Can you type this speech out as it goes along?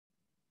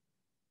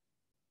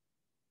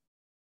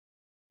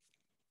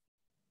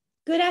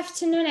Good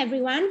afternoon,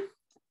 everyone,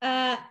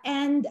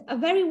 and a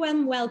very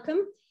warm welcome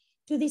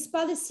to this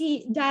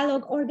policy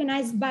dialogue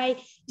organized by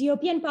the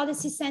European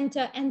Policy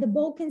Center and the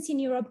Balkans in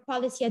Europe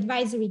Policy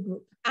Advisory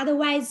Group,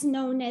 otherwise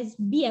known as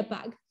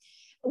BIEPAG,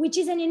 which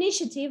is an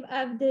initiative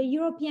of the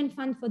European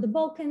Fund for the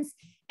Balkans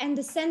and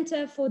the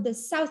Center for the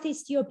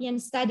Southeast European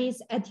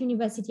Studies at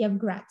University of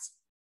Graz.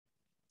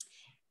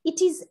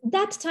 It is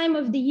that time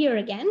of the year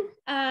again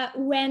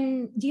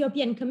when the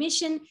European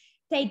Commission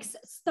takes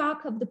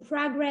stock of the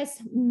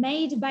progress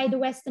made by the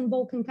Western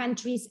Balkan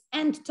countries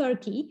and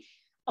Turkey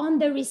on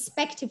their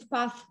respective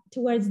path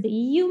towards the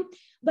EU,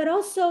 but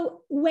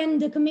also when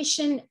the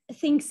Commission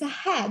thinks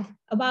ahead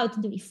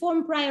about the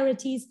reform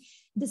priorities,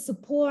 the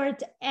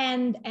support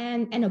and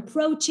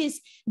approaches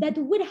that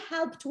would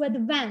help to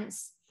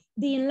advance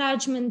the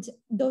enlargement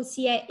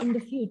dossier in the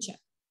future.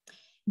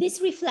 These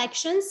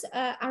reflections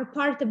are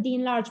part of the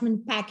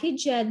enlargement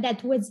package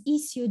that was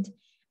issued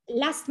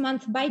last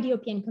month by the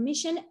European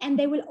Commission, and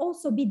they will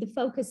also be the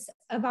focus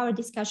of our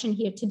discussion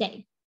here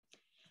today.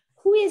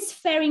 Who is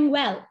faring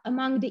well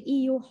among the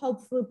EU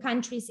hopeful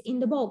countries in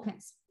the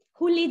Balkans?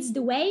 Who leads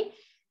the way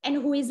and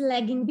who is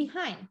lagging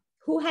behind?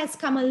 Who has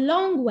come a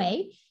long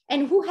way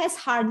and who has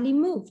hardly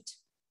moved?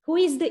 Who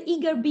is the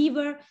eager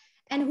beaver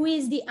and who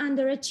is the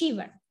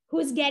underachiever?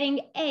 Who's getting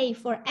A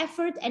for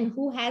effort and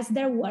who has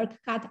their work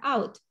cut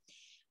out?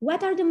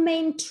 What are the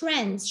main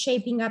trends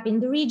shaping up in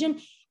the region?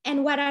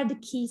 And what are the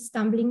key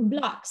stumbling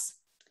blocks?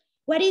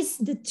 What is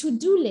the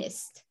to-do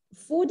list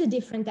for the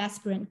different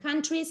aspirant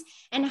countries?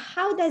 And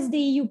how does the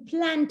EU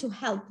plan to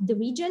help the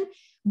region,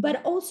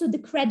 but also the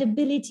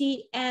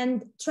credibility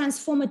and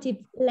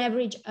transformative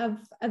leverage of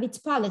its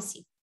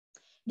policy?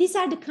 These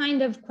are the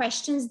kind of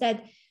questions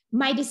that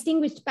my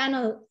distinguished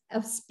panel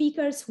of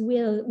speakers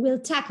will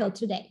tackle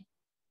today.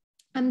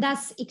 I'm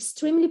thus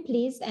extremely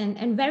pleased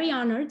and very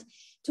honored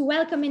to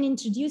welcome and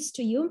introduce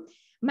to you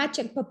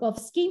Maciej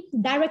Popowski,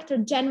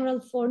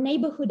 Director-General for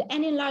Neighbourhood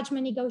and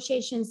Enlargement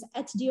Negotiations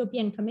at the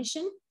European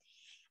Commission,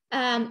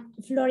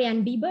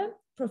 Florian Bieber,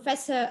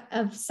 Professor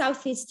of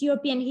Southeast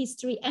European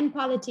History and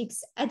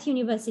Politics at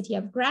University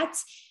of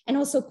Graz, and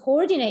also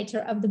Coordinator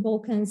of the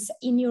Balkans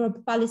in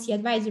Europe Policy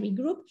Advisory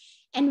Group.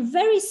 And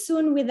very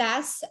soon with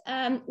us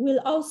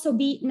will also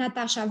be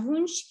Natasha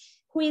Wunsch,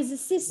 who is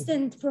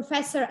Assistant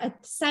Professor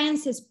at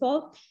Sciences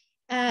Po,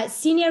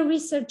 Senior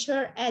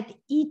Researcher at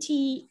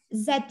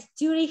ETZ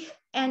Zurich,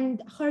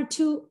 and her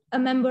too a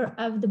member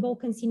of the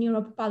Balkans in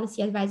Europe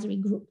Policy Advisory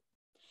Group.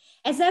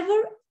 As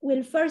ever,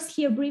 we'll first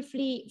hear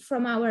briefly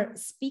from our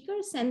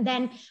speakers, and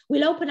then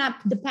we'll open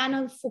up the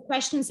panel for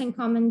questions and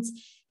comments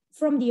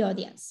from the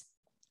audience.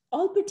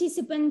 All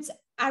participants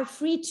are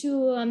free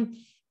to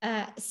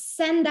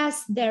send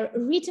us their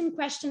written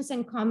questions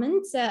and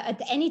comments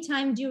at any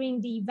time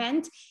during the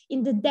event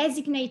in the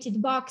designated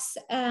box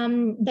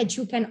that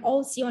you can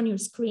all see on your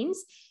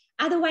screens.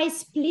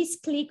 Otherwise, please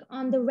click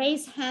on the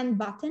raise hand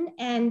button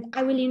and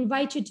I will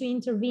invite you to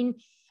intervene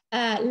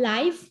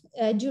live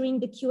during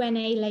the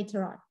Q&A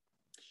later on.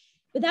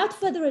 Without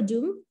further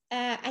ado,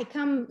 I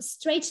come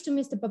straight to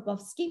Mr.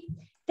 Popowski.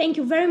 Thank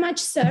you very much,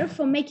 sir,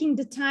 for making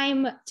the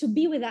time to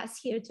be with us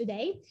here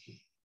today.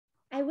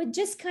 I would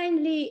just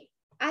kindly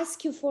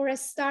ask you for a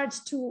start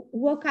to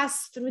walk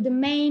us through the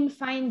main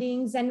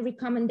findings and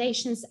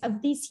recommendations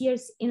of this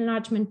year's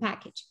enlargement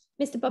package.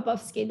 Mr.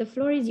 Popowski, the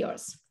floor is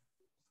yours.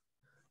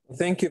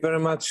 Thank you very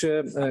much,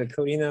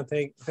 Corina.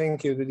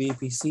 Thank you to the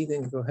EPC.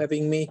 Thank you for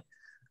having me.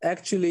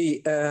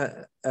 Actually,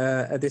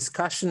 a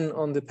discussion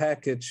on the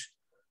package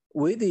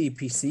with the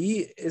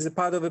EPC is a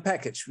part of a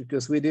package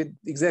because we did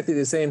exactly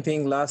the same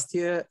thing last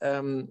year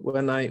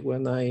when I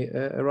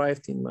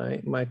arrived in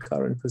my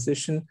current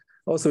position,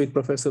 also with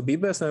Professor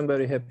Bieber. So I'm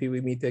very happy we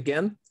meet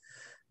again.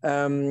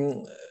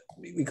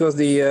 Because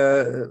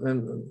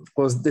of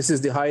course, this is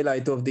the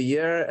highlight of the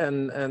year,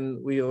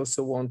 and we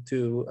also want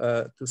to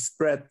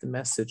spread the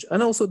message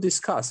and also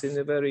discuss in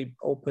a very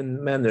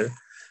open manner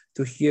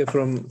to hear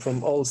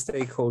from all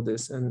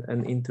stakeholders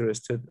and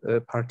interested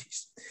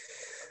parties.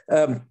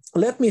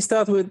 Let me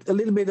start with a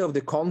little bit of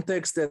the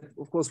context that,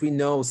 of course, we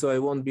know, so I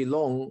won't be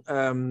long.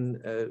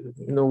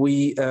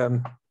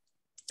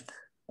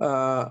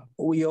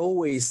 We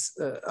always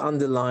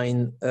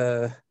underline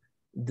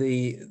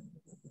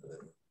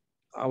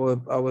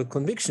our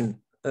conviction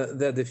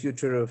that the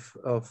future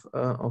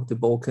of the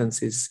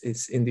Balkans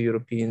is in the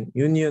European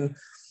Union,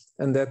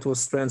 and that was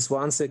stressed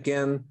once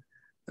again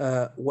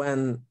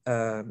when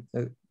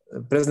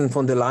President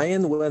von der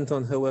Leyen went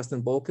on her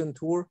Western Balkan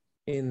tour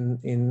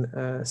in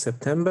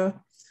September.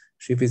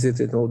 She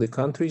visited all the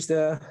countries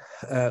there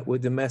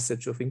with the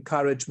message of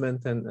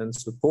encouragement and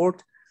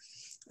support.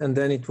 And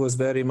then it was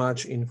very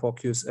much in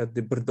focus at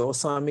the Brdo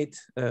summit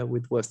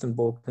with Western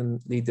Balkan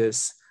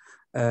leaders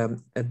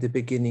at the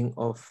beginning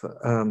of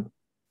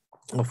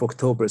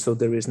October. So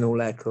there is no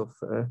lack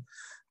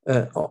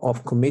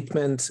of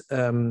commitment.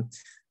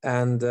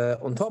 And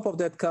on top of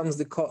that comes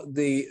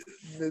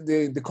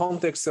the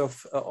context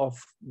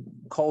of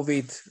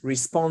COVID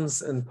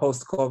response and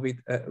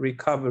post-COVID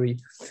recovery.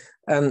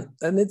 And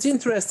it's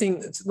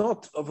interesting, it's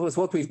not, of course,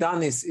 what we've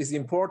done is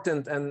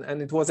important,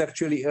 and it was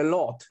actually a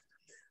lot.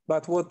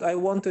 But what I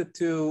wanted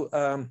to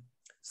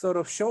sort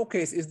of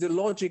showcase is the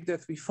logic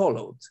that we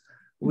followed.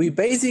 We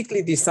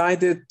basically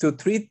decided to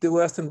treat the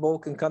Western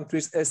Balkan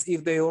countries as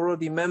if they are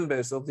already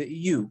members of the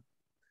EU.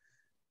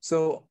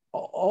 So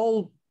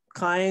all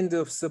kind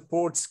of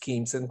support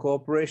schemes and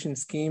cooperation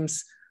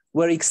schemes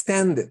were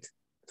extended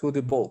to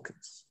the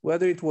Balkans,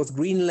 whether it was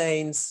green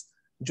lanes,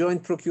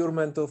 joint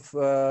procurement of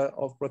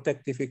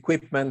protective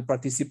equipment,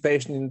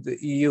 participation in the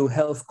EU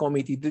Health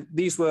Committee.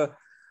 These were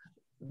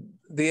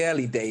the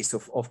early days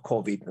of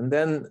COVID. And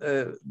then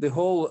the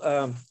whole,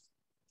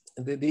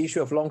 the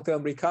issue of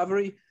long-term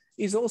recovery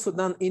is also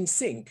done in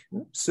sync.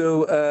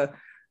 So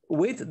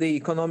with the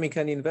economic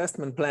and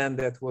investment plan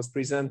that was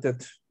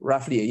presented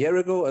roughly a year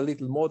ago, a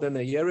little more than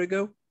a year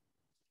ago,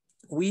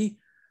 we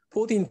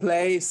put in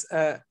place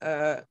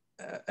an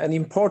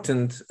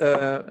important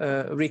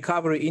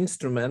recovery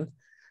instrument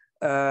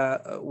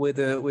with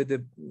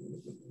a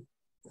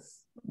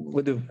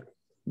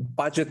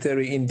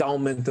budgetary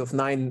endowment of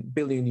 9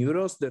 billion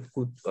euros that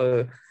could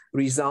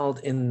result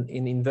in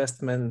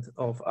investment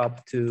of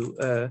up to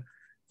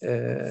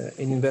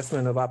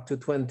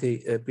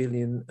 20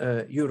 billion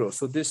euros.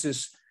 So this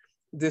is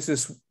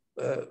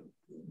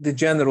the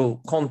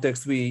general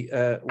context we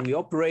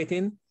operate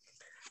in,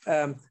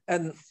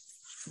 and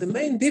the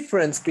main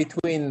difference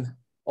between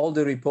all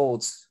the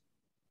reports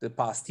the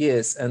past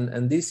years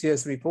and this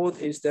year's report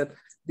is that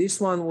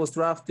this one was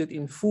drafted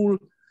in full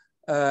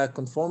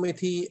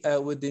conformity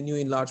with the new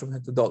enlargement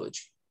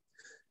methodology.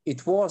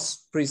 It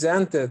was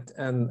presented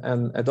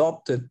and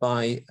adopted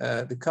by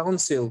the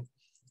Council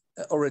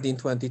already in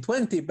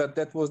 2020, but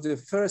that was the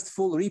first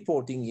full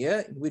reporting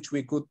year in which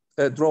we could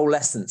draw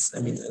lessons,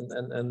 I mean,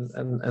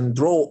 and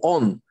draw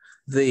on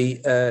the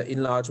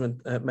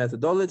enlargement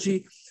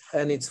methodology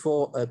and its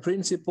four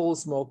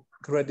principles: more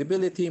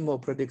credibility, more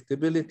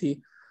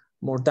predictability,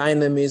 more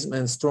dynamism,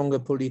 and stronger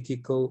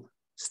political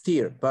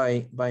steer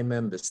by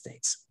member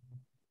states.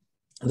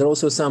 There are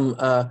also some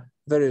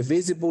very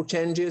visible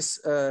changes.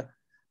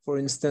 For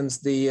instance,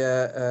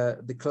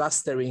 the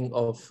clustering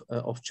of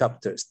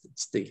chapters.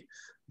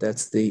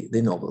 That's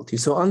the novelty.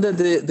 So under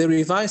the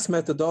revised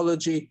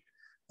methodology,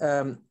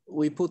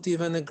 we put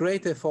even a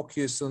greater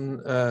focus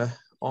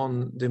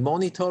on the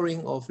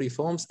monitoring of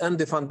reforms and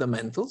the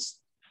fundamentals.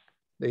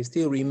 They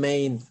still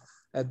remain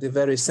at the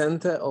very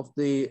center of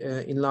the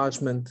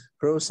enlargement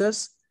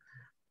process.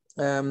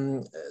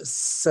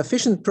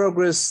 Sufficient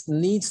progress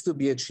needs to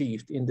be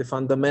achieved in the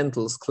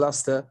fundamentals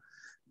cluster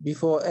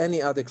before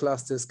any other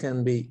clusters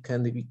can be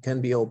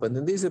opened.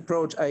 And this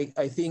approach,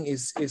 I think,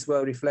 is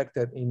well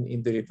reflected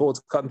in the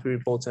reports, country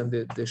reports, and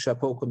the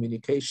Chapeau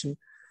communication.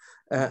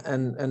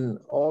 And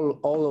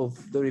all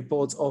of the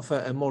reports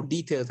offer a more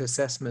detailed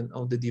assessment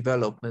of the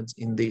developments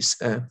in this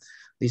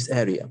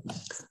area.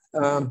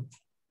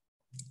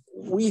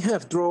 We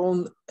have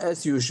drawn,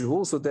 as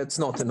usual, so that's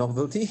not a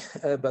novelty,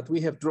 but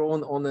we have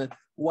drawn on a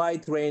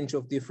wide range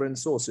of different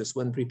sources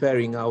when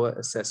preparing our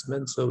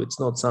assessment. So it's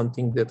not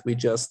something that we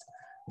just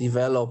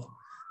develop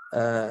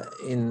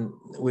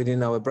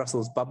within our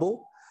Brussels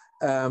bubble.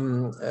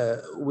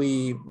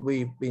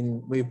 We've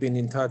been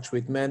in touch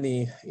with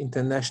many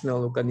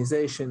international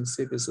organizations,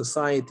 civil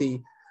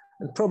society,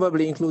 and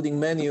probably including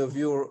many of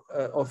you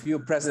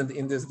present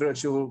in this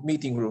virtual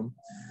meeting room.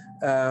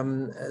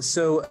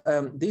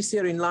 This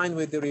year, in line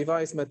with the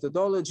revised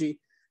methodology,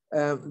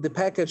 the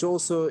package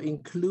also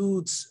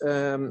includes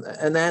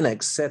an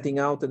annex setting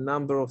out a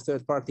number of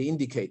third-party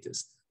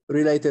indicators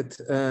related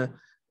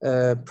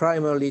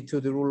primarily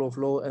to the rule of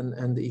law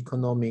and the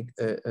economic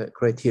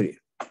criteria.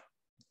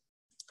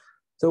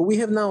 So we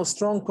have now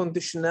strong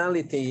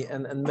conditionality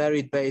and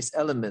merit-based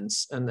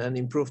elements and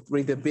improved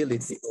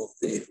readability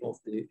of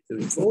the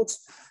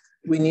reports.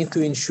 We need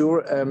to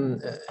ensure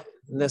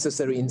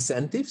necessary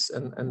incentives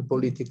and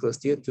political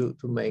steer to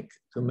make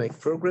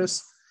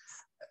progress,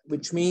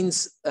 which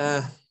means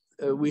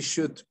we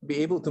should be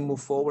able to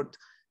move forward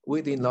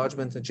with the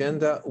enlargement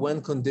agenda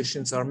when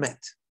conditions are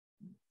met.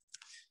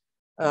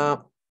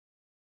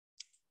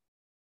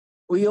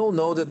 We all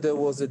know that there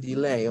was a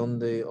delay on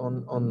the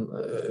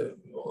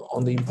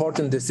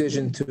important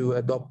decision to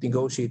adopt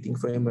negotiating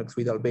frameworks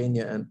with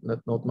Albania and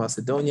North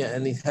Macedonia,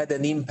 and it had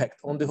an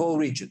impact on the whole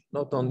region,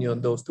 not only on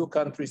those two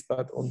countries,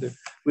 but on the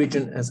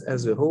region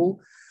as a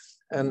whole.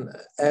 And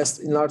as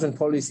enlargement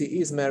policy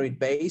is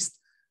merit-based,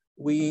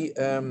 we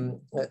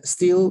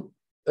still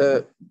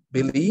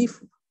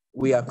believe,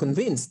 we are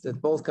convinced that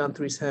both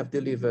countries have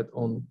delivered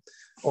on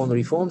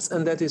reforms,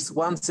 and that is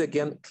once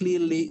again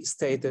clearly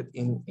stated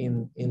in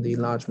the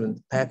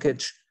enlargement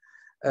package,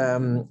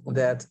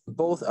 that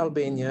both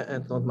Albania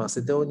and North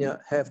Macedonia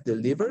have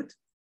delivered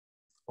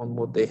on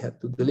what they had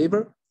to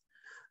deliver,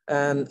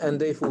 and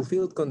they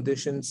fulfilled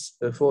conditions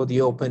for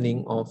the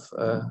opening of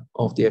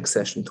the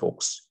accession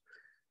talks.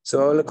 So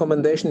our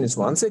recommendation is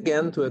once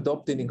again to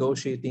adopt the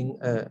negotiating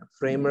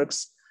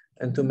frameworks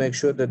and to make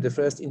sure that the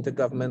first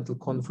intergovernmental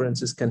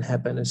conferences can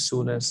happen as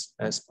soon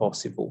as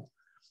possible.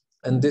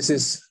 And this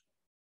is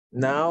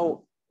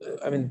now,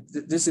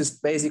 this is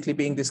basically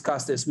being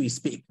discussed as we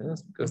speak,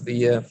 because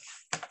the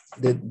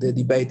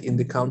debate in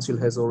the council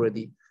has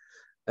already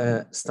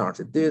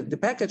started. The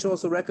package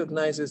also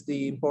recognizes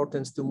the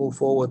importance to move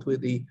forward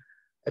with the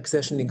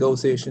accession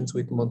negotiations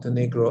with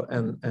Montenegro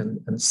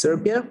and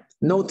Serbia.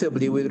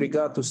 Notably, with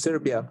regard to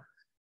Serbia,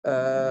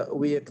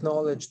 we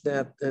acknowledge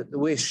that the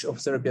wish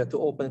of Serbia to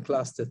open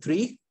Cluster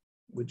 3,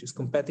 which is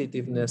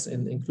competitiveness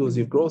and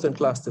inclusive growth, and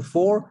Cluster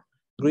 4,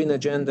 green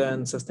agenda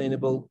and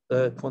sustainable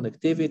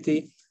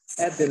connectivity,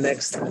 at the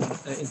next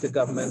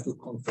intergovernmental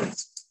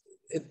conference.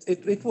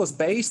 It was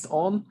based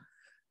on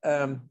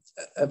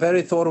a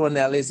very thorough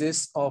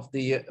analysis of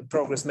the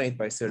progress made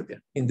by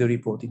Serbia in the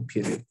reporting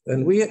period.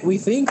 And we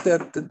think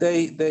that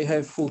they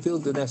have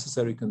fulfilled the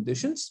necessary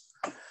conditions.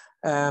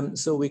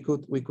 So we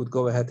could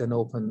go ahead and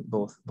open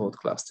both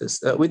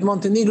clusters. With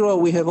Montenegro,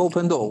 we have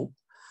opened all.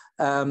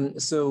 But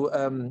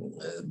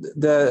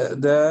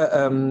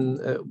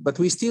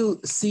we still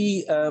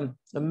see a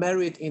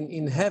merit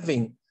in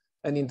having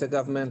an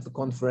intergovernmental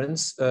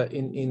conference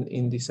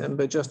in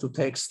December, just to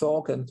take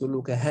stock and to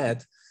look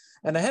ahead.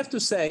 And I have to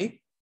say,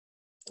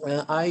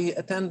 I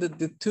attended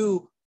the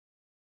 2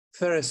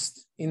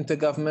 first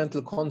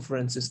intergovernmental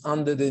conferences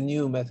under the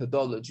new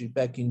methodology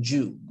back in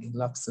June in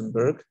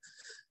Luxembourg,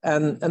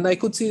 and I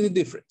could see the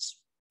difference.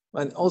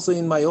 And also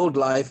in my old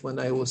life, when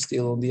I was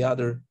still on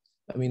the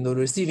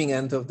receiving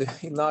end of the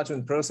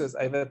enlargement process,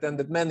 I've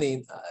attended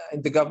many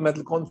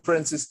intergovernmental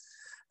conferences,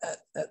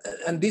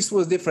 and this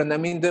was different. I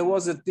mean, there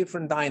was a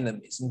different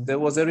dynamism. There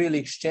was a real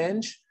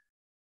exchange.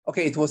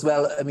 Okay, it was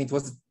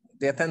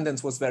the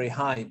attendance was very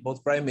high.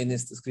 Both prime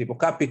ministers, Krivo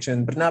Kapic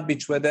and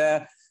Brnabic, were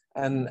there,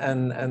 and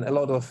a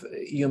lot of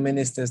EU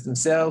ministers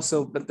themselves.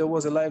 So, but there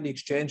was a lively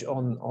exchange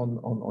on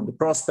the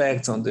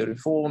prospects, on the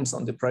reforms,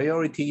 on the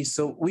priorities.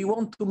 So we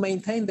want to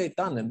maintain that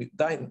dynamic.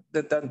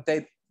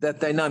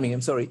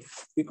 I'm sorry,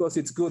 because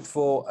it's good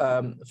for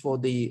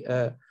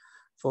the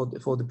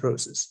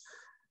process.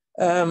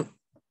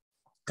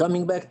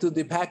 Coming back to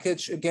the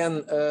package,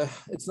 again,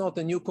 it's not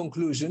a new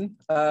conclusion,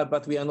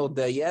 but we are not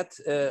there yet.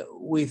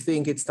 We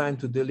think it's time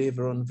to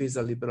deliver on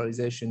visa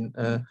liberalization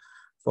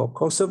for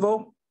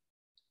Kosovo.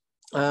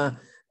 And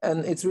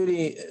it's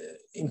really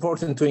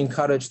important to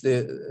encourage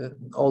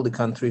all the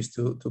countries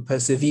to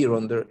persevere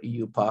on their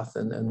EU path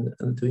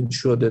and to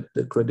ensure that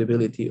the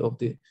credibility of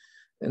the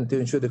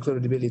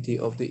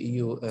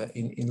EU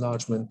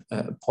enlargement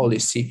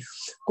policy.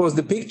 Of course,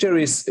 the picture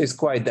is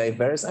quite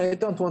diverse. I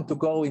don't want to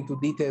go into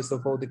details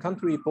of all the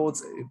country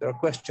reports. If there are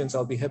questions,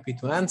 I'll be happy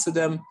to answer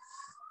them.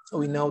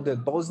 We know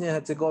that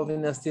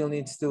Bosnia-Herzegovina still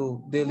needs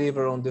to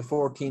deliver on the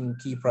 14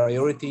 key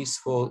priorities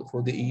for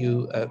the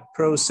EU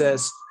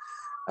process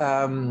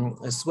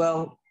as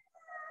well.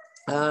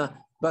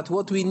 But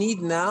what we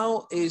need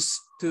now is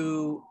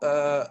to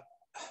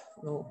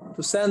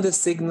send a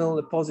signal,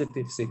 a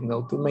positive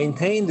signal, to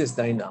maintain this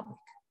dynamic,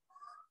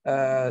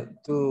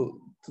 to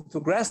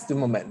grasp the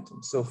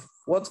momentum. So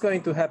what's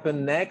going to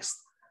happen next?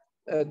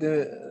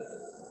 The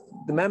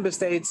member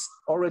states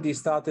already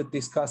started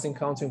discussing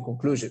council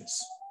conclusions.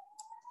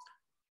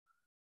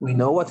 We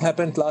know what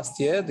happened last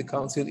year. The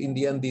council in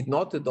the end did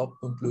not adopt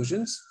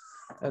conclusions.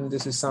 And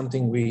this is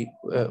something we'd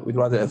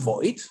rather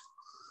avoid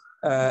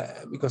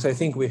because I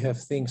think we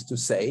have things to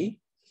say.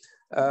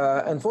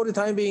 And for the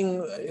time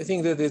being, I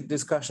think that the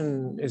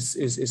discussion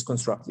is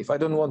constructive. I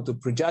don't want to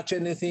prejudge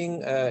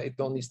anything. It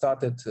only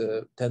started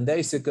 10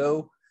 days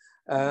ago,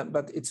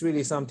 but it's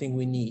really something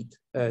we need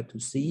to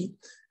see.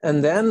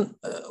 And then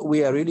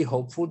we are really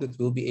hopeful that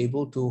we'll be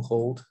able to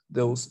hold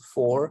those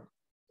 4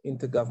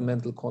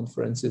 intergovernmental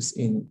conferences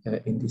in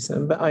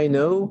December. I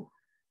know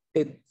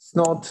it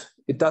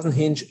doesn't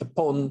hinge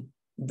upon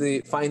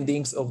the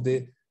findings of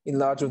the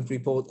enlargement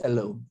report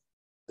alone.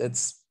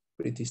 That's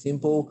pretty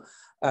simple.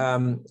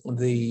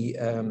 We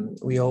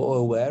are all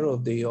aware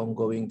of the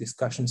ongoing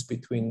discussions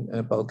between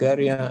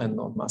Bulgaria and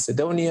North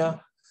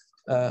Macedonia.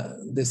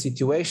 The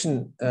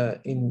situation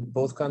in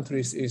both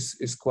countries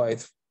is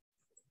quite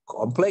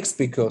complex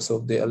because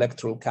of the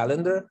electoral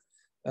calendar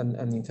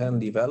and internal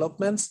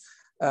developments.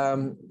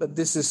 But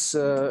this is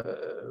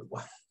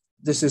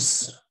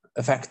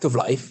a fact of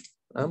life.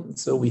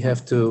 So we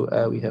have to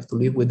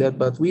live with that.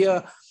 But we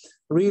are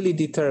really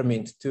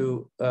determined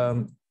to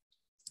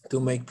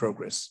make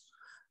progress.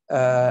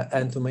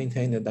 And to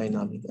maintain a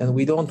dynamic. And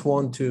we don't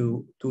want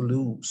to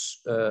lose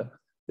the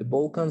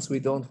Balkans. We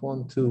don't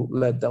want to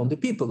let down the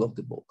people of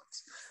the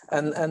Balkans.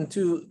 And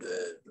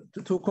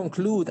to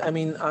conclude, I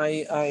mean,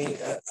 I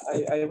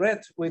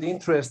read with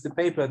interest the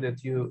paper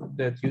that you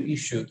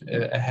issued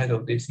ahead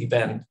of this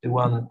event, the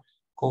one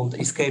called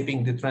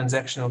 "Escaping the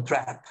Transactional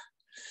Trap."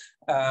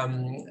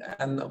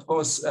 And of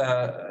course,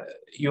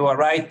 you are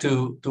right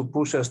to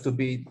push us to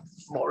be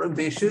more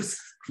ambitious.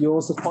 You're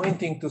also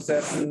pointing to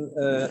certain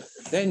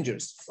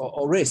dangers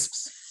or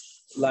risks,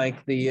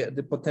 like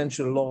the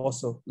potential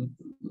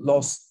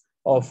loss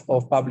of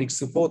public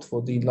support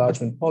for the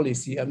enlargement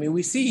policy. I mean,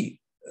 we see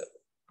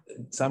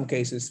in some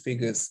cases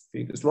figures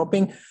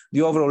dropping.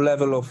 The overall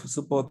level of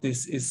support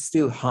is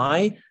still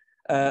high,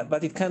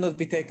 but it cannot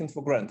be taken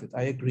for granted.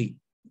 I agree.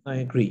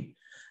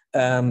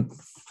 And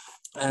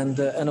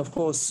of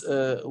course,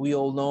 we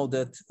all know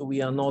that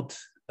we are not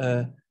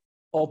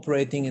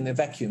operating in a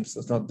vacuum. So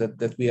it's not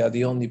that we are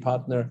the only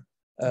partner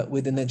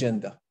with an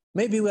agenda.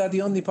 Maybe we are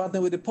the only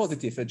partner with a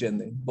positive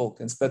agenda in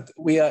Balkans, but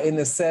we are in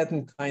a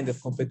certain kind of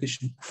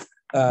competition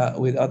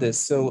with others.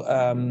 So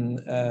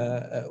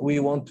we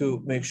want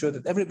to make sure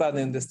that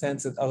everybody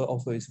understands that our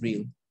offer is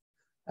real,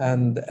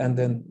 and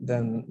then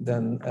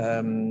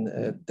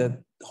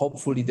that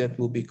hopefully that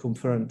will be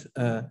confirmed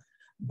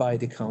by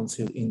the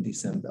Council in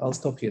December. I'll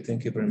stop here.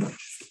 Thank you very much.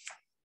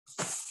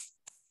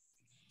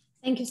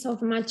 Thank you so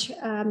much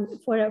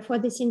for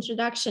this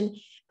introduction.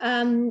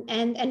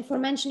 And for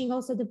mentioning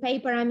also the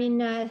paper. I mean,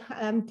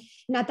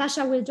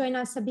 Natasha will join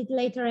us a bit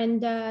later,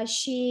 and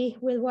she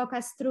will walk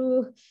us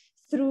through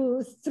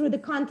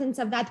the contents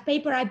of that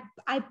paper.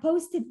 I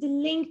posted the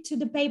link to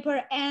the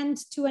paper and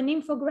to an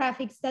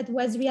infographics that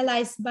was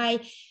realized by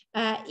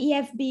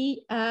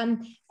EFB,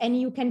 and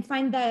you can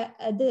find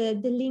the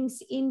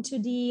links into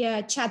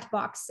the chat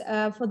box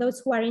for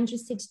those who are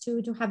interested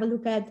to have a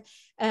look at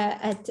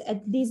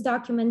these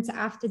documents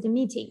after the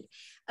meeting.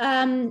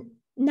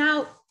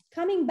 Now,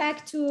 coming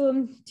back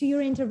to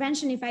your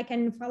intervention, if I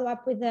can follow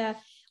up with a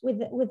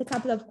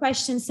couple of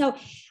questions. So,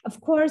 of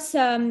course,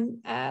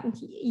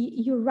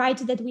 you're right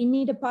that we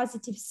need a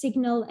positive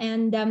signal,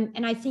 and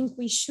I think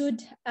we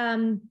should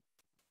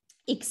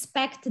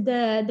expect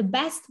the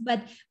best,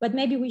 but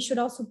maybe we should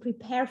also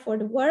prepare for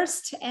the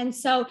worst. And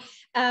so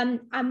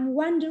I'm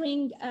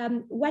wondering,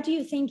 what do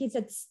you think is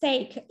at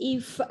stake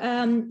if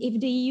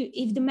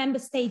the member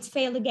states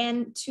fail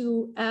again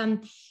to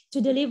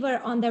deliver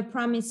on their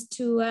promise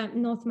to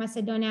North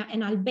Macedonia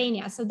and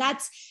Albania? So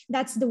that's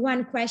the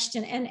one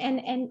question,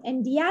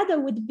 and the other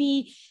would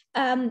be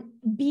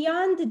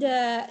beyond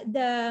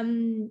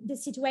the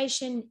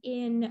situation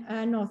in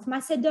North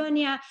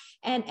Macedonia,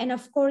 and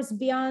of course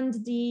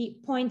beyond the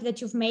point that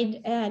you've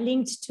made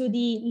linked to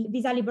the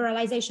visa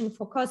liberalization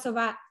for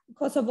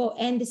Kosovo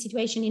and the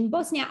situation in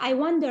Bosnia. I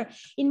wonder,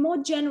 in more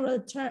general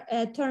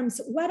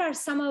terms, what are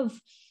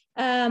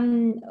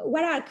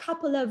a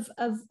couple of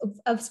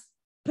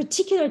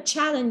particular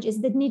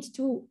challenges that need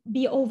to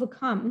be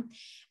overcome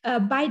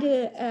by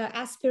the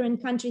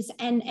aspirant countries,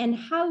 and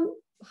how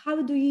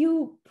do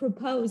you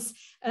propose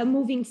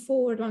moving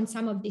forward on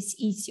some of these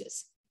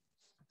issues?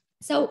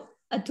 So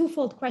a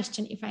twofold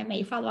question, if I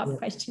may, follow-up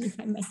question, if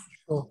I may.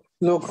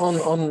 Look, on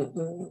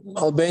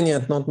Albania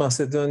and North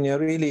Macedonia,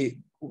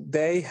 really,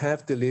 they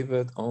have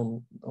delivered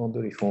on the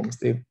reforms.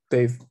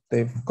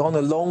 They've gone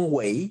a long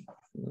way,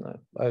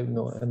 I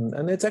know,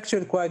 and it's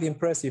actually quite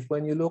impressive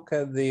when you look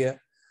at the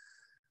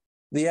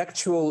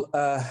actual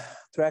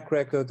track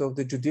record of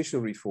the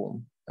judicial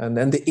reform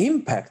and the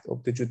impact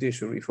of the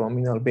judicial reform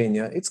in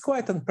Albania. It's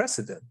quite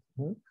unprecedented.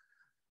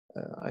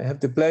 I have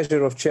the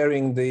pleasure of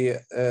chairing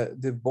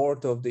the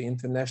board of the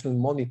international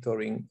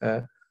monitoring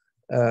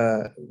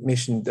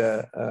mission,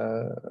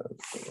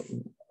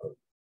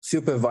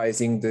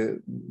 supervising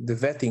the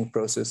vetting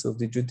process of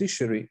the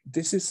judiciary.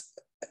 This is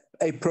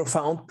a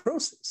profound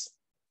process,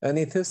 and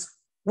it has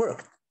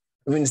worked.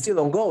 I mean, it's still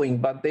ongoing,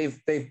 but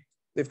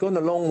they've gone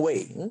a long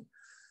way.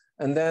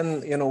 And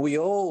then, you know, we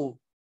all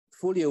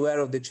fully aware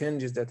of the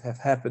changes that have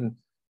happened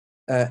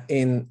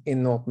in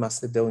North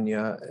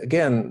Macedonia.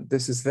 Again,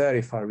 this is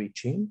very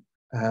far-reaching,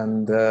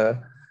 and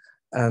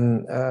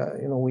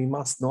you know, we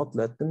must not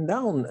let them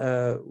down.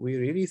 We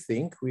really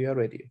think we are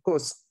ready. Of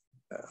course,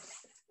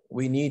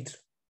 we need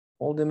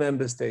all the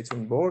member states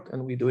on board,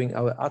 and we're doing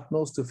our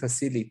utmost to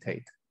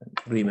facilitate an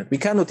agreement. We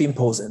cannot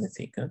impose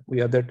anything.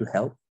 We are there to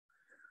help.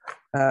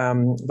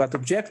 But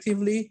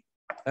objectively,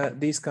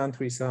 these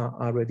countries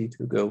are ready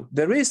to go.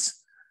 There is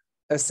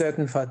a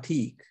certain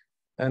fatigue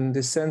and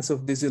the sense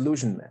of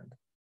disillusionment.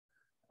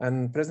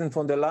 And President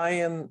von der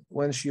Leyen,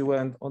 when she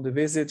went on the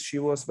visit, she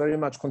was very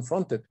much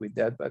confronted with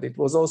that, but it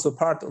was also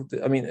part of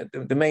the, I mean,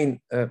 the main,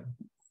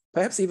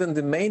 perhaps even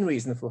the main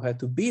reason for her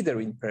to be there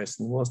in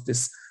person was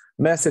this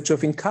message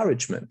of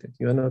encouragement that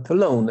you are not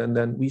alone, and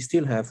then we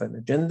still have an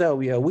agenda,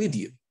 we are with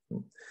you.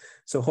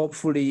 So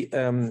hopefully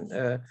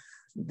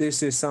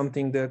this is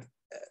something that,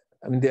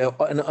 I mean,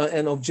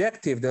 an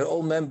objective that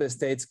all member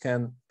states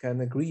can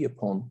agree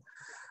upon.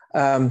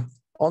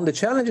 On the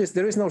challenges,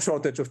 there is no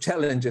shortage of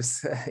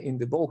challenges in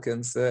the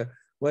Balkans.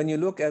 When you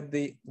look at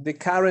the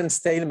current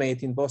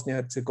stalemate in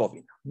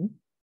Bosnia-Herzegovina,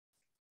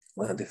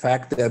 the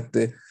fact that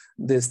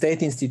the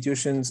state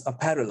institutions are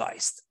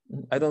paralyzed.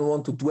 I don't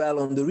want to dwell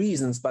on the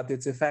reasons, but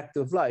it's a fact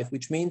of life,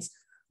 which means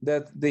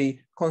that the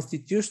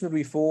constitutional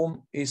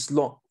reform is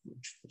long,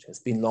 which has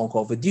been long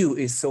overdue,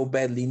 is so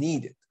badly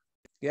needed.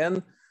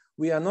 Again,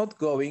 we are not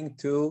going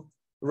to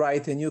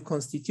write a new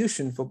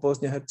constitution for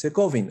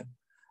Bosnia-Herzegovina,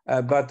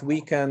 but we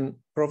can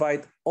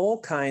provide all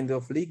kinds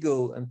of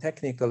legal and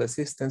technical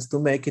assistance to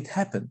make it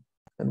happen.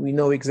 And we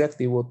know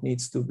exactly what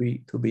needs to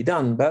be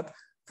done. But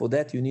For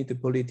that, you need the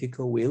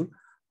political will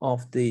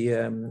of the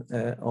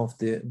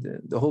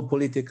whole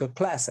political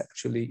class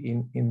actually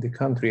in the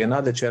country.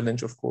 Another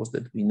challenge, of course,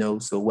 that we know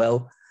so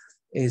well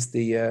is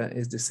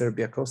the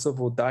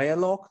Serbia-Kosovo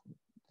dialogue.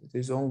 It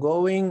is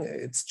ongoing,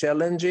 it's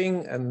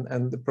challenging,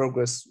 and the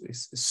progress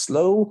is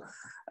slow.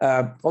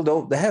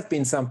 Although there have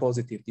been some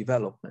positive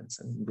developments,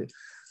 and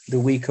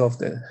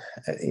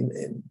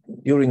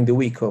during the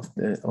week of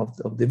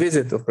the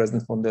visit of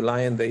President von der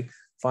Leyen, they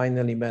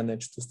finally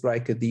managed to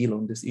strike a deal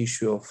on this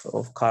issue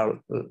of car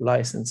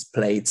license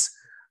plates,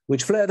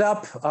 which flared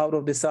up out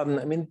of the sudden.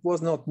 I mean, it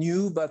was not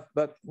new, but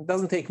it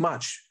doesn't take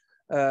much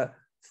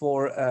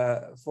for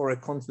a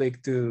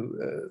conflict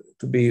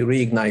to be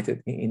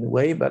reignited in a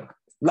way. But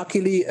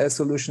luckily, a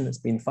solution has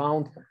been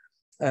found,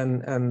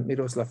 and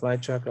Miroslav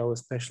Lajčák, our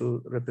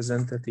special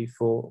representative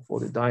for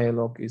the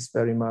dialogue, is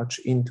very much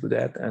into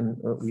that, and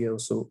we are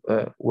also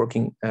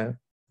working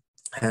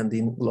hand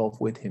in glove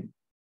with him.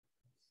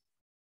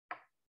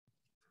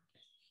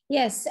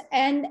 Yes,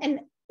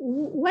 and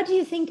what do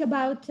you think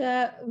about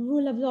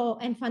rule of law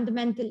and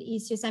fundamental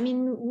issues? I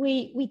mean,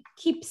 we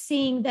keep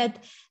seeing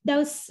that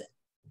those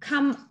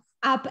come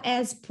up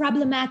as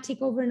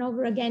problematic over and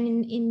over again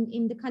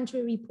in the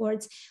country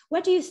reports.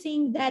 What do you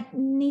think that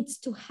needs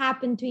to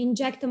happen to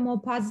inject a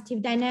more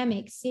positive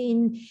dynamics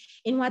in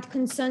what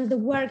concerns the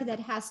work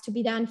that has to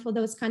be done for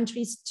those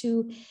countries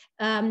to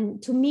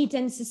meet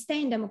and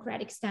sustain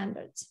democratic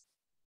standards?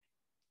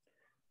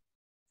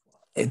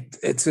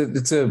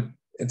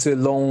 It's a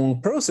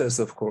long process,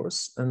 of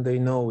course, and they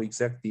know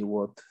exactly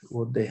what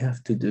they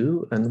have to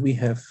do. And we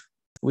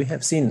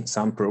have seen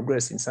some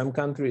progress in some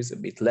countries, a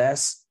bit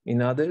less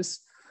in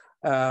others.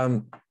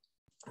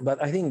 But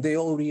I think they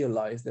all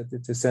realize that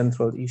it's a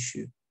central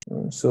issue.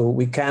 So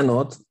we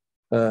cannot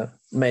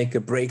make a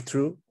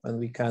breakthrough, and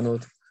we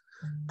cannot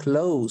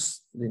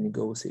close the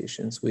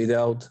negotiations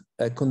without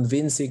a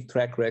convincing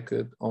track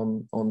record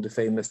on the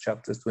famous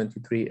chapters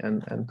 23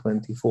 and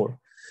 24.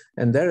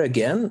 And there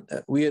again,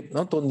 we are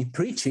not only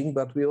preaching,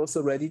 but we're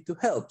also ready to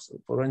help.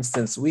 So for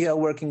instance, we are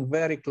working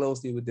very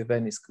closely with the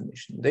Venice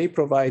Commission. They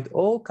provide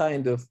all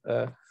kind of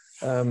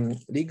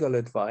legal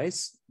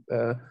advice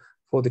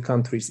for the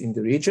countries in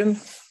the region.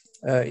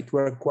 It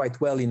worked quite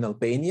well in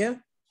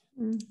Albania.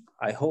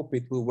 I hope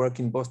it will work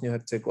in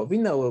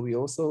Bosnia-Herzegovina, where we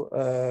also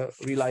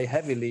rely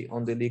heavily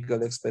on the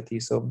legal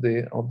expertise of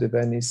the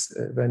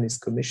Venice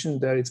Commission.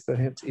 There it's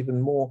perhaps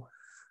even more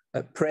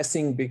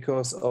pressing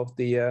because of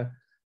the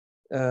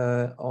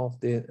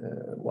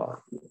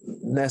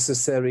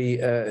necessary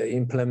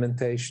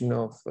implementation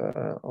of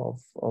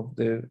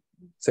the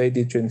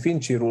Sejdić and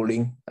Finci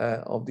ruling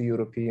of the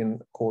European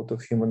Court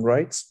of Human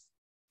Rights.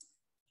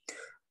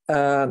 We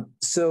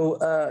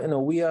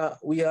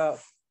are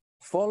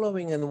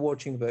following and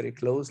watching very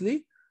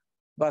closely,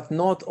 but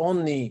not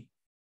only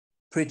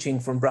preaching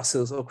from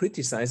Brussels or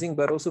criticizing,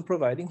 but also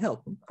providing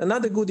help.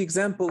 Another good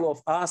example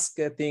of us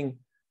getting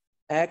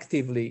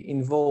actively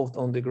involved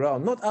on the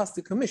ground, not as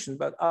the Commission,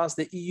 but as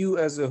the EU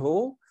as a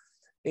whole,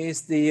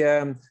 is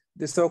the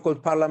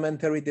so-called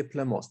parliamentary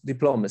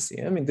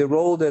diplomacy. I mean, the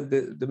role that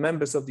the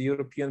members of the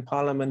European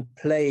Parliament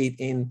played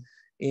in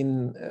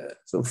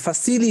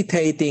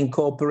facilitating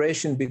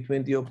cooperation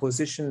between the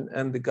opposition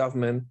and the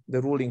government,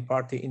 the ruling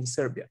party in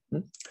Serbia.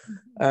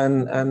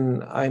 And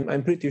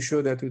I'm pretty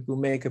sure that it will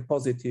make a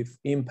positive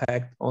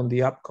impact on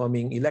the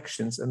upcoming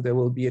elections, and there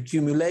will be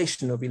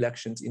accumulation of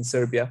elections in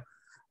Serbia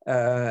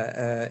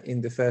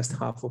in the first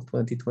half of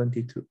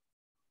 2022.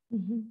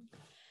 Mm-hmm.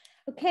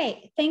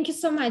 Okay, thank you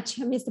so much,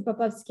 Mr.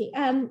 Popowski.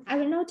 I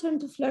will now turn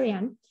to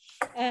Florian,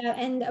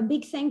 and a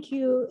big thank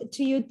you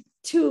to you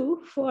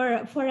too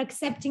for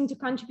accepting to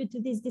contribute to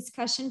this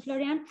discussion,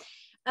 Florian.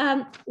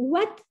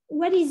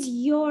 What is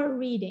your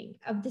reading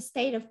of the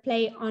state of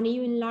play on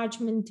EU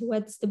enlargement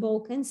towards the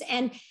Balkans,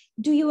 and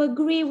do you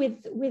agree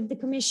with the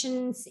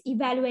Commission's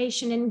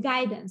evaluation and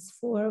guidance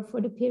for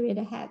the period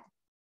ahead?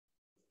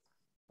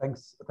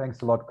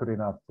 Thanks a lot,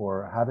 Corina,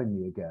 for having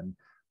me again.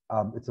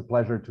 It's a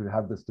pleasure to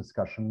have this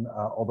discussion,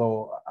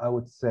 although I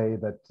would say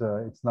that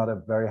it's not a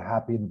very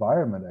happy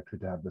environment actually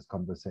to have this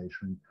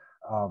conversation,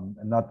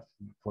 and not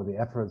for the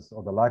efforts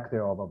or the lack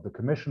thereof of the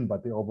Commission,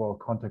 but the overall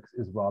context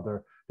is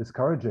rather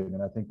discouraging.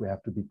 And I think we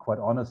have to be quite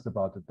honest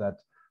about it, that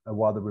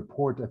while the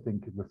report, I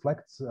think,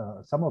 reflects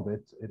some of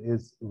it, it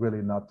is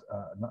really not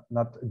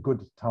a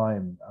good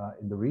time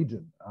in the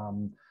region.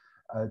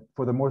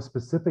 For the more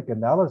specific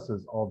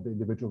analysis of the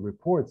individual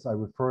reports, I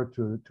refer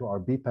to our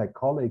BIEPAG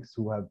colleagues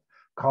who have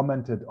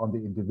commented on the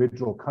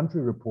individual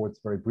country reports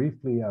very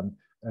briefly. I'm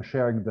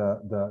sharing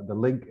the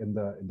link in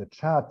the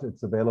chat.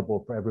 It's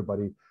available for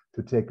everybody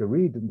to take a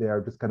read, and they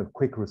are just kind of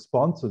quick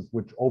responses,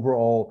 which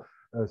overall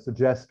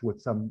suggest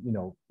with some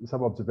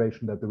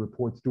observation that the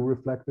reports do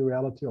reflect the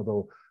reality,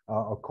 although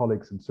our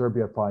colleagues in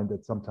Serbia find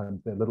that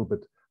sometimes they're a little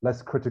bit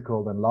less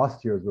critical than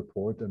last year's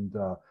report, and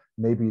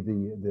maybe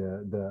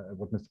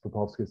what Mr.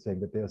 Popowski is saying,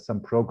 that there's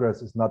some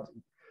progress is not,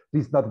 at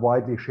least not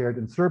widely shared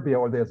in Serbia,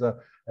 or there's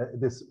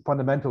this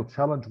fundamental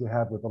challenge we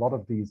have with a lot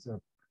of these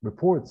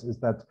reports, is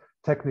that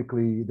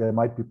technically there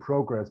might be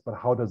progress, but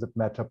how does it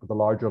match up with the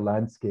larger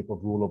landscape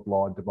of rule of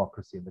law and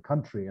democracy in the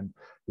country? And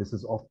this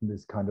is often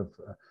this kind of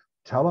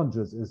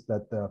challenges, is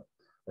that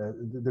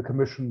the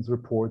Commission's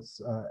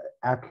reports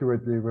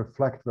accurately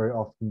reflect very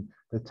often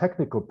the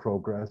technical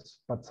progress,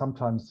 but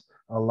sometimes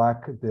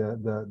lack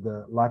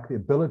the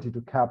ability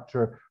to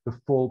capture the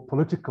full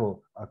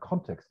political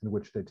context in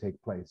which they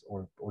take place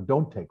or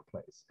don't take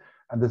place.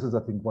 And this is, I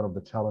think, one of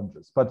the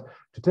challenges. But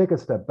to take a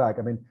step back,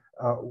 I mean,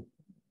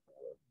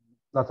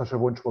 Natasha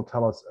Wunsch will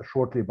tell us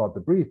shortly about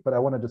the brief, but I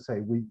wanted to say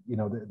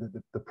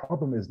the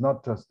problem is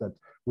not just that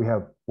we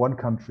have one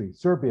country,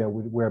 Serbia,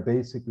 where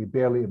basically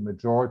barely a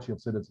majority of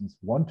citizens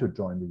want to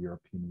join the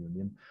European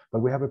Union, but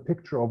we have a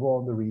picture overall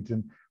in the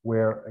region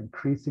where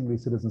increasingly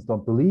citizens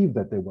don't believe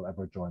that they will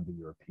ever join the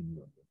European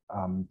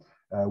Union.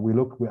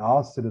 We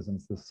asked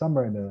citizens this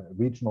summer in a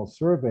regional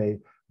survey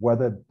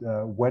whether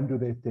when do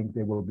they think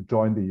they will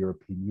join the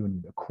European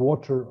Union. A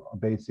quarter,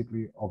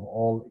 basically, of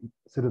all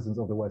citizens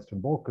of the Western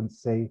Balkans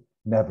say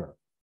never.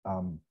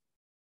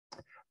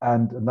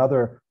 And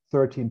another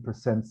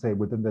 13% say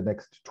within the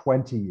next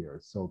 20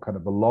 years, so kind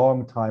of a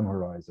long time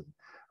horizon.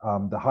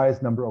 The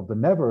highest number of the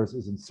nevers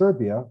is in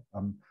Serbia,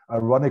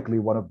 ironically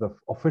one of the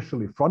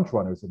officially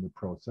frontrunners in the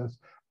process,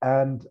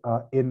 and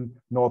in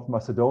North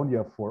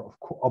Macedonia, for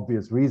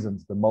obvious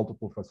reasons, the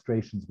multiple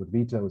frustrations with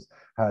vetoes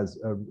has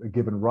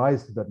given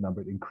rise to that number.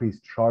 It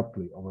increased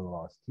sharply over the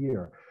last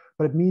year.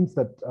 But it means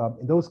that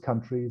in those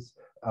countries,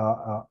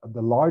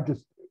 the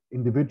largest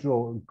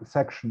individual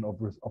section of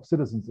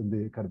citizens in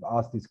the kind of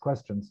ask these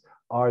questions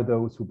are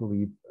those who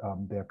believe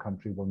their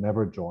country will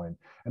never join.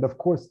 And of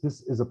course,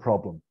 this is a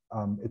problem.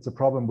 It's a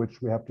problem which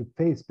we have to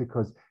face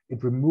because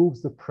it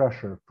removes the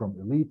pressure from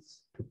elites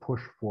to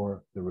push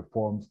for the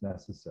reforms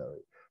necessary.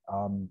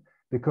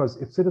 Because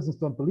if citizens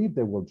don't believe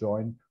they will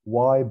join,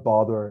 why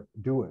bother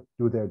do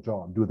their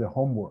job, do their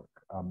homework,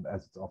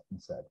 as it's often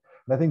said.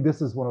 And I think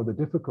this is one of the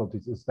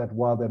difficulties, is that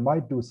while they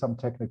might do some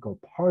technical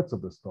parts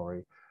of the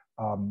story,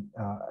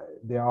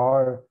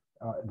 the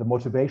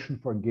motivation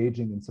for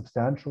engaging in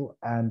substantial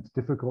and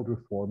difficult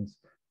reforms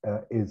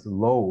is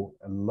low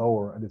and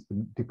lower, and it's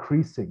been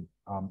decreasing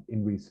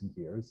in recent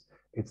years.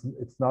 It's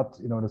not,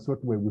 in a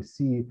certain way we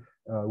see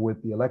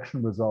with the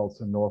election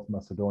results in North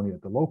Macedonia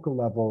at the local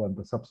level and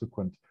the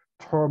subsequent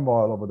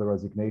turmoil over the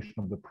resignation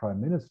of the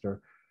prime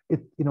minister,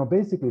 it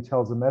basically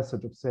tells a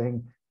message of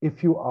saying,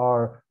 if you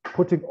are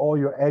putting all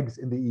your eggs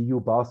in the EU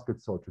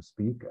basket, so to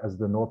speak, as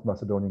the North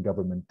Macedonian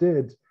government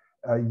did,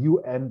 you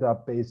end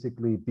up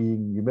basically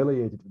being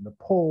humiliated in the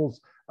polls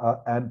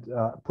and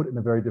put in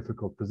a very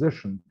difficult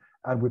position.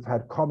 And we've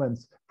had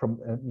comments from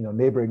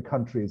neighboring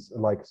countries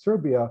like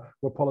Serbia,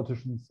 where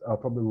politicians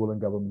from the ruling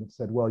government have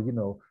said, well,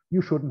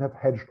 you shouldn't have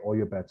hedged all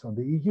your bets on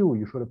the EU.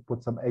 You should have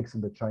put some eggs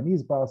in the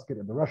Chinese basket,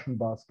 in the Russian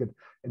basket,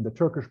 in the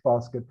Turkish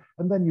basket,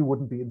 and then you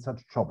wouldn't be in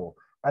such trouble.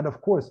 And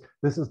of course,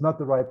 this is not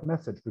the right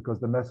message,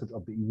 because the message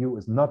of the EU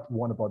is not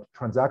one about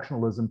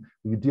transactionalism.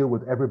 You deal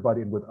with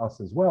everybody and with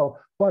us as well,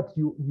 but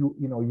you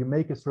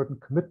make a certain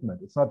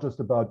commitment. It's not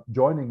just about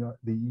joining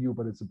the EU,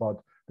 but it's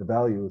about the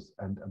values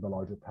and the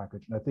larger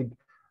package. And I think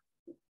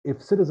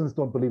if citizens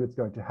don't believe it's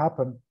going to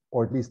happen,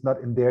 or at least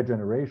not in their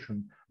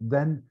generation,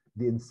 then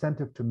the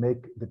incentive to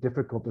make the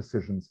difficult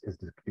decisions is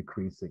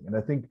decreasing. And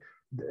I think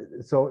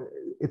so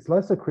it's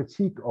less a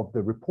critique of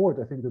the report.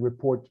 I think the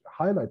report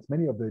highlights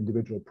many of the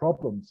individual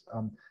problems.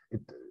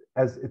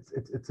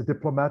 It's a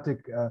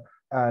diplomatic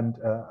and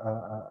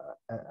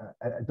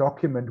a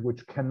document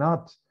which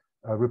cannot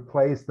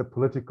replace the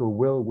political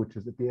will, which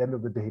is at the end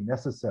of the day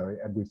necessary.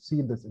 And we've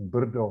seen this in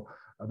Brdo,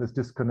 this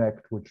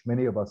disconnect, which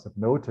many of us have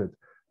noted,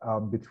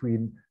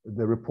 between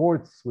the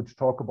reports which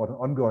talk about an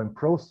ongoing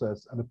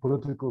process and the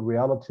political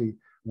reality,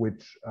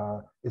 which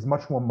is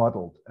much more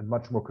muddled and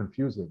much more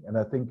confusing. And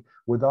I think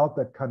without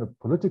that kind of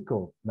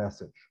political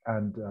message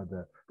and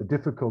the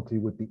difficulty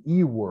with the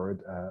E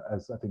word,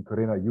 as I think,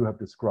 Corina, you have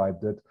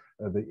described it,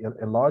 the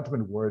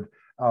enlargement word,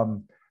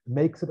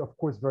 makes it, of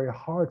course, very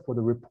hard for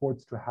the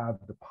reports to have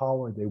the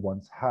power they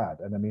once had.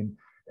 And I mean,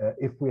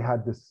 if we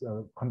had this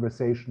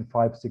conversation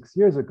 5-6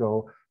 years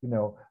ago,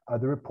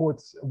 the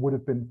reports would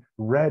have been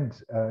read,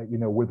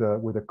 with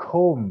a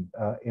comb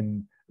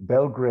in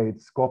Belgrade,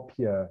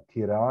 Skopje,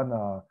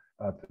 Tirana,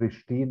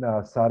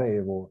 Pristina,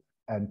 Sarajevo,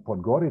 and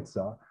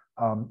Podgorica,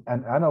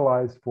 and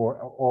analyzed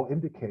for all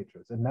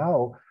indicators. And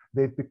now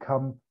they've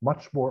become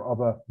much more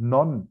of a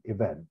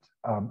non-event.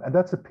 And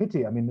that's a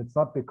pity. I mean, it's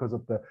not because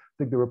of I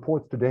think the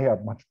reports today are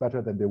much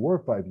better than they were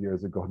 5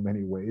 years ago in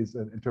many ways,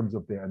 in terms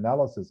of their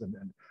analysis and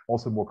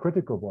also more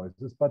critical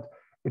voices, but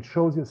it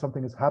shows you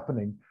something is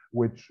happening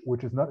which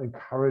is not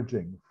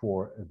encouraging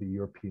for the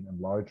European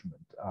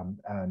enlargement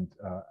and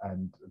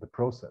the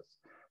process.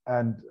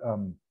 And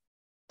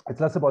it's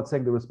less about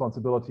saying the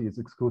responsibility is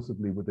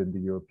exclusively within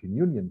the European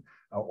Union,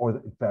 or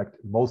in fact,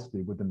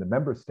 mostly within the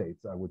member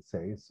states, I would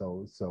say.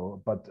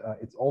 But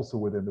it's also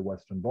within the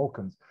Western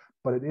Balkans.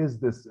 But it is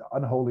this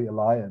unholy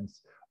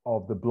alliance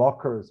of the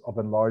blockers of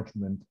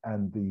enlargement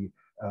and the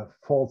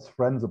false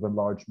friends of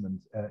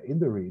enlargement in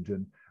the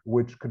region,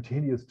 which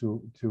continues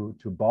to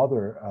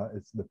bother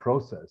the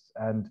process.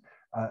 And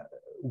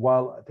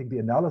while I think the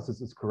analysis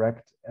is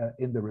correct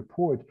in the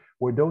report,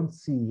 we don't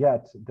see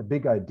yet the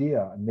big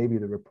idea, and maybe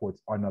the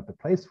reports are not the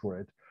place for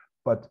it,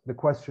 but the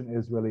question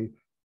is really,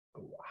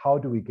 how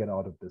do we get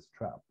out of this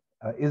trap?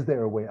 Is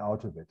there a way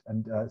out of it?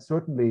 And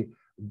certainly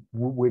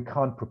we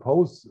can't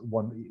propose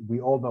one.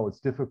 We all know it's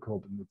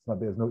difficult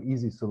and there's no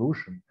easy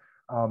solution.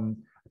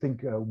 I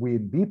think we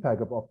in BIEPAG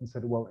have often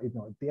said, well,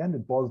 at the end,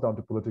 it boils down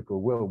to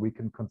political will. We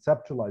can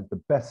conceptualize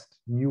the best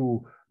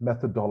new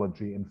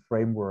methodology and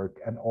framework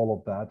and all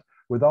of that.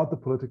 Without the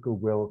political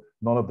will,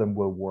 none of them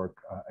will work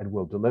and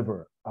will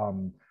deliver,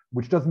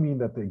 which doesn't mean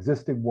that the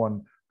existing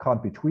one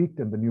can't be tweaked,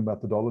 and the new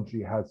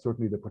methodology has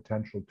certainly the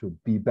potential to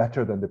be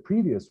better than the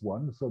previous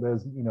one. So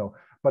there's,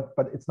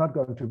 but it's not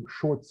going to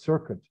short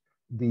circuit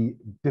the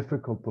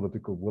difficult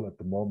political will at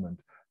the moment,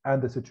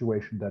 and the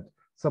situation that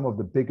some of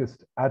the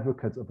biggest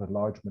advocates of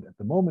enlargement at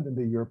the moment in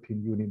the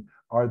European Union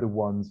are the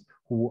ones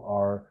who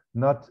are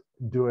not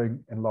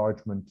doing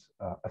enlargement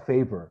a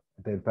favor.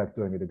 They're in fact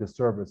doing it a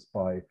disservice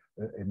by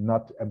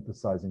not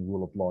emphasizing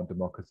rule of law and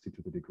democracy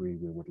to the degree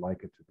we would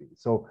like it to be.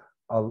 So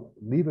I'll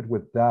leave it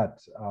with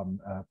that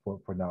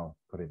for now.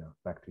 Corina,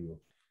 back to you.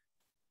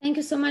 Thank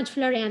you so much,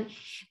 Florian.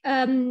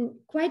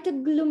 Quite a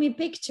gloomy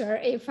picture,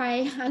 if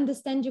I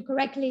understand you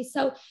correctly.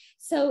 So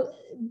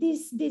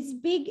this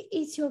big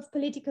issue of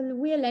political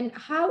will, and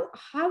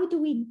how do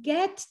we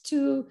get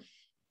to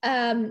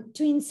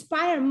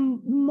inspire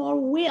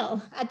more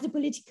will at the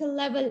political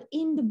level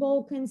in the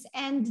Balkans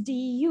and the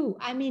EU?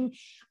 I mean,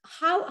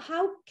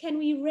 how can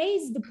we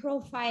raise the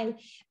profile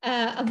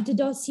of the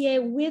dossier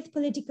with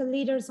political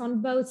leaders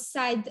on both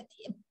sides,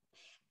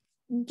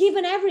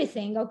 given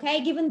everything,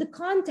 okay, given the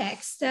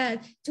context to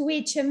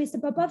which Mr.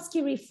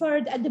 Popowski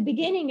referred at the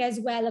beginning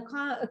as well,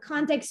 a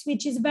context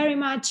which is very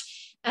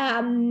much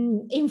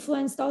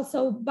influenced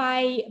also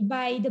by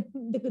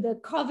the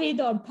COVID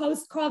or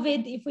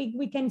post-COVID, if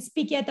we can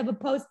speak yet of a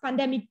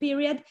post-pandemic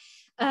period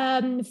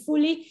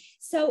fully.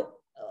 So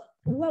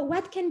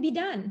what can be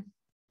done?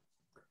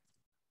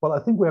 Well, I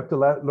think we have to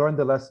learn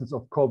the lessons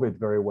of COVID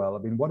very well. I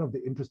mean, one of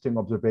the interesting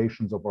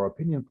observations of our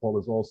opinion poll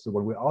is also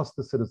when we ask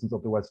the citizens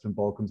of the Western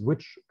Balkans,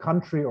 which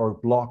country or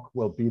bloc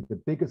will be the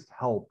biggest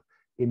help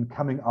in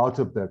coming out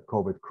of the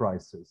COVID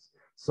crisis.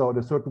 So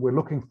we're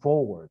looking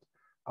forward.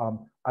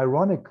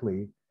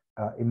 Ironically,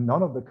 in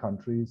none of the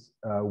countries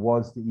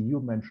was the EU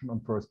mentioned on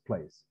first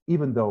place,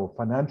 even though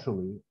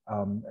financially,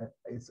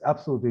 it's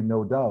absolutely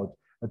no doubt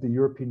that the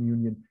European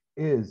Union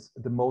is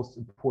the most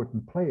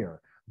important player.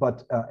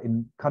 But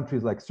in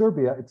countries like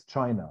Serbia, it's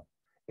China.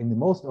 In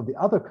most of the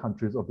other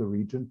countries of the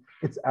region,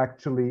 it's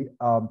actually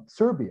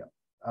Serbia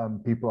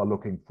people are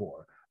looking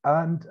for.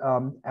 And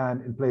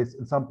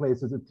in some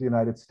places, it's the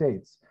United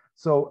States.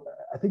 So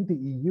I think the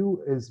EU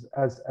is,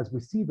 as we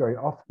see very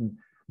often,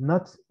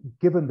 not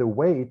given the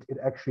weight it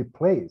actually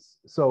plays.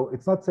 So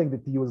it's not saying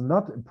that the EU is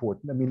not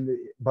important. I mean,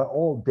 by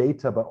all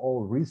data, by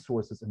all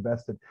resources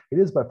invested, it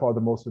is by far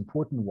the most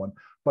important one.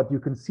 But you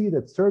can see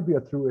that Serbia,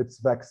 through its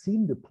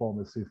vaccine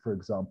diplomacy, for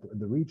example, in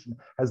the region,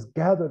 has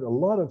gathered a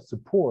lot of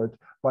support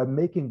by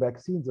making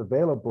vaccines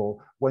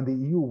available when the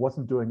EU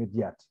wasn't doing it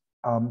yet.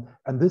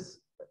 And this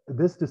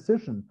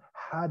decision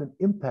had an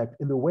impact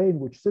in the way in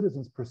which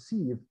citizens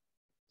perceive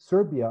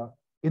Serbia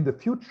in the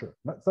future.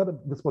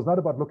 This was not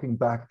about looking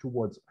back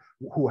towards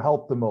who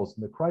helped the most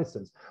in the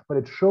crisis, but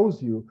it shows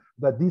you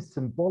that these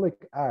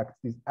symbolic acts,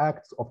 these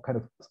acts of kind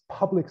of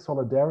public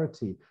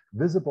solidarity,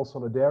 visible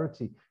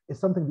solidarity, is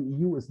something the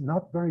EU is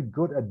not very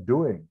good at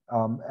doing.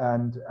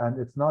 And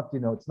it's not,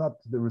 it's not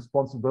the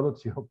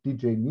responsibility of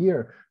DJ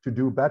Neer to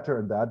do better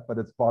in that, but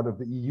it's part of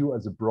the EU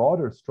as a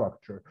broader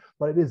structure.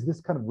 But it is this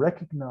kind of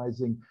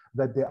recognizing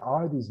that there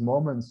are these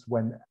moments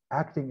when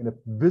acting in a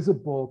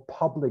visible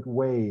public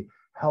way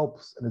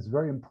helps and is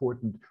very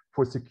important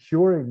for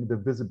securing the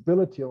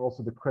visibility and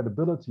also the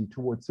credibility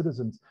towards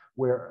citizens,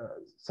 where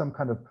some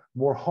kind of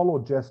more hollow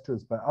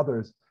gestures by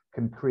others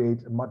can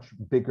create a much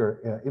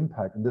bigger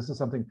impact. And this is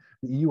something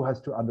the EU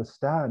has to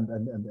understand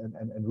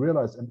and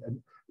realize. And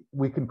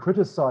we can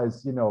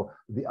criticize,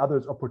 the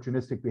others'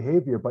 opportunistic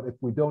behavior, but if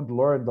we don't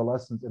learn the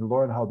lessons and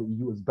learn how the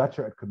EU is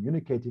better at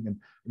communicating and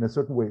in a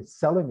certain way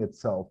selling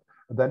itself,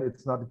 then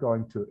it's not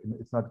going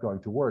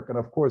to work. And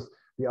of course,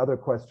 the other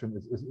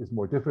question is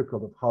more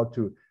difficult, of how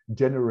to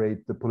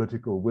generate the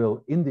political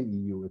will in the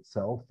EU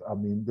itself. I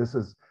mean, this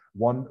is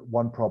one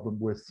problem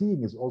we're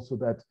seeing, is also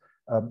that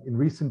in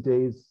recent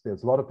days,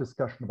 there's a lot of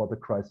discussion about the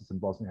crisis in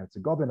Bosnia and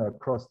Herzegovina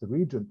across the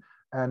region,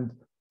 and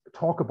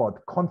talk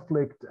about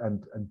conflict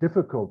and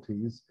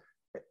difficulties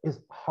is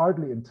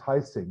hardly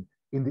enticing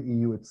in the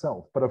EU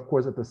itself. But of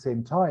course, at the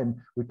same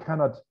time, we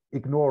cannot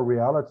ignore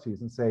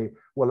realities and say,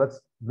 well, let's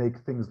make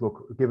things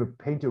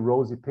paint a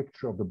rosy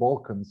picture of the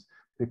Balkans,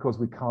 because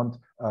we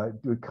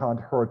can't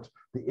hurt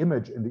the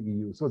image in the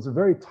EU. So it's a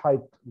very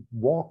tight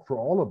walk for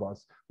all of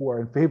us who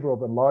are in favor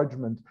of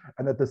enlargement,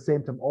 and at the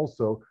same time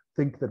also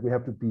think that we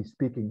have to be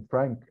speaking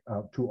frank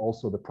to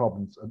also the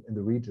problems in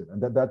the region.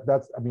 And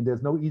that's, I mean,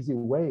 there's no easy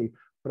way,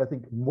 but I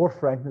think more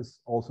frankness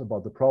also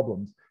about the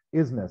problems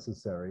is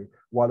necessary,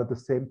 while at the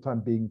same time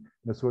being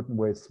in a certain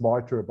way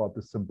smarter about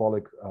the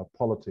symbolic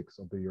politics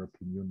of the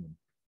European Union.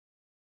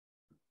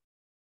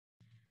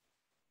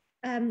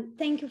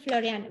 Thank you,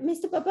 Florian.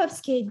 Mr.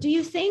 Popowski, do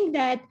you think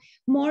that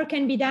more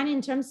can be done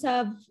in terms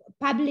of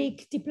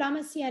public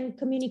diplomacy and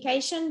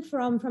communication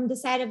from the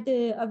side of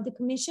the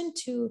Commission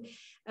to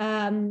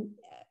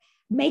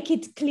make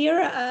it clear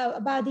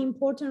about the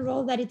important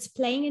role that it's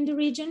playing in the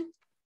region?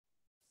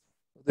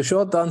 The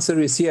short answer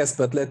is yes,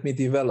 but let me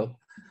develop.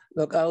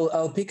 Look,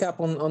 I'll pick up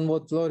on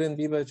what Florian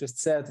Bieber just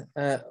said.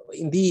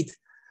 Indeed,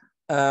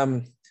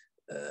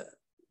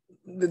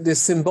 the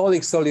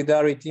symbolic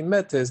solidarity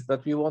matters,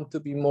 but we want to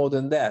be more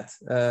than that.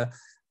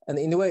 And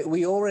in a way,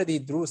 we already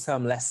drew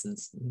some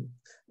lessons.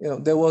 You know,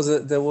 there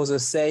was a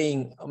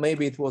saying,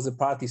 maybe it was a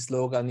party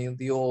slogan in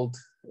the old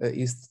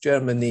East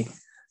Germany.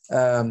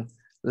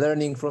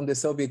 Learning from the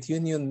Soviet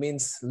Union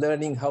means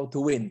learning how to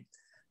win.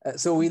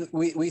 So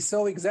we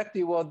saw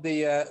exactly what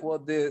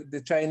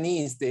the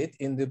Chinese did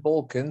in the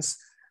Balkans,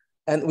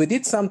 and we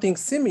did something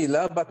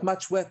similar, but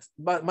much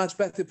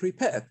better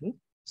prepared.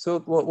 So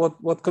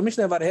what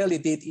Commissioner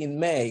Varhelyi did in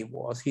May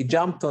was he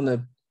jumped on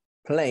a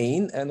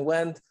plane and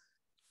went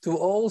to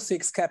all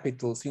 6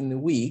 capitals in a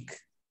week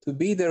to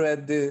be there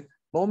at the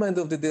moment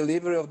of the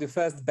delivery of the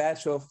first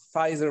batch of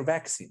Pfizer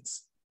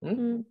vaccines.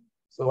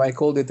 So I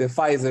called it a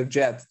Pfizer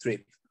jet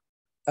trip.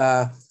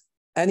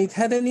 And it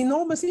had an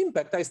enormous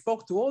impact. I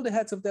spoke to all the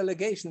heads of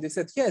delegation. They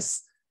said,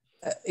 yes,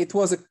 it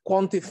was a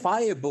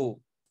quantifiable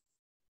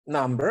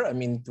number. I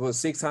mean, it was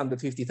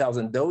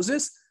 650,000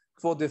 doses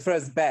for the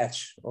first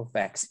batch of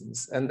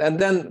vaccines. And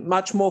then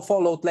much more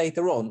followed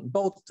later on,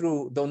 both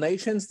through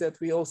donations that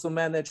we also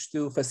managed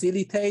to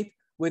facilitate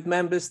with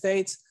member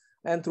states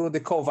and through the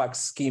COVAX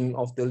scheme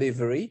of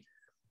delivery.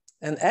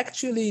 And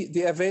actually,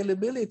 the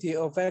availability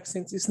of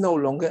vaccines is no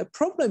longer a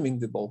problem in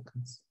the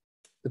Balkans.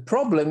 The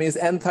problem is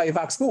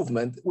anti-vax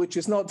movement, which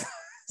is not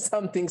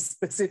something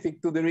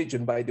specific to the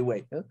region, by the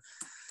way.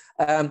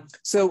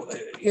 So,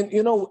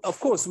 you know, of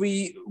course,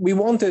 we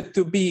wanted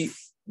to be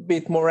a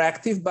bit more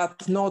active,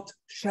 but not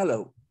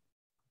shallow,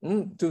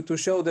 to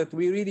show that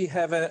we really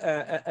have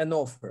an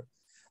offer.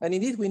 And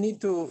indeed, we need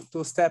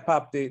to step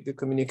up the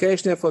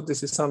communication effort.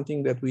 This is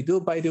something that we do,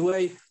 by the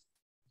way.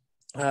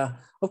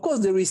 Of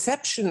course, the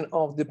reception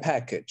of the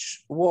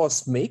package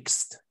was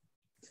mixed.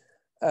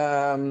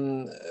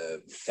 And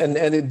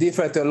it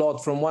differed a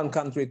lot from one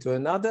country to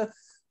another.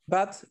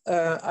 But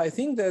I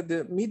think that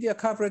the media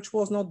coverage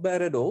was not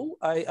bad at all.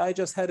 I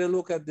just had a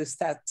look at the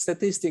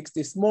statistics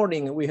this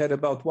morning. We had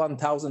about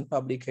 1,000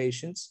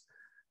 publications,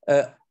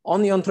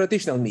 only on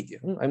traditional media.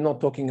 I'm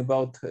not talking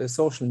about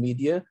social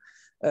media.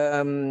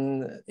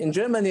 In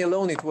Germany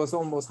alone, it was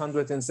almost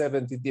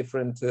 170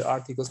 different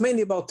articles,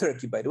 mainly about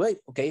Turkey, by the way,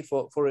 okay,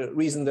 for a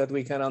reason that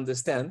we can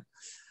understand.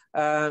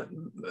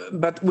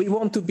 But we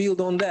want to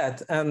build on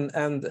that.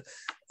 And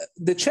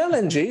the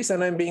challenge is,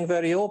 and I'm being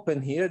very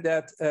open here,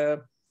 that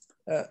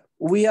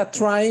we are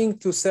trying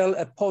to sell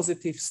a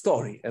positive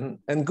story,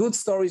 and good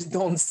stories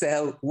don't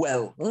sell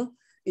well.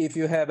 If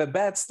you have a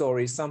bad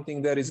story,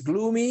 something that is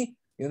gloomy,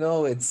 you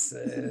know, it's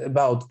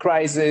about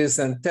crisis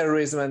and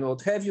terrorism and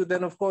what have you,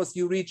 then of course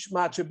you reach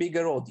much a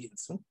bigger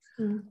audience.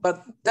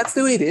 But that's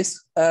the way it is.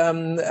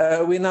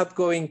 We're not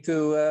going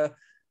to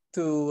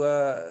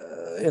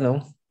you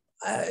know,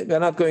 we're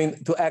not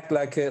going to act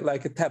like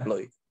a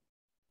tabloid.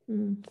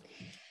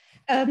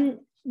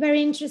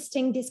 Very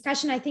interesting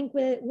discussion. I think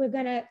we're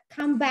going to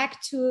come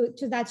back to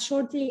that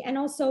shortly, and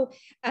also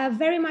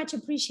very much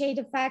appreciate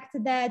the fact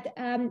that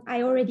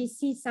I already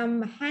see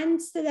some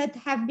hands that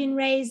have been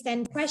raised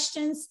and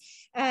questions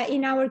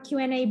in our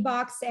Q&A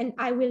box, and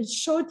I will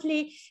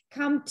shortly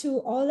come to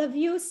all of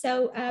you.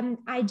 So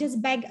I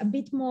just beg a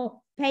bit more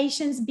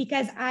patience,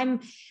 because I'm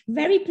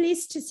very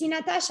pleased to see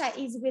Natasha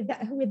is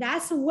with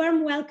us. A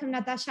warm welcome,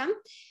 Natasha.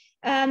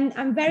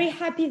 I'm very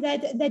happy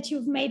that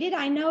you've made it.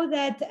 I know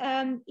that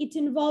it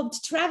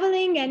involved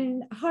traveling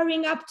and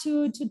hurrying up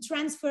to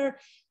transfer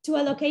to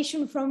a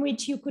location from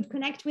which you could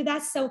connect with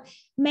us. So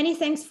many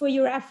thanks for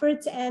your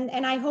efforts,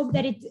 and I hope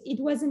that it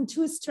wasn't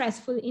too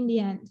stressful in the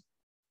end.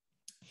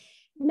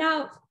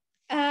 Now,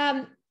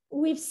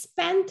 we've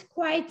spent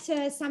quite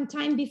some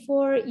time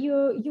before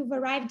you've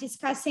arrived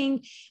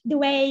discussing the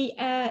way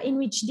in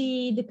which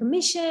the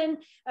Commission,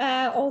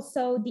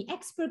 also the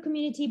expert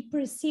community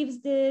perceives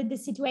the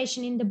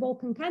situation in the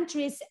Balkan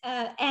countries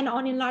and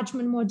on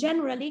enlargement more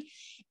generally.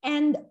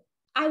 And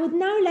I would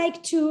now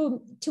like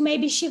to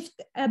maybe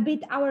shift a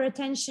bit our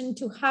attention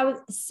to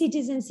how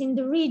citizens in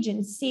the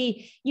region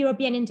see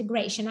European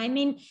integration. I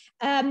mean,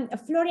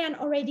 Florian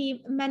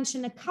already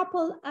mentioned a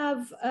couple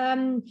of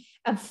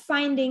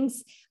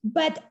findings,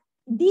 but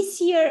this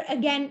year,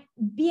 again,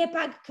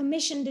 BIEPAG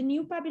commissioned a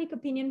new public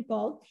opinion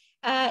poll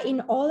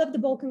in all of the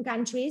Balkan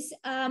countries.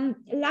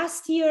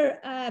 Last year,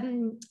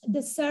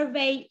 the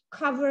survey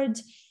covered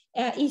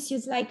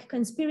issues like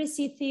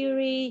conspiracy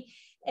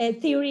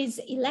theories,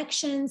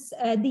 elections,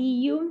 the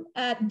EU.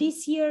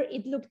 This year,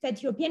 it looked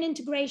at European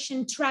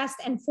integration, trust,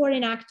 and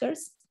foreign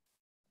actors.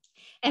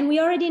 And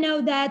we already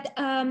know that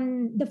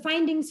the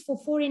findings for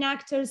foreign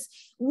actors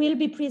will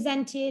be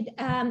presented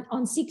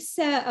on 6th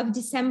of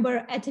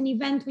December at an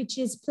event which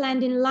is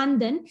planned in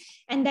London.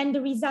 And then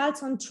the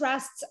results on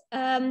trusts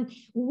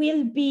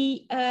will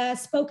be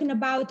spoken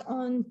about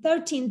on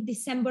 13th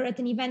December at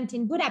an event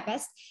in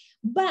Budapest.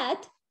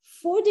 But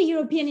for the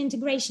European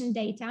integration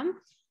data,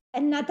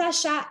 and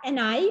Natasha and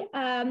I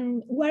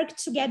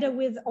worked together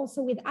with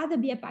other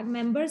BIEPAG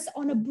members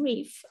on a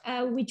brief,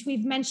 which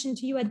we've mentioned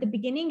to you at the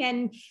beginning,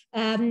 and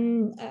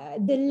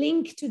the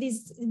link to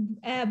this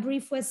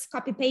brief was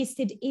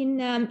copy-pasted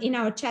in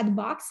our chat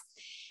box,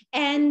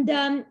 and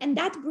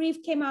that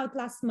brief came out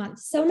last month.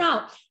 So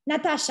now,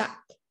 Natasha,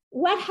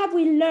 what have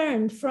we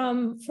learned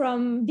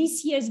from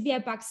this year's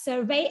BIEPAG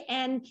survey,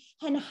 and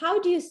how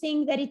do you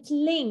think that it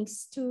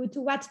links to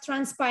what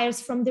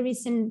transpires from the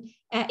recent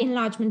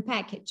enlargement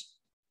package?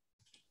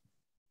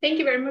 Thank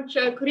you very much,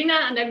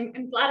 Corina, and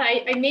I'm glad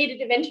I made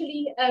it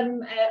eventually.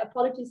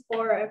 Apologies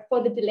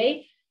for the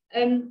delay.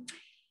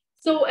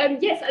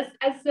 Yes,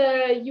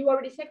 as you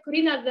already said,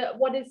 Corina,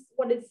 what is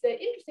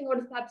interesting, what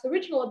is perhaps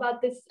original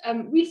about this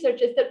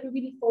research is that we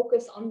really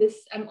focus on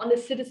the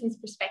citizen's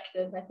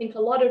perspective. I think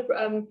a lot of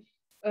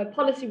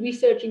policy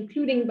research,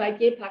 including by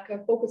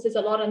BIEPAG, focuses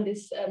a lot on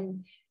this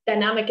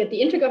dynamic at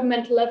the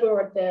intergovernmental level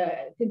or at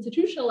the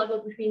institutional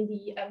level between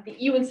the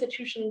EU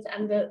institutions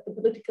and the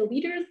political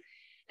leaders.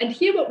 And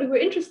here what we were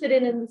interested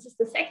in, and this is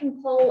the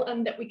second poll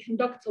that we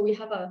conduct, so we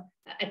have a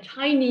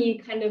tiny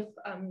kind of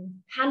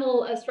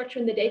panel structure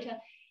in the data,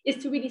 is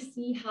to really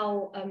see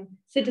how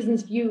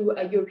citizens view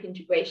European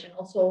integration,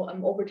 also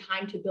over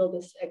time, to build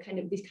these kind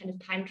of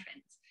time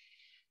trends.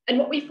 And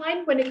what we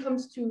find when it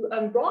comes to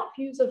broad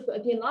views of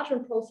the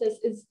enlargement process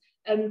is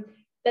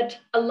that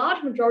a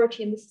large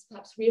majority, and this is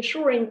perhaps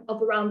reassuring,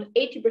 of around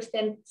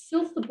 80%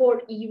 still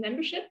support EU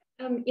membership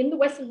in the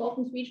Western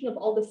Balkans region of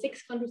all the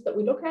 6 countries that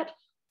we look at.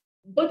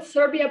 But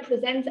Serbia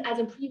presents, as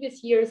in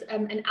previous years,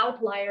 an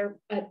outlier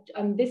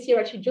this year,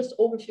 actually just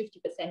over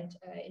 50%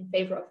 in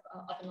favor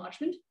of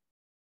enlargement.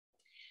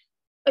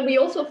 And we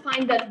also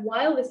find that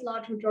while this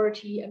large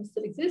majority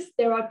still exists,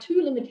 there are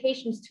 2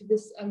 limitations to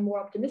this more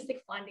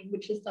optimistic finding,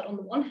 which is that on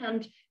the one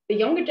hand, the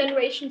younger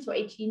generation, so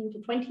 18 to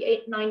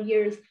 29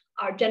 years,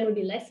 are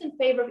generally less in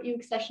favor of EU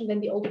accession than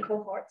the older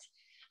cohorts.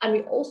 And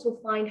we also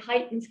find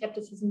heightened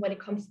skepticism when it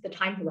comes to the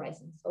time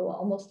horizon. So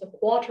almost a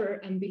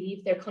quarter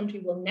believe their country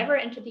will never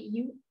enter the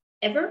EU,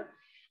 ever.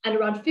 And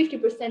around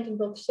 50% in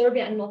both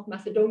Serbia and North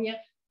Macedonia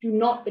do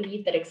not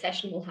believe that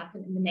accession will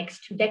happen in the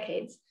next 2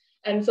 decades.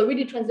 So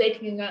really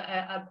translating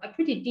a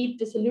pretty deep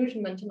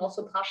disillusionment and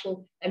also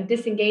partial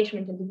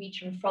disengagement in the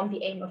region from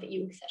the aim of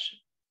EU accession.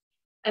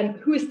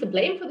 Who is to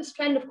blame for this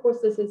trend? Of course,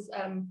 this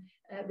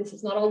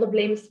is not all the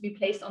blame is to be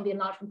placed on the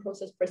enlargement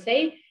process per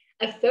se.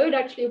 A third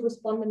actually of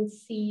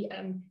respondents see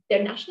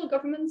their national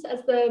governments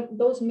as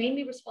those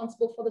mainly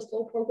responsible for the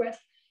slow progress.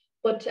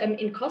 But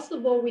in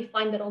Kosovo, we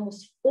find that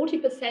almost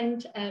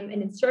 40%, and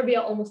in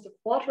Serbia, almost a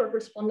quarter of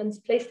respondents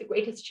place the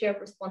greatest share of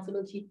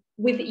responsibility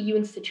with the EU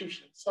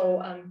institutions. So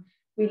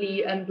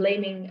really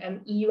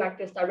blaming EU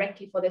actors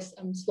directly for this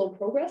slow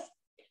progress.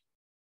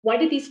 Why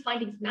do these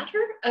findings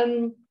matter?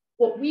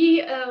 What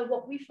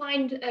we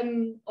find,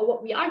 or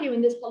what we argue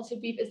in this policy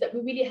brief, is that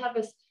we really have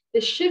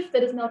the shift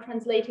that is now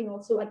translating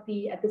also at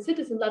the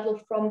citizen level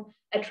from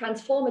a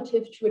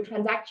transformative to a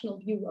transactional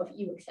view of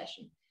EU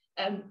accession,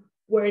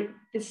 where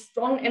this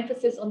strong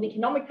emphasis on the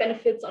economic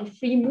benefits, on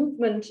free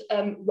movement,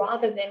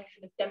 rather than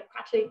kind of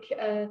democratic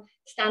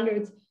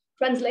standards,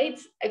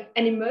 translates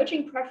an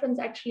emerging preference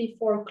actually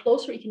for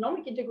closer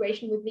economic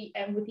integration with the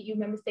EU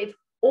member states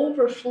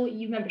over full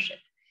EU membership.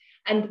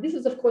 And this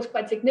is, of course,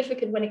 quite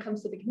significant when it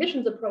comes to the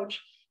Commission's approach,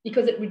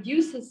 because it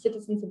reduces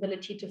citizens'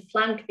 ability to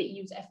flank the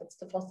EU's efforts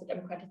to foster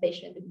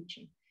democratization in the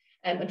region.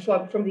 And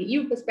from the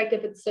EU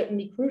perspective, it's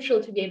certainly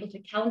crucial to be able to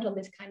count on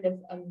this kind of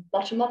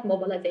bottom-up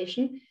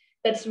mobilization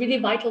that's really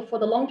vital for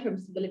the long-term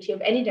stability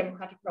of any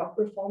democratic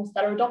reforms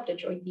that are adopted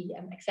during the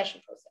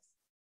accession process.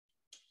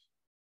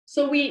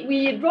 So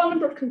we draw a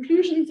number of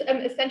conclusions,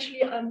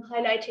 essentially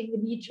highlighting the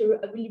need to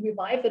really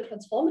revive the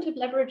transformative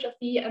leverage of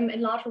the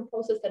enlargement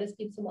process that has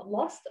been somewhat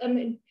lost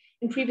in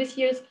previous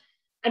years,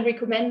 and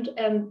recommend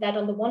that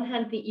on the one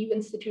hand, the EU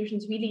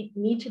institutions really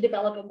need to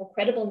develop a more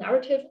credible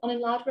narrative on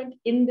enlargement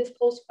in this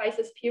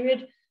post-crisis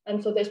period.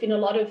 And so there's been a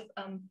lot of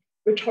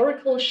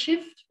rhetorical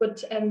shift,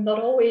 but not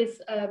always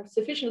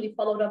sufficiently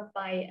followed up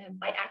by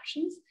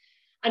actions.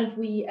 And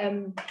we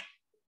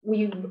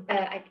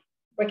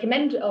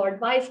recommend or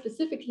advise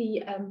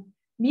specifically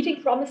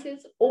meeting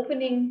promises,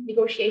 opening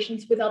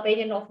negotiations with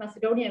Albania and North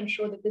Macedonia. I'm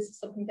sure that this is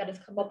something that has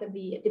come up in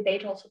the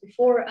debate also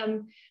before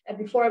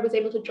I was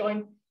able to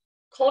join.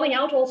 Calling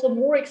out also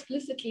more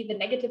explicitly the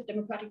negative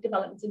democratic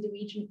developments in the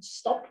region,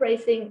 stop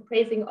praising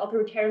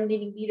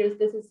authoritarian-leaning leaders.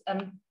 This is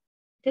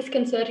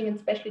disconcerting,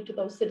 especially to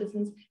those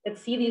citizens that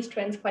see these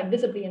trends quite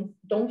visibly and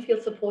don't feel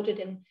supported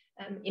in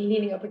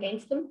leaning up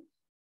against them.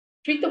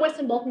 Treat the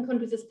Western Balkan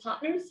countries as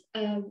partners,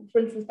 for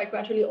instance, by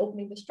gradually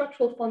opening the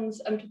structural funds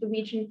to the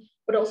region,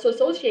 but also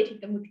associating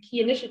them with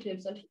key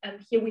initiatives. And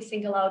here we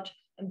single out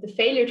the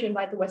failure to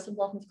invite the Western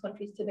Balkans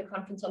countries to the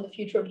Conference on the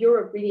Future of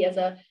Europe really as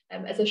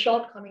a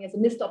shortcoming, as a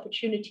missed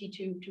opportunity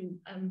to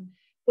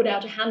put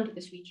out a hand to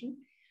this region.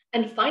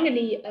 And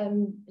finally,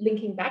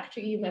 linking back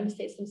to EU member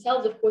states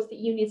themselves, of course, the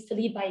EU needs to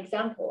lead by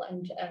example.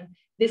 And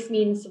this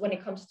means when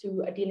it comes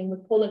to dealing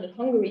with Poland and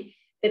Hungary,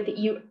 that the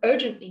EU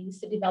urgently needs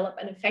to develop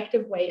an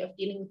effective way of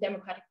dealing with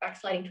democratic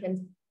backsliding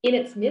trends in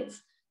its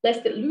midst,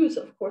 lest it lose,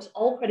 of course,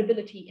 all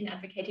credibility in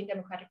advocating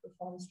democratic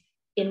reforms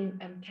in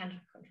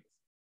candidate countries.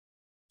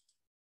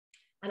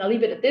 And I'll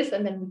leave it at this,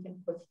 and then we can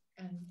put.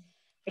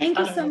 Thank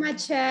you so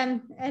much,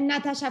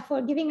 Natasha,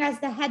 for giving us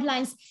the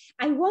headlines.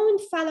 I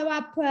won't follow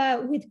up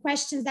with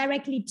questions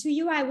directly to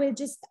you. I will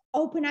just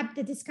open up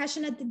the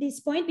discussion at this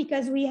point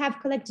because we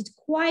have collected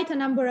quite a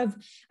number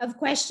of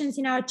questions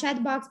in our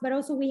chat box, but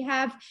also we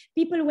have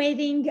people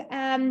waiting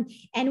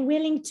and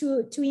willing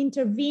to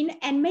intervene.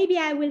 And maybe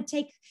I will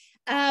take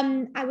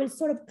I will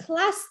sort of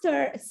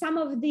cluster some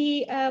of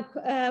the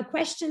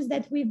questions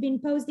that we've been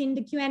posed in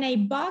the Q&A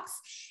box,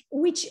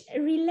 which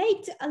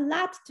relate a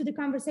lot to the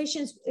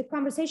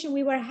conversation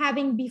we were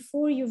having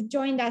before you've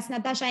joined us,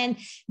 Natasha, and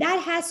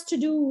that has to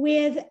do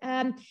with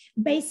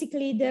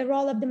basically the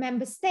role of the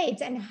member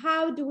states and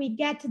how do we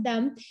get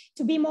them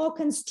to be more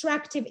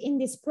constructive in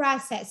this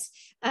process.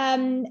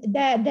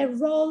 The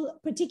role,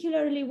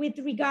 particularly with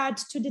regard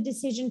to the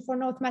decision for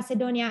North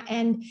Macedonia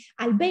and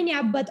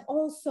Albania, but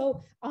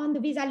also on the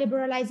visa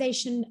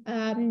liberalization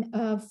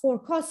for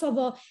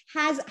Kosovo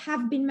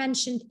have been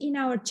mentioned in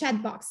our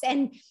chat box.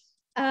 And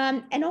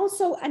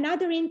also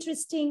another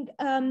interesting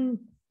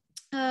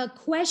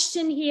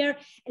question here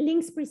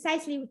links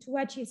precisely to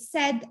what you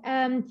said,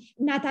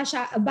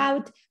 Natasha,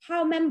 about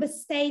how member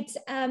states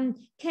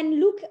can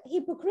look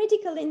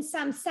hypocritical in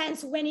some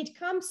sense when it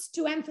comes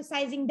to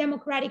emphasizing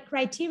democratic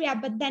criteria,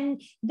 but then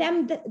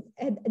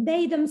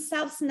they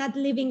themselves not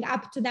living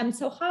up to them.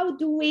 So how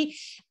do we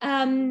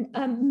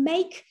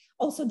make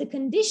also the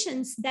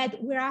conditions that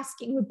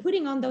we're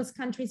putting on those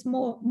countries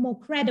more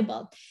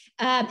credible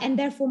and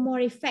therefore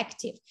more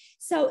effective?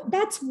 So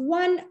that's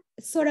one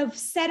sort of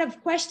set of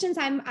questions.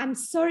 I'm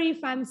sorry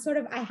if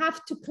I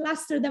have to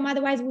cluster them,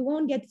 otherwise we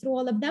won't get through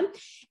all of them.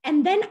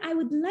 And then I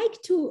would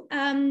like to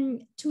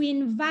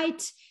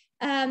invite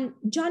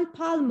John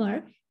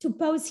Palmer to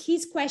pose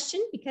his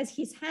question because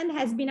his hand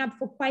has been up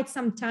for quite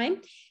some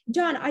time.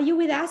 John, are you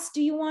with us?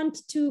 Do you want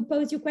to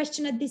pose your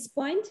question at this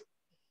point?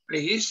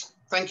 Please.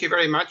 Thank you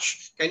very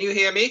much. Can you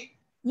hear me?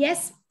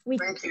 Yes, we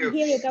can hear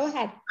you. Go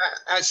ahead.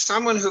 As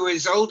someone who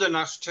is old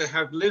enough to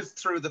have lived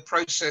through the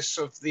process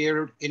of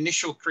the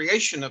initial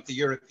creation of the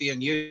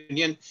European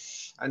Union,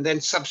 and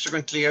then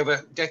subsequently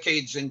over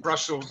decades in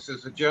Brussels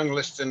as a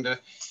journalist and a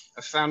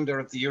founder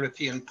of the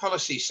European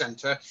Policy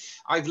Centre,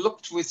 I've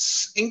looked with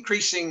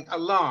increasing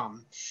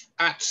alarm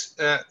at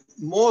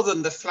more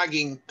than the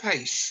flagging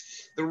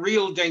pace, the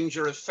real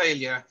danger of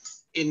failure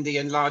in the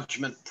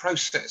enlargement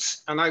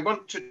process. And I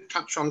want to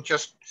touch on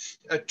just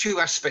two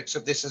aspects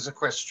of this as a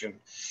question.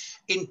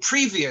 In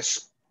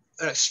previous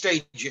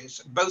stages,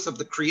 both of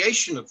the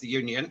creation of the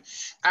Union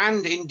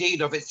and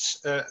indeed of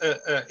its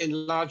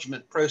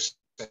enlargement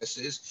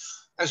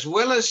processes, as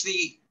well as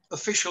the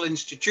official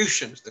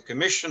institutions, the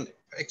Commission,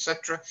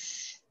 etc.,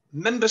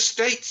 member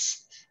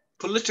states,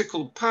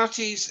 political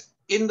parties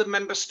in the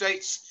member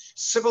states,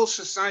 civil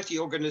society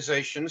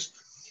organizations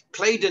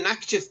played an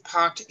active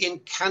part in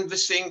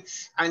canvassing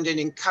and in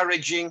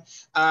encouraging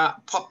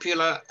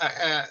popular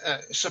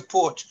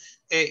support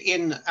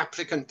in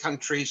applicant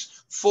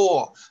countries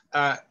for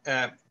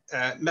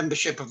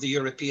membership of the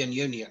European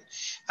Union.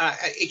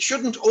 It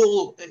shouldn't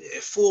all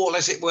fall,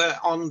 as it were,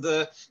 on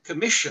the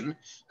Commission,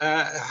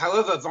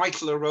 however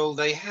vital a role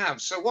they have.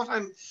 So what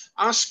I'm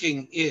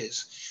asking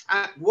is,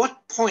 at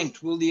what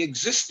point will the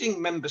existing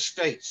member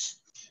states,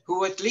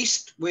 who at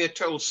least we're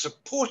told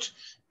support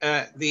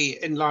the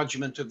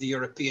enlargement of the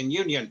European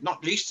Union,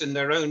 not least in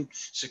their own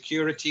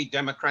security,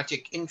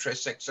 democratic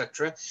interests,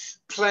 etc.,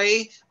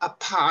 play a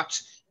part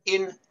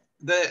in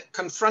the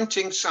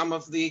confronting some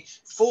of the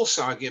false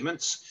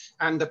arguments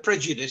and the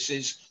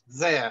prejudices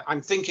there?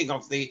 I'm thinking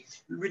of the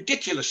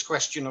ridiculous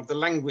question of the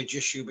language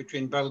issue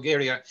between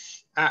Bulgaria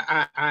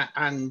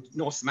and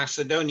North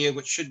Macedonia,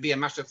 which should be a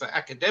matter for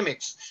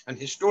academics and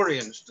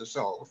historians to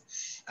solve.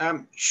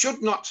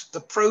 Should not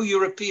the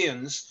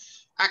pro-Europeans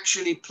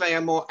actually play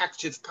a more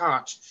active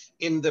part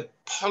in the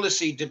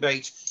policy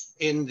debate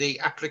in the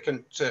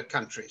applicant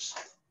countries?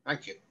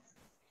 Thank you.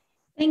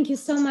 Thank you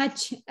so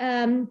much,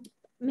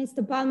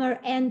 Mr. Palmer.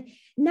 And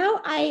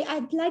now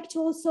I'd like to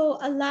also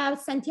allow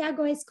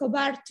Santiago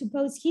Escobar to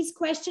pose his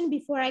question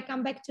before I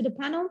come back to the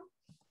panel.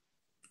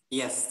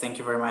 Yes, thank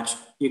you very much.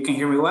 You can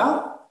hear me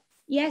well?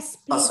 Yes,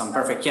 please. Awesome,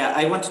 perfect. Yeah,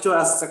 I wanted to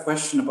ask a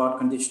question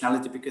about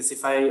conditionality, because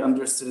if I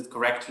understood it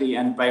correctly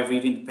and by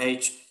reading the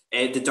page,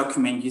 the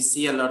document, you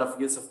see a lot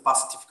of use of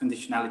positive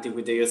conditionality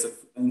with the use of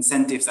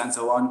incentives and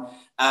so on.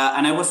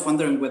 And I was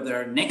wondering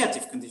whether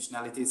negative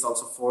conditionality is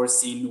also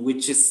foreseen,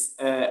 which is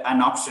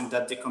an option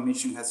that the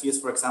Commission has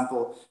used, for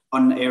example,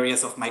 on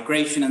areas of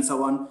migration and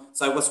so on.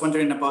 So I was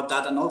wondering about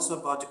that, and also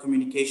about the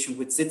communication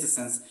with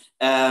citizens,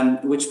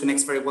 which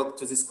connects very well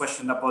to this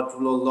question about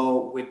rule of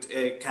law with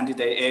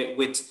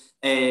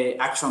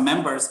actual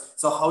members.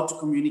 So how to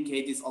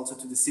communicate this also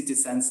to the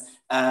citizens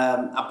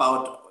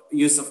about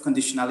use of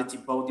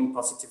conditionality, both in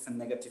positive and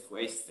negative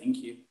ways. Thank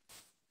you.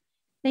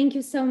 Thank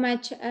you so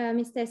much,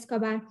 Mr.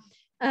 Escobar.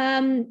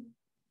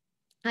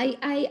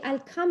 I'll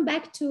come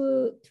back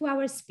to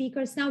our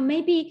speakers now,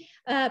 maybe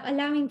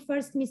allowing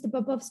first Mr.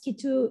 Popowski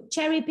to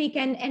cherry pick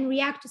and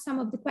react to some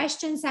of the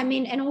questions. I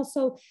mean, and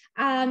also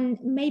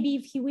maybe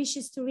if he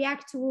wishes to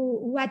react to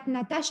what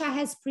Natasha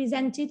has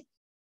presented.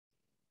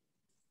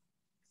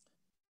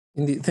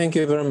 Indeed, thank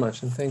you very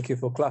much, and thank you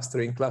for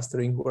clustering.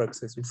 Clustering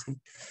works, as you see.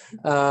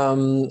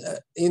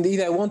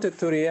 Indeed, I wanted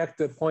to react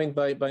to a point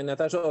by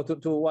Natasha, or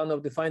to one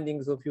of the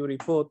findings of your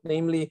report,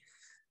 namely,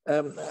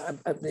 I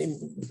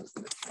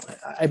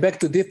beg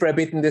to differ a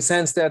bit in the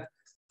sense that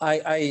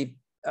I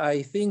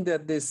think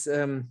that this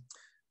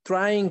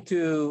trying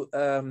to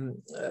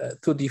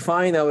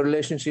define our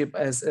relationship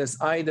as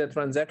either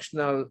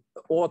transactional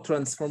or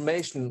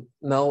transformational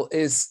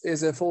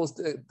is a false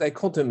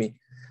dichotomy.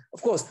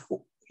 Of course,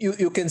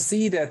 you can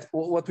see that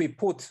what we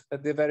put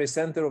at the very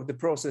center of the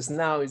process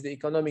now is the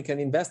economic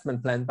and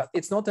investment plan, but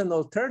it's not an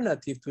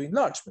alternative to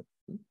enlargement.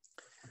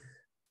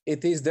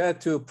 It is there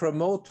to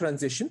promote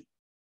transition.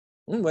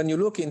 When you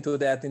look into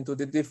that, into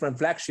the different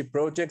flagship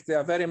projects, they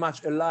are very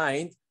much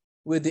aligned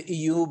with the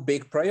EU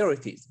big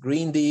priorities: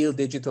 Green Deal,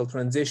 digital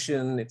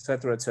transition,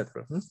 etc.,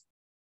 etc.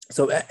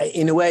 So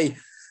in a way,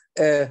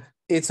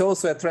 it's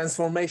also a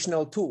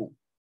transformational tool.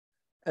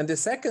 And the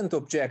second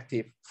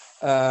objective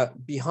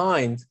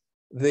behind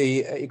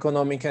the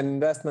economic and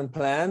investment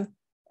plan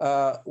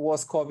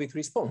was COVID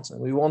response.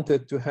 And we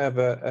wanted to have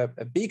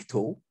a big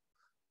tool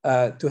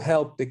to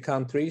help the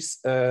countries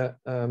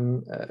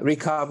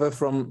recover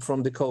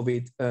from the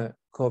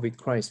COVID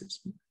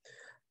crisis.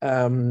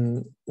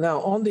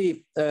 Now, on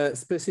the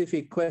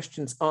specific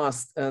questions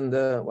asked, and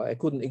well, I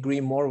couldn't agree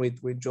more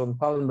with John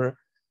Palmer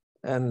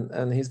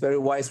and his very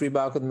wise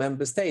remark on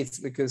member states,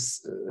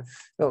 because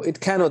no, it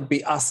cannot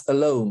be us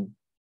alone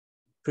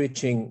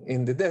preaching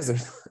in the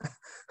desert.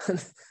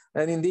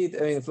 And indeed,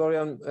 I mean,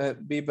 Florian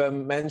Bieber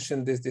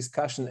mentioned this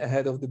discussion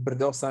ahead of the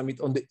Bordeaux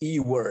summit on the E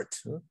word,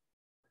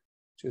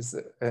 which is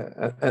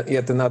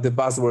yet another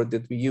buzzword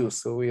that we use.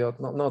 So we are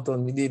not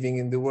only living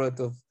in the world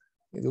of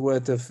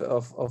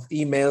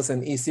emails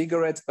and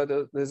e-cigarettes, but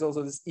there's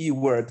also this E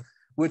word,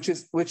 which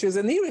is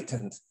an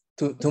irritant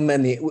to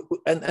many.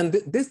 And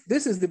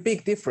this is the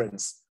big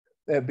difference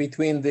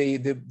between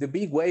the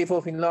big wave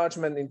of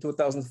enlargement in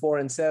 2004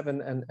 and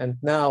 2007 and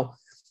now.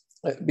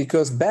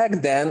 Because back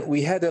then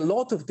we had a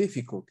lot of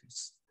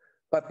difficulties,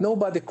 but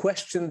nobody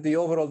questioned the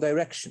overall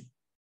direction.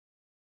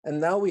 And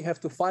now we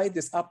have to fight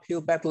this uphill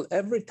battle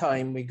every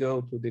time we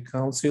go to the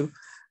council.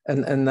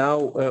 And now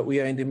we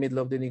are in the middle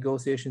of the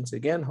negotiations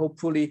again.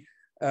 Hopefully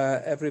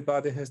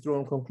everybody has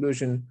drawn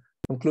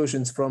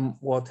conclusions from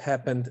what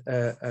happened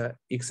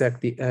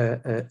exactly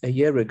a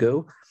year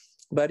ago.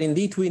 But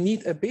indeed, we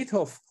need a bit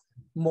of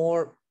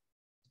more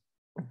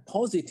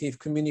positive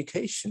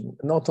communication,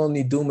 not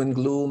only doom and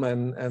gloom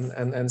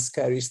and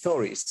scary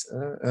stories,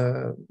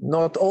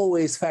 not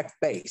always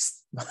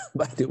fact-based,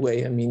 by the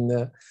way. I mean,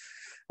 the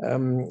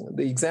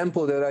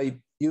example that I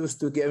used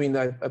to give, I mean,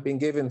 I've been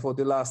given for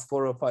the last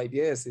 4 or 5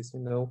 years is, you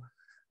know,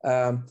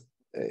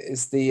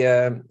 is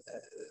the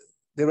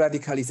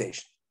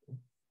radicalization.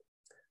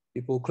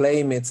 People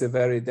claim it's a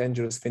very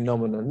dangerous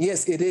phenomenon.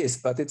 Yes, it is,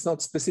 but it's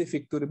not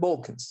specific to the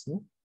Balkans.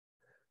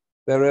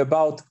 There are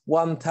about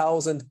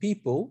 1,000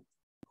 people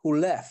who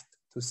left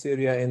to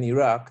Syria and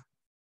Iraq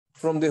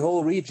from the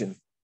whole region.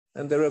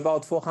 And there are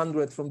about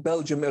 400 from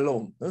Belgium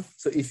alone.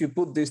 So if you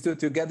put these two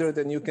together,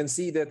 then you can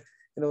see that,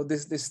 you know,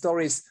 these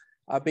stories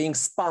are being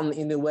spun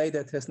in a way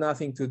that has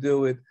nothing to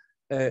do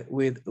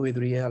with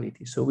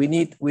reality. So we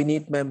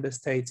need member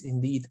states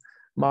indeed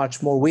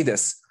much more with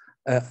us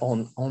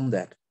on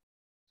that.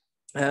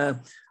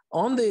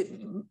 On the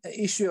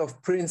issue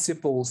of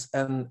principles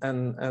and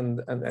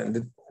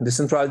the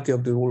centrality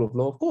of the rule of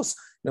law, of course,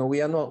 you know,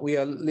 we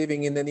are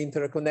living in an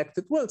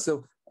interconnected world.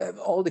 So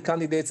all the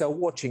candidates are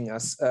watching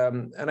us,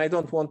 and I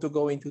don't want to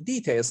go into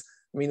details.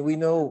 I mean,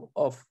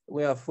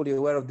 we are fully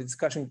aware of the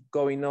discussion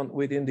going on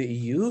within the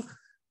EU.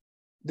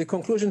 The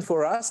conclusion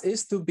for us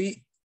is to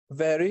be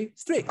very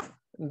strict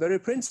and very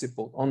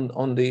principled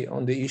on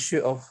the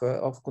issue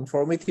of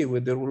conformity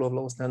with the rule of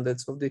law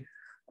standards of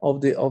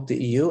the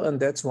EU, and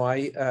that's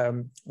why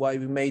we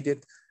made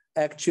it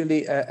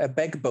actually a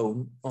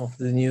backbone of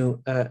the new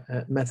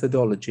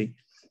methodology.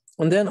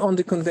 And then on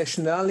the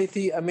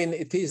conditionality, I mean,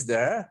 it is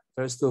there.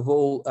 First of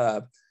all,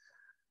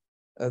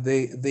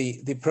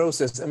 the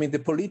process. I mean, the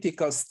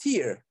political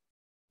steer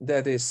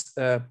that is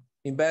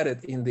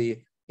embedded in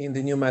the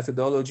new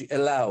methodology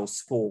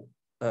allows for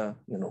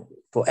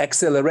for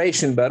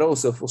acceleration, but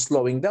also for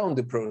slowing down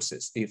the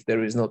process if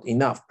there is not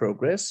enough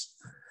progress.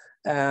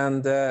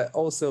 And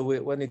also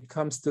when it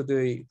comes to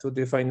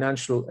the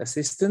financial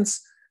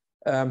assistance,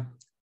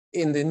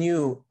 in the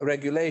new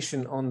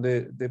regulation on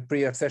the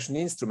pre-accession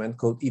instrument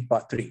called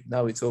IPA 3,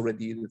 now it's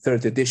already the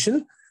 3rd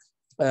edition,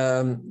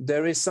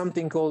 there is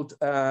something called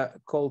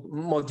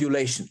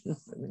modulation.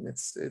 I mean,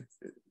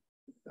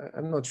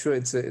 I'm not sure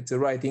it's a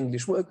right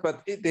English word,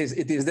 but it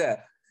is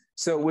there.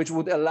 So which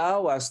would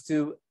allow us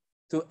to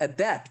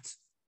adapt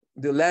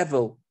the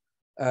level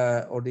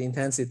or the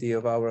intensity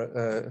of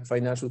our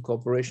financial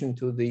cooperation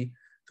to the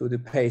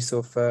pace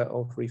of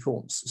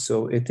reforms.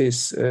 So it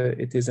is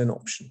an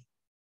option.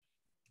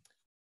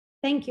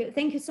 Thank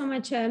you so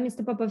much,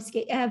 Mr.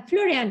 Popowski.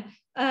 Florian,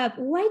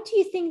 why do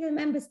you think the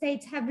member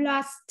states have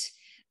lost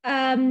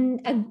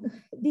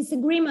this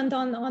agreement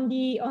on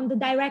the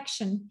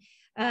direction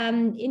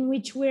in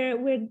which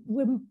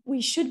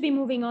we should be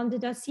moving on the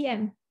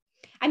dossier?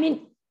 I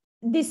mean,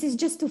 this is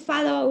just to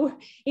follow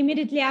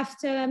immediately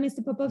after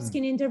Mr.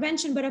 Popovski's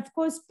intervention, but of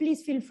course,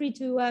 please feel free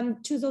to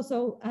choose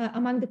also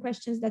among the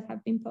questions that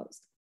have been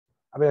posed.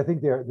 I mean, I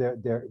think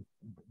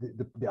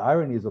the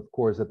irony is, of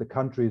course, that the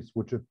countries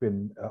which have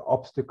been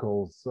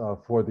obstacles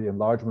for the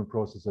enlargement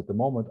process at the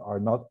moment are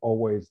not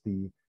always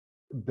the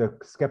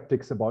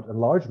skeptics about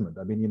enlargement.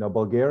 I mean,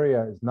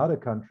 Bulgaria is not a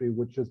country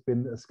which has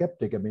been a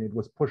skeptic. I mean, it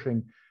was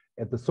pushing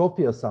at the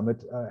Sofia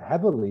summit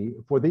heavily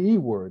for the E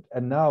word,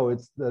 and now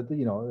it's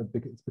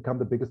it's become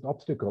the biggest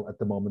obstacle at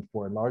the moment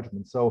for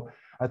enlargement. So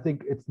I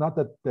think it's not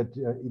that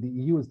the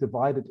EU is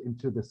divided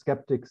into the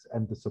skeptics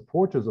and the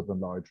supporters of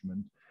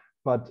enlargement,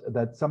 but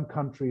that some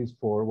countries,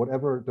 for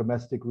whatever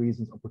domestic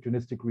reasons,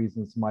 opportunistic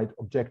reasons, might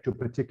object to a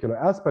particular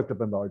aspect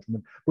of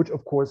enlargement, which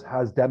of course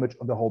has damage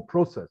on the whole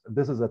process. And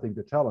this is, I think,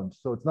 the challenge.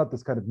 So it's not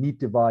this kind of neat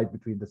divide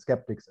between the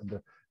skeptics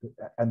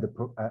and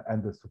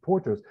the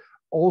supporters.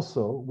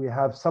 Also, we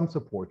have some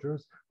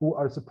supporters who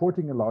are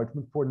supporting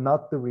enlargement for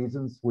not the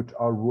reasons which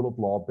are rule of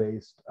law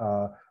based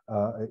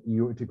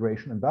EU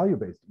integration and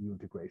value-based EU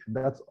integration.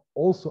 That's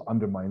also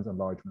undermines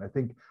enlargement. I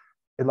think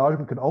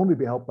enlargement can only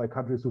be helped by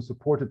countries who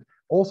support it,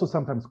 also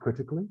sometimes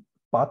critically,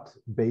 but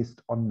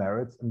based on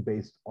merits and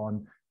based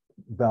on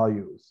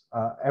values.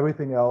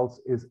 Everything else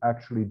is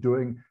actually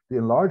doing the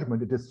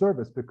enlargement a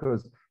disservice,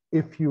 because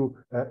if you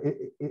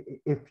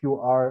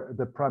are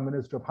the Prime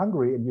Minister of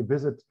Hungary and you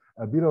visit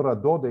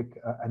Milorad Dodik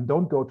and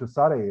don't go to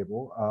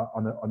Sarajevo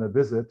on a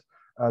visit,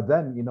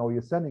 then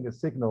you're sending a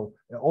signal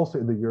also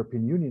in the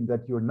European Union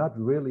that you're not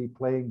really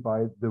playing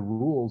by the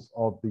rules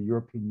of the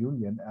European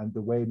Union and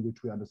the way in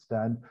which we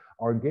understand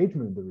our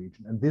engagement in the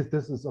region. And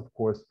this is, of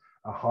course,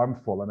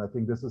 harmful. And I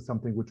think this is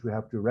something which we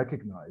have to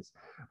recognize.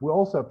 We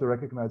also have to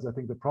recognize, I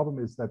think the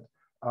problem is that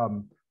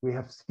we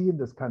have seen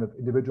this kind of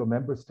individual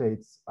member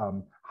states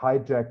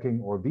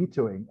hijacking or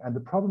vetoing. And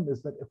the problem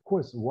is that, of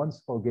course,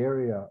 once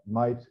Bulgaria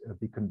might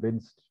be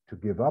convinced to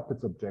give up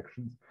its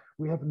objections,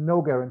 we have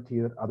no guarantee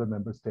that other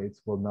member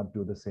states will not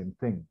do the same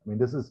thing. I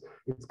mean,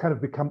 it's kind of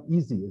become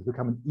easy. It's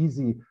become an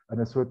easy and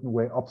a certain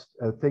way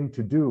thing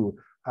to do.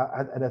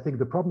 And I think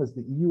the problem is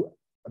the EU.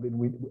 I mean,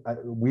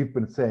 we've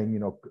been saying,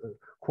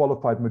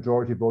 qualified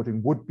majority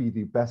voting would be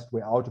the best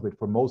way out of it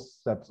for most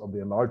steps of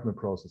the enlargement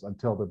process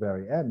until the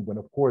very end, when,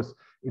 of course,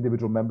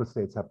 individual member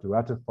states have to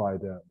ratify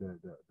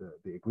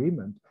the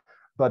agreement.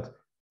 But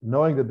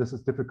knowing that this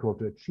is difficult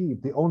to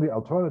achieve, the only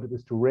alternative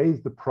is to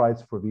raise the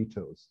price for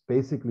vetoes,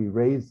 basically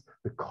raise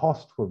the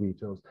cost for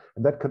vetoes.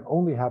 And that can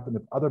only happen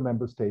if other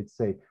member states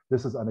say,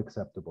 this is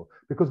unacceptable,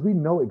 because we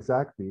know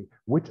exactly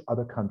which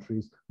other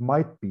countries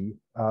might be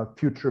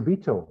future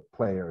veto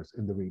players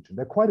in the region.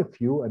 There are quite a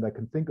few, and I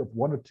can think of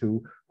one or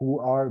two who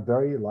are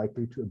very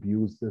likely to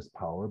abuse this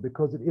power,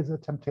 because it is a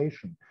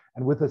temptation.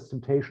 And with this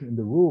temptation in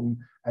the room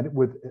and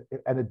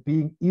it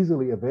being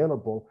easily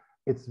available,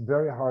 it's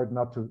very hard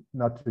not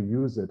to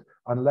use it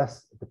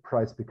unless the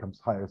price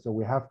becomes higher. So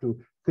we have to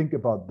think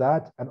about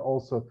that, and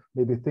also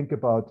maybe think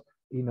about,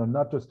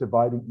 not just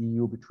dividing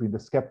EU between the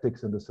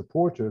skeptics and the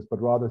supporters,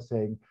 but rather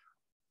saying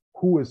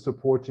who is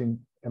supporting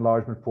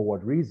enlargement for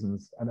what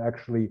reasons. And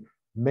actually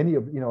many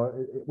of,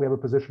 we have a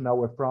position now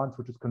where France,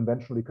 which is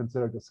conventionally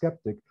considered a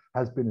skeptic,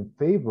 has been in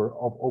favor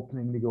of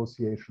opening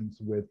negotiations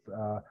with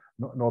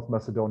North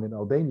Macedonia and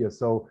Albania.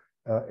 So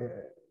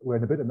we're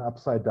in a bit of an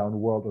upside down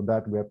world on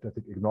that. We have to, I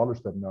think,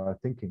 acknowledge that in our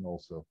thinking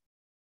also.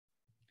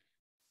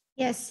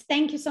 Yes,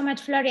 thank you so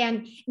much,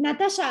 Florian.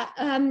 Natasha,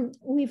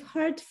 we've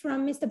heard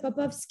from Mr.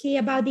 Popowski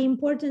about the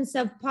importance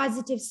of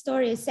positive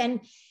stories.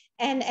 And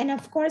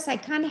of course, I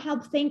can't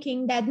help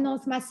thinking that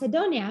North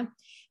Macedonia,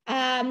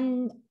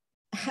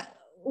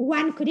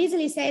 one could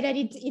easily say that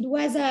it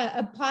was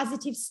a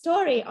positive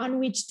story on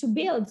which to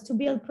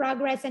build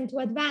progress and to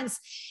advance.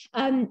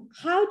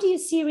 How do you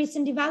see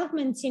recent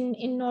developments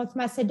in North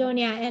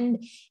Macedonia?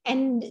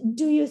 And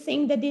do you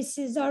think that this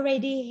is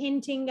already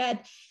hinting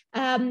at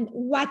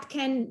what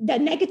can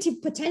the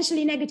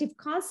potentially negative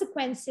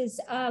consequences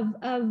of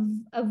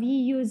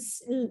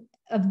EU's,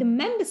 of the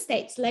member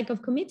states' lack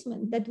of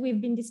commitment that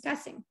we've been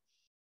discussing?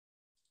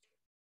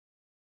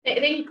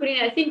 Thank you,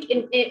 Corina. I think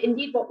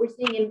indeed what we're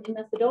seeing in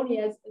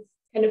Macedonia is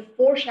kind of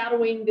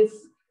foreshadowing this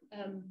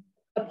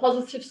a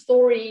positive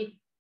story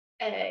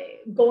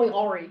going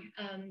awry,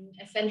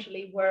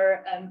 essentially,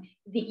 where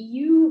the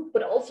EU,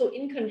 but also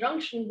in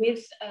conjunction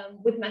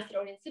with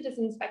Macedonian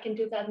citizens back in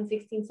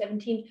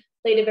 2016-17,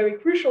 played a very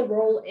crucial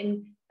role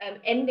in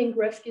ending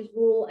Gruevski's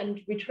rule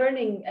and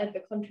returning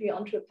the country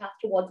onto a path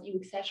towards EU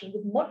accession,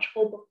 with much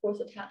hope, of course,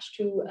 attached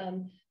to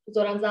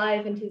Zoran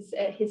Zaev and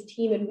his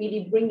team, and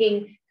really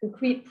bringing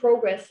concrete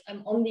progress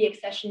on the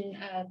accession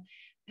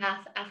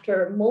path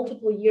after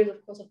multiple years,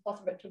 of course, of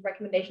positive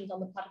recommendations on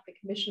the part of the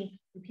Commission,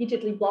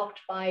 repeatedly blocked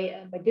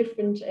by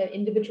different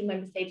individual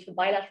member states for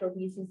bilateral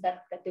reasons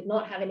that did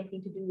not have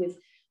anything to do with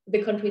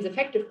the country's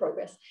effective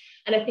progress.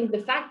 And I think the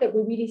fact that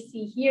we really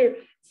see here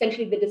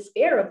essentially the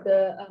despair of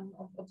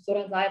of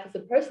Zoran Zaev as a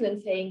person,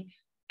 and saying,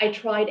 I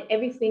tried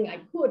everything I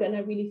could, and I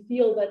really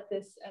feel that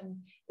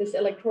this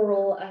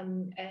electoral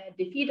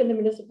defeat in the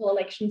municipal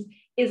elections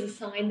is a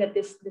sign that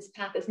this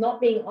path is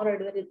not being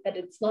honored, that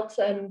it's not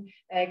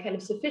kind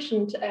of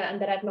sufficient, and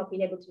that I've not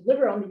been able to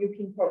deliver on the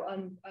European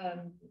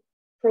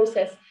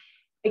process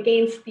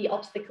against the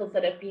obstacles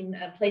that have been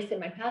placed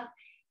in my path,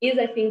 is,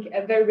 I think,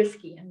 very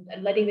risky.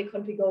 And letting the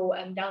country go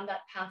down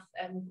that path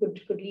could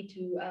lead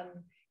to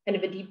kind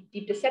of a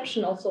deep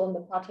deception also on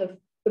the part of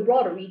the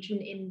broader region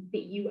in the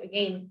EU,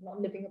 again,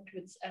 not living up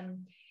to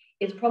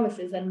its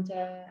promises and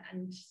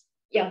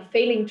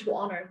failing to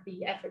honor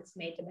the efforts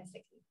made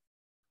domestically.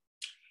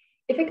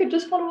 If I could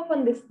just follow up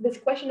on this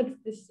question of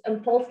this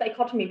false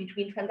dichotomy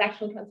between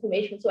transactional and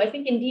transformation. So I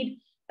think indeed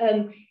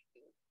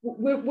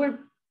we're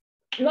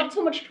not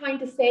so much trying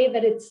to say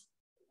that it's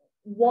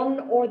one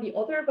or the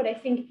other, but I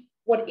think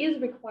what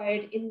is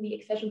required in the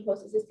accession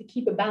process is to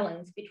keep a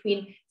balance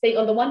between saying,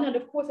 on the one hand,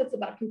 of course, it's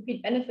about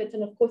concrete benefits,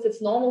 and of course,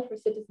 it's normal for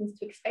citizens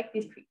to expect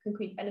these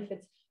concrete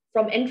benefits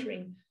from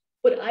entering.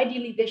 But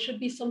ideally, there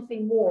should be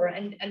something more.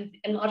 And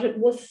Enlargement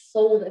was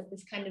sold as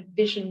this kind of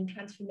vision,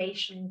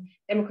 transformation,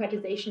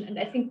 democratization. And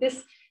I think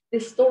this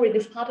story,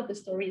 this part of the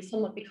story, is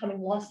somewhat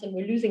becoming lost, and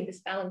we're losing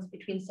this balance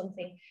between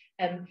something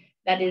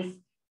that is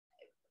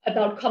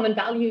about common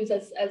values,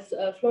 as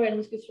Florian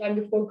was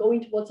describing before,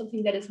 going towards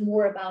something that is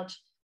more about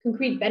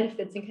concrete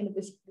benefits and kind of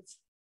this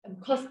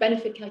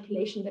cost-benefit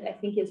calculation that I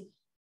think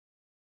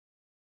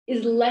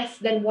is less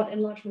than what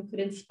enlargement could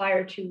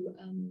inspire to,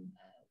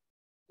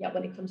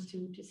 when it comes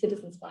to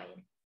citizens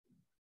buy-in.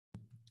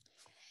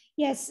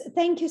 Yes,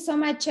 thank you so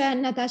much,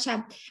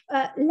 Natasha.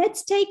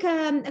 Let's take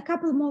a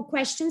couple more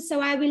questions.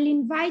 So I will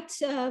invite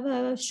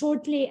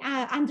shortly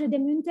Andre de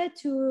Munte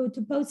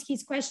to pose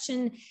his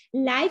question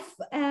live.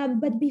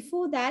 But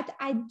before that,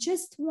 I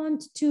just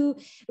want to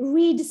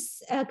read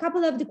a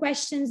couple of the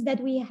questions that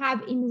we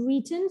have in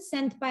written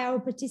sent by our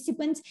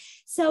participants.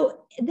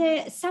 So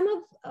some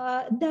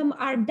of them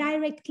are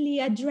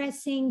directly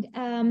addressing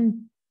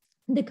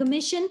the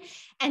Commission.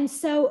 And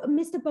so,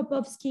 Mr.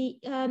 Popowski,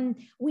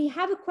 we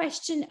have a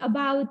question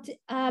about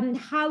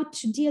how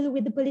to deal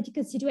with the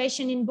political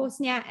situation in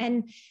Bosnia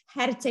and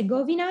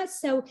Herzegovina.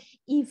 So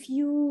if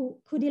you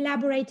could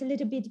elaborate a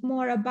little bit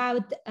more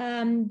about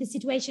the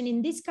situation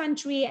in this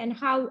country, and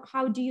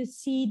how do you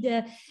see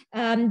the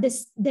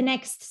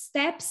next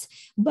steps,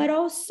 but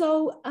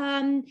also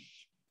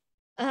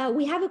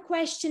we have a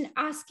question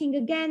asking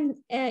again,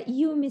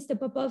 you, Mr.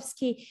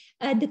 Popowski,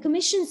 the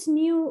Commission's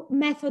new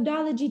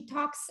methodology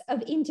talks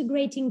of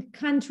integrating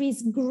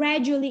countries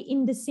gradually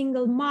in the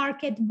single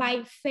market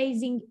by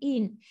phasing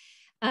in.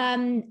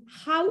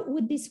 How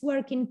would this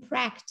work in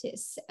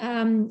practice?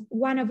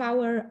 One of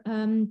our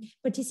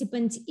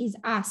participants is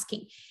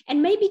asking.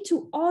 And maybe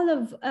to all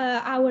of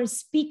our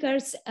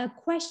speakers, a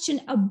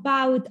question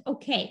about,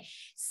 okay,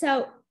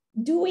 so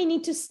do we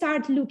need to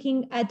start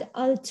looking at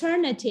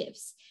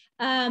alternatives?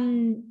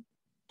 And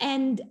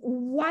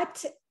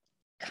what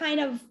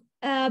kind of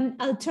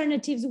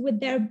alternatives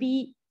would there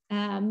be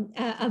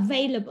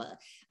available?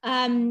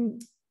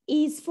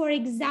 Is, for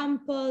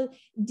example,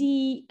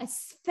 the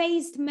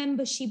phased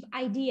membership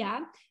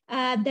idea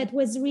that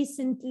was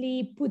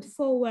recently put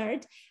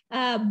forward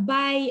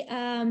by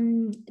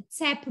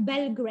CEP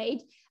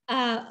Belgrade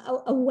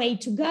a way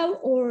to go,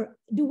 or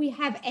do we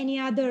have any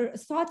other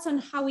thoughts on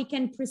how we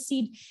can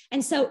proceed?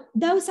 And so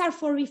those are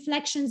for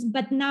reflections,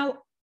 but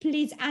now,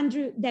 please,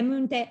 Andrew de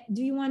Munte,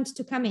 do you want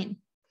to come in?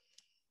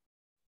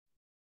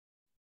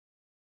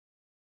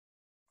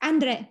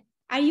 Andre,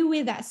 are you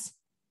with us?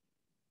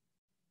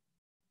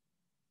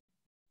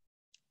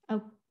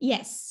 Oh,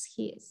 yes,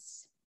 he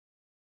is.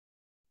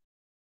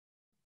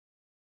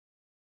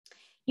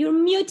 You're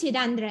muted,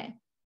 Andre.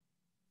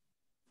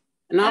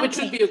 Now it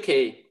should be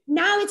okay.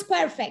 Now it's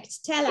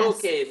perfect. Tell us.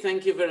 Okay,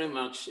 thank you very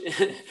much.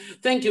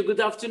 Thank you. Good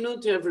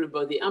afternoon to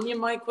everybody. I mean,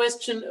 my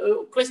question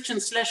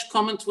slash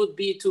comment would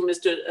be to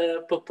Mr.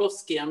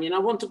 Popowski. I mean, I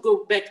want to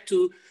go back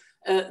to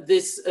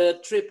this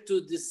trip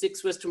to the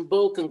 6 Western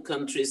Balkan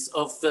countries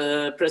of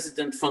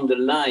President von der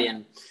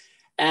Leyen.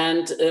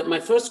 And my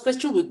first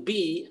question would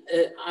be,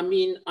 I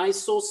mean, I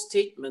saw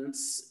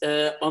statements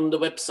on the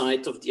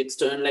website of the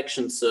External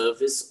Election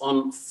Service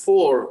on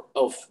 4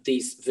 of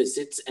these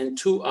visits, and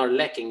 2 are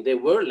lacking. They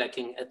were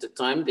lacking at the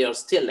time, they are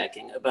still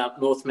lacking, about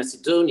North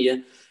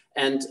Macedonia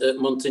and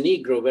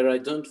Montenegro, where I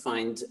don't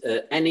find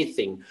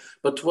anything.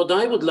 But what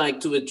I would like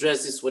to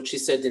address is what she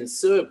said in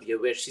Serbia,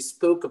 where she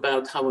spoke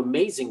about how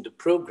amazing the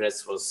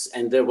progress was,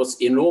 and there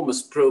was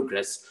enormous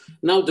progress.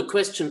 Now, the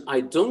question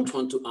I don't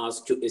want to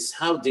ask you is,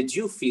 how did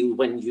you feel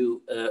when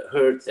you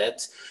heard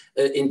that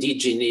in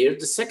DG?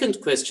 The second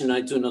question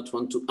I do not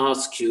want to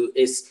ask you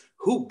is,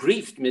 who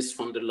briefed Ms.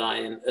 von der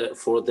Leyen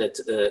for that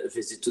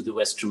visit to the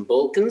Western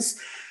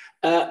Balkans?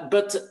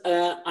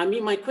 I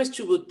mean, my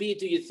question would be,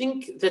 do you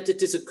think that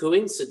it is a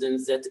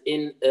coincidence that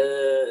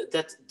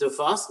that the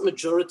vast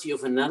majority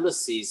of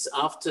analyses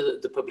after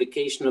the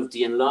publication of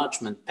the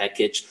enlargement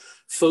package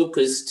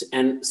focused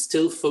and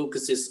still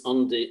focuses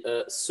on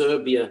the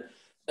Serbia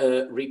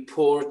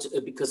report,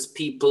 because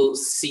people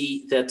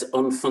see that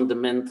on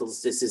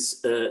fundamentals, this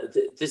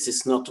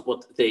is not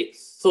what they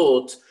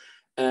thought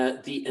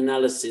the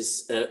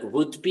analysis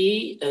would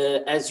be.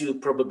 As you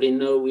probably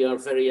know, we are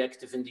very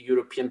active in the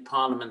European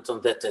Parliament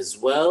on that as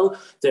well.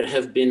 There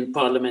have been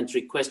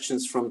parliamentary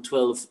questions from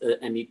 12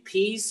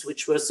 MEPs,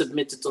 which were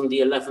submitted on the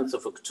 11th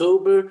of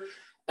October.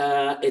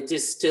 It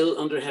is still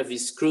under heavy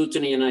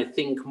scrutiny, and I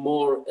think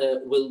more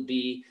will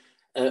be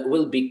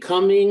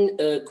coming.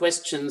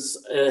 Questions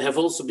have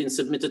also been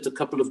submitted a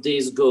couple of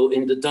days ago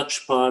in the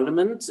Dutch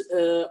Parliament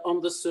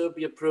on the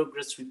Serbia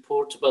progress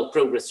report. Well,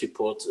 progress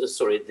report,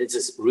 sorry, this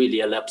is really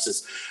a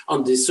lapsus,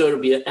 on the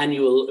Serbia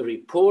annual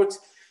report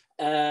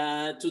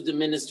to the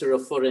Minister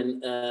of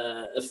Foreign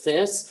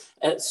Affairs.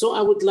 So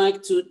I would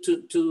like to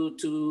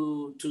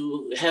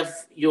have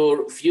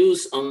your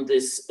views on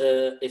this,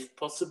 if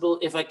possible.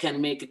 If I can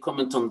make a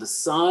comment on the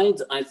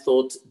side, I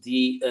thought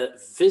the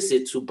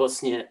visit to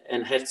Bosnia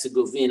and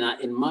Herzegovina,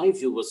 in my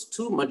view, was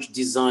too much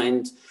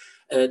designed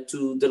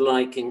to the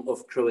liking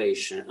of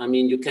Croatia. I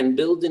mean, you can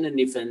build in an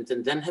event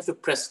and then have a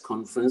press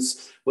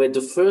conference where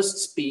the first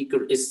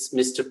speaker is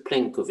Mr.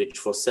 Plenković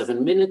for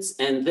 7 minutes,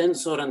 and then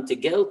Zoran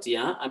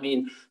Tegeltia. I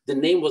mean, the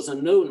name was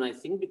unknown, I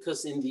think,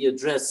 because in the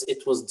address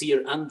it was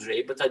Dear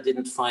Andre, but I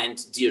didn't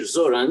find Dear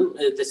Zoran.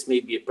 This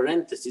may be a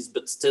parenthesis,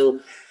 but still,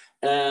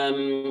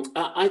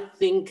 I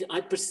think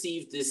I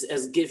perceive this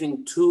as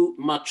giving too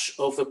much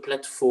of a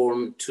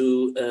platform to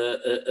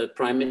a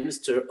prime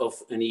minister of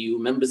an EU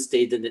member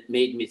state, and it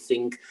made me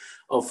think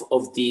of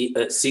the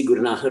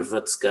Sigurna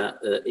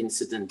Hrvatska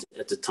incident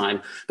at the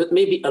time. But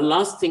maybe a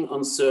last thing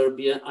on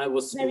Serbia, I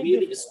was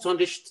really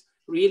astonished,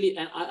 really,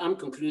 and I'm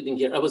concluding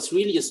here, I was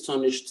really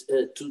astonished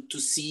to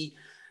see,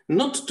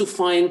 not to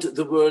find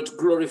the word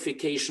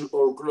glorification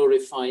or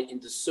glorify in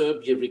the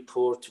Serbia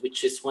report,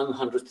 which is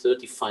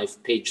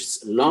 135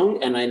 pages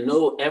long, and I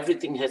know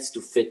everything has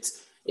to fit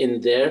in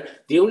there.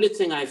 The only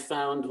thing I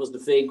found was the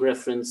vague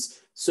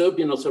reference: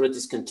 Serbian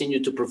authorities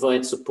continue to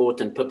provide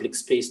support and public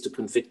space to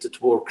convicted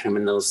war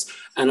criminals.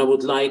 And I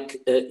would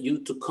like you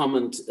to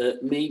comment,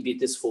 maybe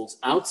this falls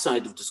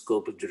outside of the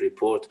scope of the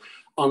report,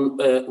 on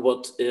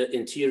what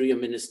Interior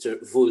Minister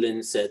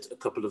Vulin said a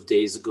couple of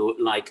days ago,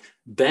 like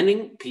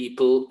banning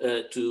people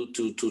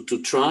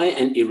to try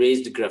and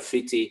erase the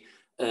graffiti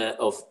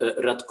of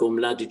Ratko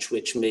Mladic,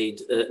 which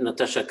made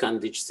Natasha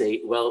Kandic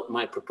say, well,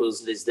 my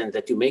proposal is then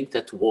that you make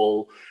that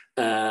wall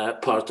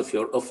part of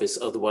your office,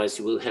 otherwise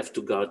you will have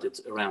to guard it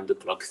around the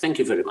clock. Thank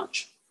you very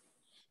much.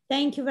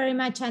 Thank you very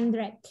much,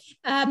 Andre.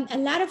 A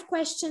lot of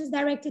questions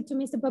directed to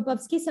Mr.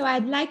 Popowski, so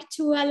I'd like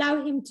to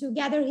allow him to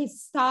gather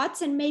his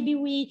thoughts, and maybe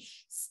we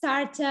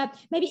start,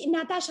 maybe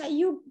Natasha,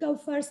 you go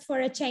first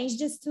for a change,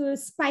 just to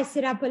spice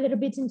it up a little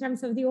bit in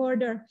terms of the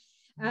order,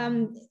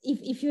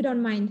 if you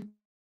don't mind.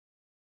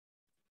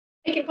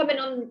 I can comment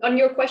on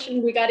your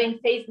question regarding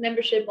phased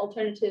membership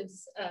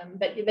alternatives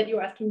that you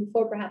were asking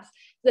before, perhaps.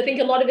 Because I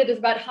think a lot of it is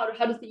about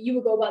how does the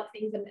EU go about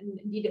things, and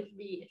indeed it would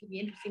be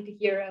interesting to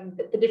hear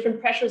the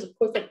different pressures, of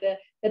course,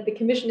 that the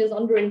Commission is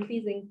under in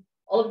pleasing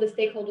all of the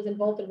stakeholders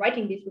involved in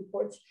writing these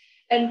reports.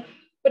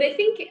 But I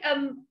think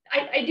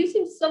I do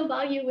see some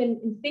value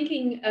in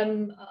thinking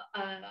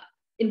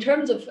in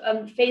terms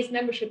of phased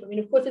membership. I mean,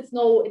 of course, it's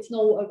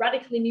no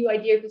radically new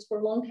idea, because for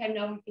a long time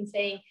now we've been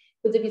saying,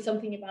 could there be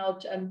something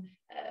about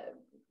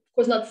of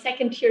course, not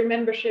second-tier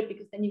membership,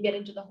 because then you get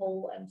into the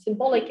whole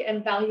symbolic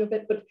value of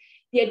it, but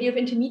the idea of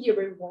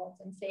intermediary rewards,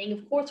 and saying,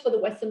 of course, for the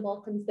Western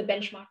Balkans, the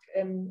benchmark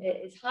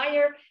is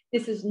higher.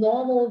 This is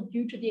normal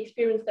due to the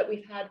experience that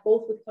we've had,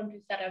 both with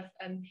countries that have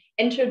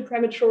entered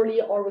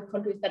prematurely, or with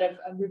countries that have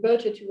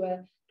reverted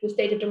to a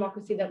state of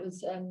democracy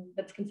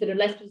that's considered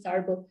less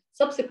desirable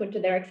subsequent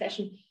to their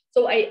accession.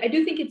 So I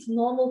do think it's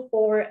normal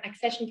for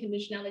accession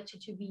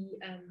conditionality to be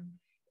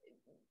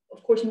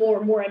of course,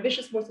 more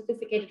ambitious, more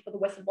sophisticated for the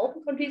Western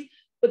Balkan countries.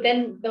 But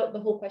then the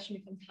whole question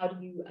becomes, how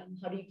do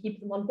you keep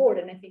them on board?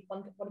 And I think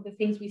one of the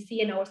things we see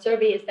in our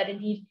survey is that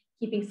indeed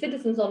keeping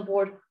citizens on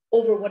board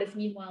over what is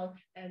meanwhile,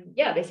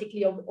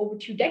 basically over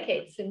 2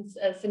 decades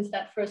since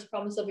that first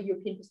promise of a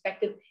European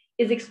perspective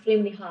is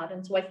extremely hard.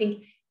 And so I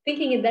think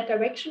thinking in that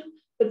direction,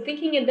 but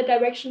thinking in the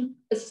direction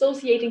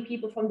associating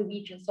people from the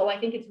region. So I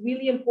think it's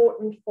really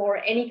important for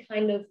any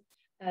kind of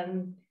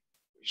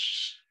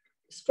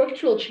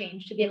structural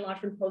change to the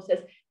enlargement process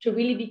to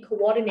really be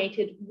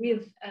coordinated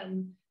with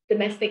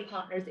domestic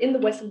partners in the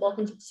Western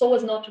Balkans, so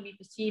as not to be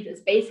perceived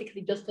as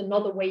basically just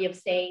another way of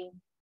saying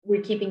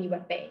we're keeping you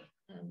at bay.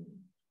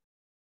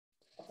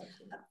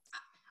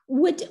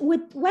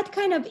 What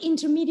kind of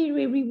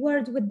intermediary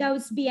rewards would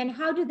those be, and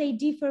how do they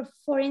differ,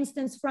 for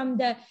instance, from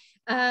the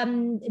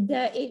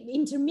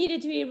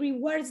intermediary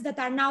rewards that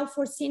are now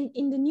foreseen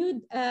in the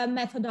new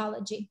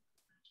methodology?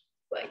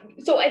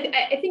 So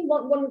I think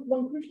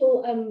one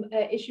crucial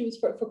issue is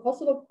for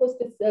Kosovo, of course,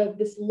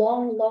 this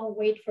long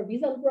wait for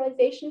visa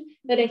liberalization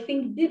that I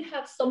think did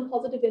have some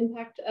positive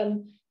impact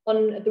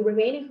on the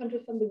remaining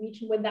countries from the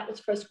region when that was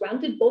first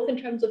granted, both in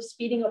terms of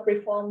speeding up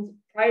reforms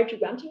prior to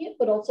granting it,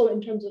 but also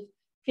in terms of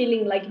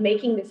feeling like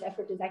making this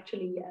effort is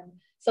actually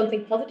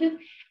something positive.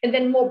 And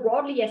then more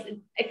broadly, yes,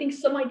 I think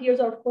some ideas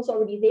are of course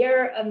already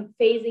there,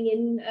 phasing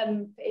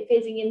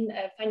in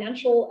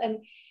financial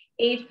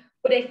aid.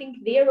 But I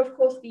think there, of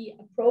course, the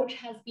approach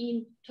has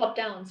been top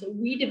down. So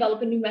we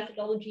develop a new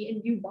methodology and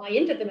you buy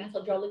into the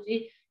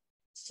methodology,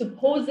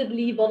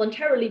 supposedly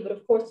voluntarily, but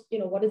of course, you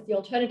know, what is the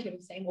alternative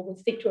of saying, well, we'll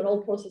stick to an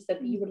old process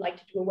that you would like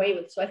to do away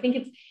with. So I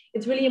think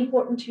it's really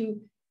important to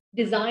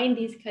design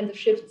these kinds of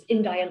shifts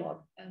in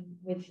dialogue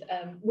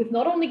with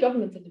not only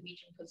governments in the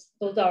region, because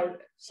those are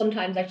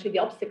sometimes actually the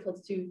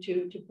obstacles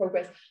to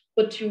progress,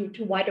 but to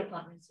wider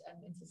partners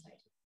in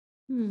society.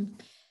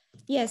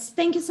 Yes,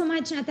 thank you so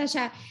much,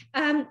 Natasha.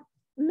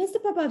 Mr.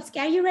 Popowski,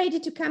 are you ready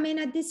to come in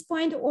at this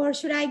point, or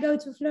should I go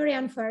to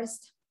Florian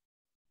first?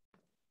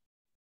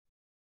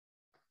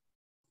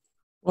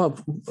 Well,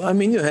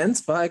 I'm in your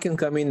hands, but I can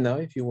come in now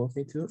if you want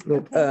me to.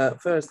 Look, okay.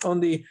 First, on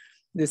the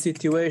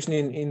situation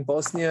in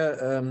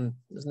Bosnia,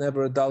 it's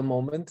never a dull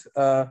moment.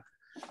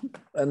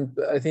 And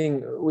I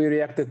think we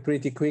reacted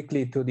pretty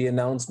quickly to the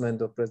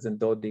announcement of President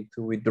Dodik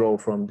to withdraw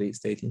from the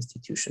state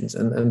institutions.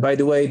 And by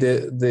the way,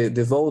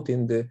 the vote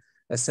in the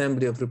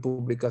Assembly of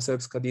Republika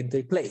Srpska didn't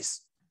take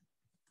place.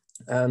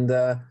 And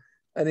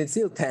it's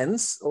still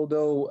tense,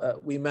 although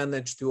we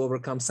managed to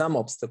overcome some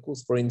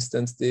obstacles. For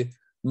instance, the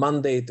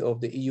mandate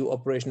of the EU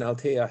Operation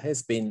Althea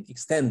has been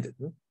extended.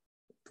 It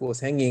was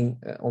hanging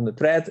on the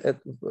thread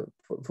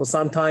for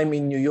some time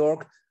in New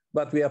York,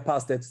 but we are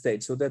past that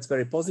stage. So that's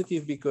very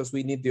positive because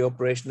we need the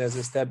operation as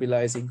a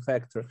stabilizing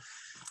factor.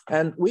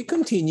 And we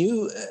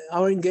continue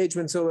our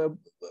engagement. So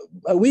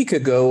a week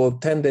ago or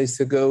 10 days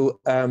ago,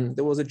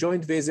 there was a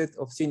joint visit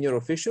of senior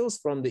officials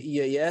from the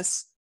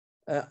EAS,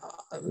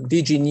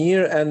 DG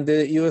NIR, and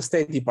the US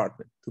State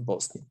Department to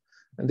Bosnia.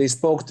 And they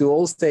spoke to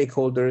all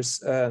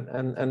stakeholders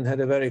and had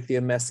a very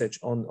clear message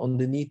on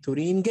the need to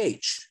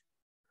re-engage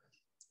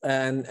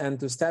and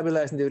to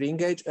stabilize and to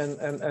re-engage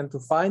and to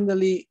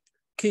finally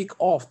kick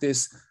off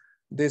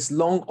this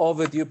long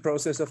overdue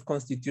process of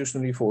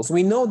constitutional reforms.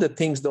 We know that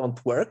things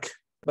don't work,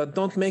 but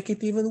don't make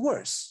it even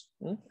worse.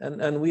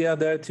 And we are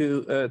there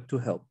to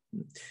help.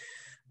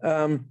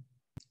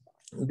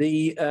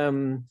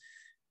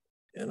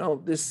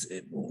 This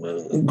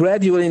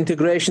gradual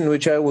integration,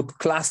 which I would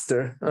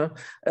cluster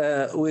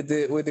with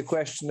the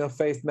question of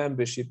phased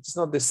membership, it's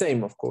not the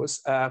same, of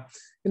course.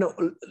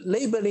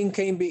 Labeling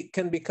can be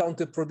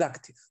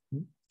counterproductive,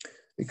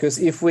 because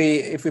if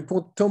we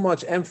put too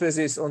much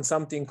emphasis on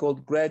something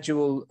called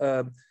gradual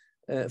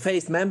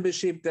phased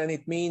membership, then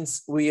it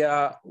means we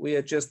are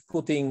just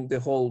putting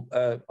the whole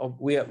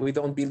we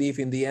don't believe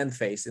in the end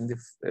phase, in the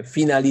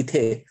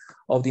finalité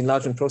of the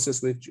enlargement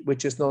process,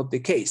 which is not the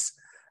case.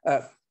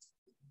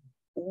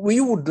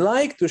 We would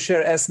like to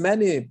share as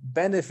many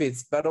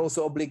benefits, but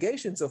also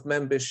obligations of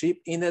membership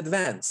in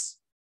advance,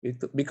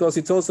 because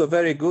it's also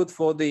very good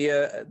for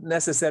the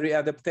necessary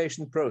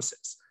adaptation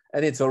process.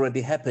 And it's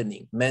already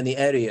happening in many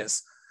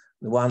areas.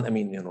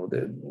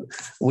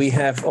 We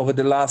have over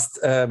the last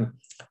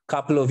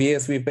couple of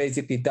years, we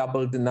basically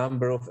doubled the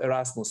number of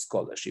Erasmus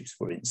scholarships,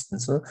 for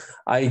instance.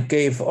 I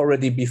gave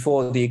already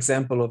before the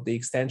example of the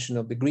extension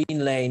of the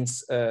green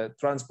lanes,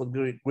 transport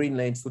green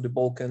lanes to the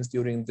Balkans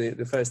during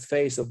the first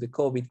phase of the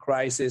COVID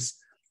crisis.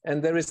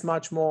 And there is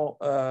much more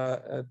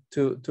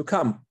to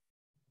come.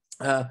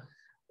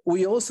 What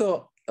we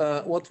also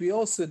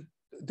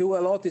do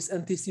a lot is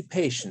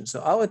anticipation.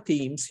 So our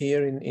teams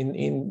here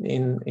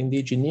in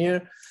DG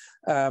NIR,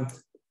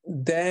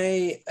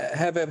 they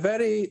have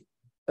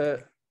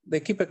they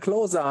keep a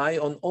close eye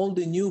on all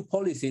the new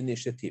policy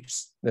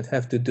initiatives that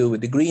have to do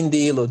with the Green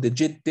Deal or the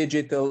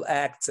digital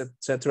acts,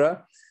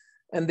 etc.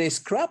 And they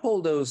scrap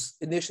all those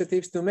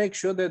initiatives to make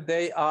sure that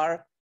they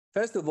are,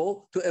 first of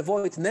all, to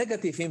avoid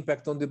negative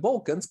impact on the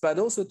Balkans, but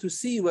also to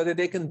see whether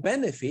they can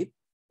benefit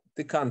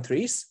the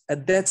countries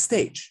at that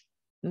stage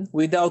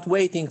without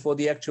waiting for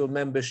the actual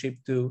membership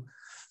to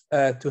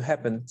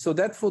happen. So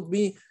that would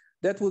be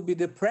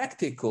the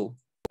practical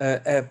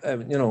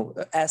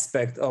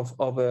aspect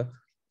of a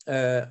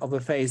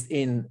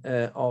phased-in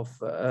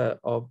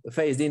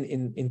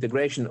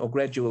integration or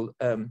gradual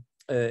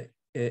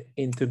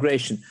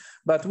integration.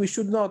 But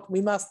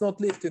we must not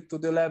lift it to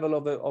the level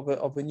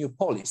of a new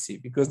policy,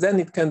 because then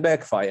it can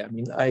backfire. I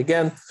mean,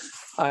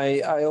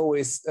 I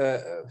always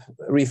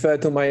refer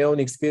to my own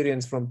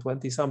experience from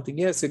 20-something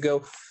years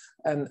ago,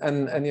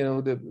 and you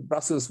know, the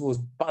Brussels was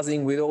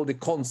buzzing with all the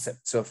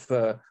concepts of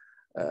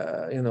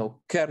you know,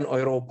 Kern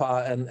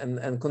Europa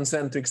and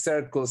concentric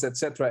circles,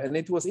 etc. And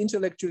it was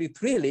intellectually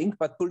thrilling,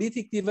 but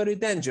politically very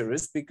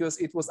dangerous, because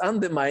it was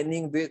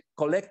undermining the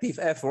collective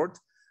effort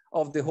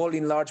of the whole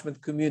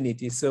enlargement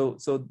community. So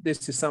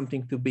this is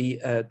something to be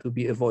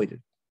avoided.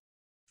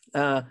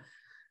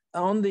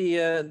 On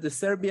the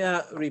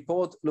Serbia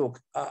report,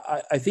 look,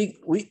 I think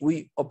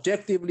we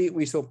objectively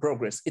we saw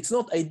progress. It's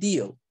not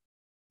ideal,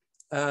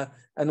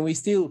 and we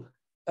still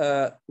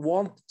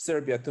want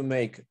Serbia to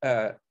make.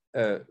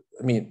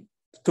 I mean,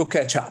 to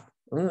catch up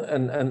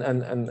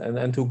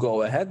and to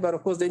go ahead, but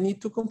of course they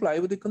need to comply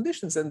with the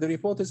conditions, and the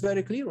report is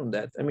very clear on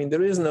that. I mean,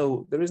 there is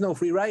no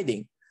free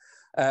riding,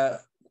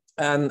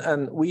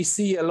 and we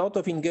see a lot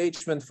of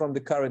engagement from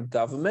the current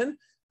government,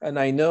 and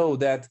I know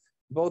that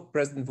both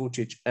President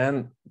Vučić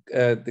and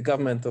the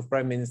government of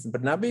Prime Minister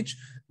Brnabić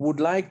would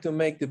like to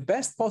make the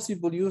best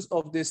possible use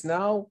of this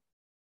now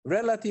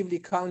relatively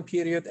calm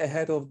period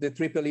ahead of the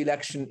triple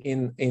election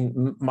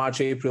in March,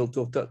 April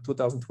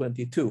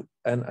 2022.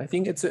 And I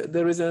think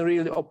there is a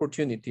real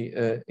opportunity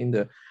in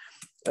the,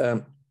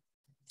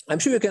 I'm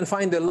sure you can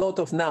find a lot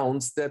of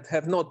nouns that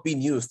have not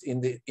been used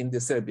in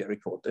the Serbia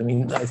report. I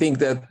mean, I think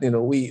that, you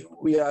know,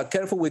 we are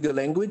careful with the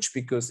language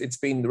because it's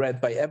been read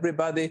by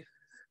everybody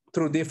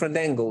through different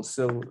angles.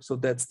 So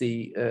that's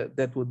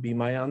that would be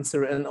my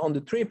answer. And on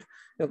the trip,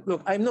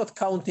 look, I'm not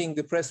counting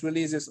the press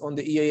releases on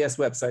the EAS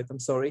website, I'm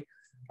sorry.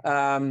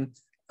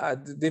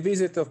 The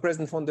visit of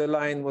President von der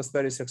Leyen was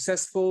very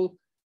successful.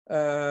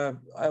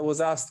 I was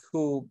asked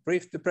who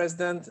briefed the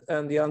president,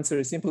 and the answer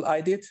is simple: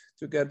 I did,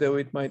 together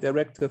with my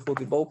director for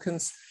the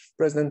Balkans.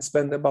 President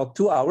spent about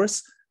 2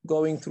 hours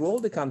going through all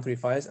the country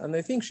files, and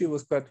I think she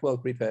was quite well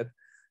prepared,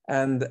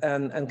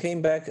 and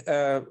came back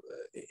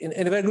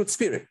in a very good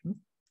spirit,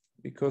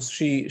 because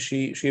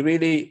she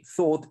really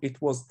thought it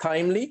was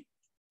timely,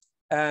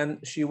 and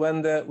she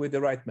went there with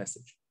the right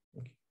message.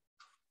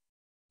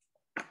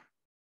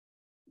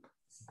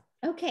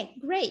 Okay,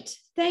 great.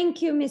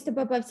 Thank you, Mr.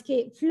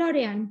 Popowski.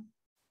 Florian.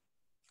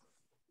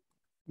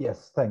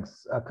 Yes,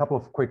 thanks. A couple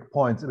of quick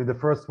points. I mean, the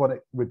first one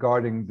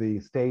regarding the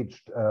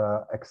staged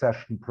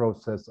accession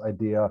process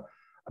idea.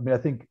 I mean, I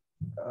think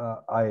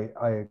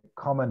I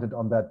commented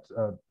on that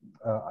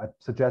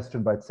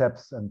suggestion by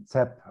CEPS and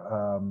CEP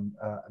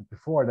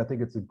before, and I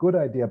think it's a good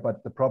idea,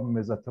 but the problem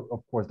is that,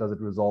 of course, does it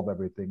resolve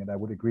everything? And I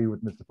would agree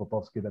with Mr.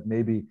 Popowski that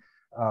maybe,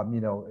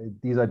 you know,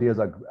 these ideas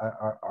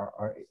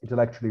are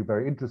intellectually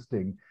very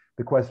interesting.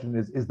 The question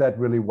is that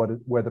really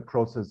where the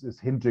process is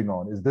hinging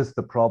on? Is this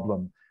the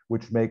problem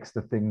which makes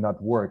the thing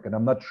not work? And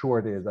I'm not sure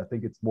it is. I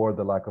think it's more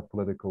the lack of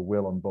political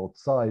will on both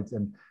sides.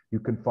 And you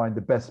can find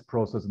the best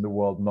process in the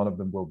world. None of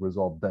them will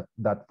resolve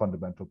that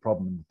fundamental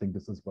problem. And I think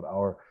this is what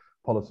our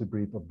policy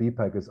brief of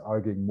BIEPAG is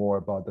arguing more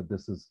about,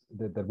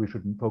 that we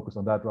should focus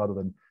on that rather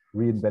than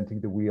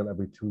reinventing the wheel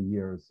every 2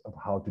 years of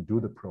how to do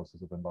the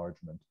process of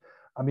enlargement.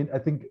 I mean, I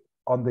think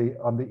on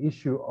the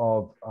issue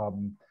of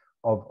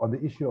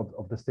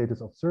the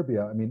status of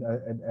Serbia, I mean,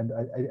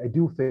 I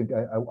do think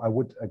I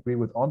would agree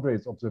with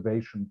Andre's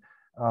observation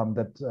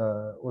that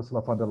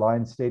Ursula von der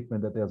Leyen's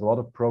statement that there's a lot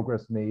of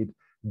progress made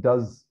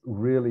does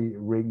really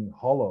ring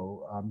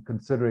hollow,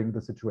 considering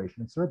the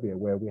situation in Serbia,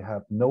 where we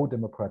have no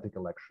democratic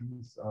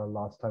elections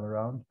last time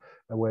around,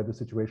 where the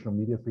situation of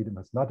media freedom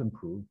has not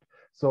improved.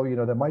 So, you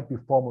know, there might be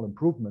formal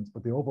improvements,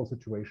 but the overall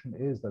situation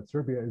is that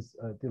Serbia is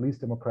the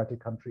least democratic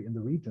country in the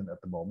region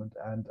at the moment,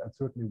 and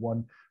certainly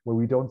one where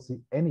we don't see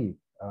any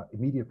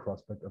immediate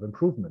prospect of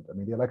improvement. I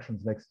mean, the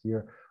elections next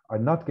year are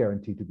not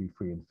guaranteed to be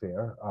free and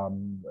fair.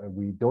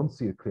 We don't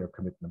see a clear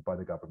commitment by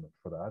the government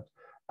for that.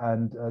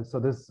 And so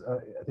this,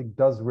 I think,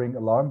 does ring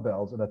alarm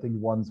bells, and I think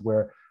ones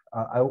where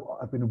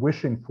I've been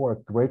wishing for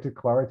greater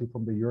clarity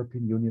from the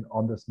European Union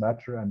on this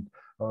matter, and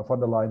von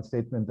der Leyen's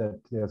statement that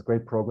there's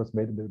great progress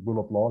made in the rule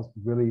of law.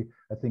 Really,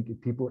 I think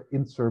people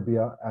in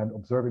Serbia and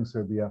observing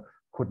Serbia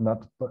could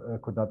not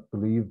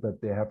believe that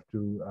they have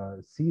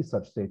to see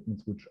such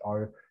statements, which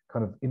are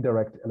kind of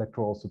indirect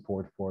electoral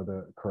support for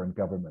the current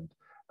government.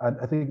 And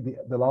I think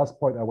the last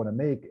point I want to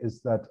make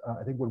is that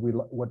I think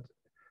what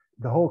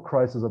the whole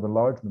crisis of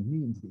enlargement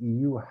means, the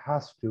EU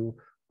has to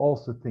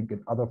also think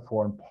in other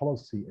foreign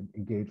policy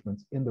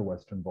engagements in the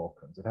Western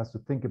Balkans. It has to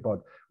think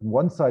about, on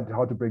one side,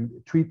 how to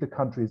treat the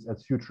countries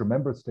as future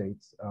member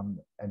states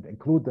and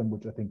include them,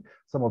 which I think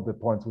some of the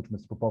points which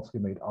Mr. Popowski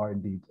made are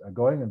indeed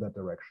going in that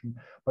direction,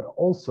 but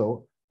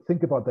also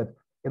think about that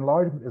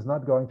enlargement is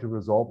not going to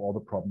resolve all the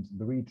problems in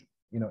the region.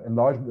 You know,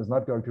 enlargement is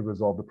not going to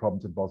resolve the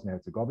problems in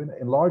Bosnia-Herzegovina.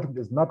 Enlargement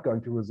is not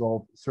going to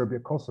resolve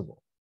Serbia-Kosovo.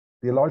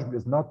 The enlargement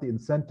is not the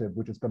incentive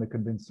which is going to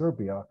convince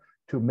Serbia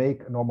to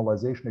make a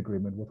normalization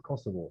agreement with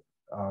Kosovo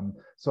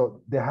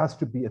So there has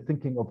to be a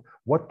thinking of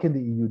what can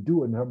the EU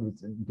do in terms of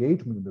its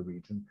engagement in the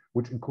region,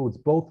 which includes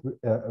both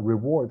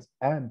rewards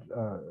and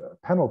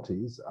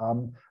penalties,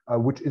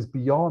 which is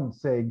beyond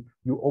saying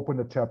you open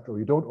a chapter or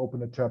you don't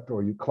open a chapter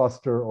or you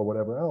cluster or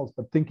whatever else,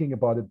 but thinking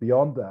about it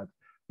beyond that,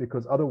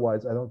 because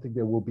otherwise I don't think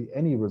there will be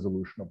any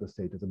resolution of the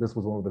status. And this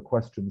was one of the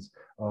questions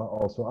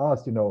also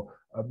asked,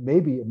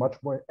 maybe much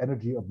more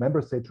energy of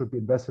member states should be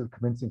invested in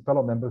convincing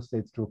fellow member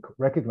states to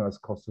recognize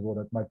Kosovo.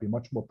 That might be a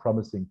much more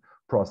promising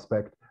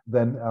prospect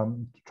than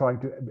trying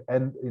to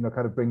end,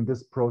 kind of bring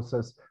this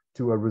process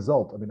to a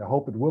result. I mean, I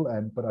hope it will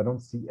end, but I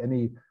don't see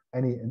any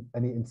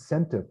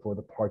incentive for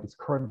the parties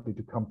currently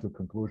to come to a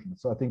conclusion.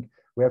 So I think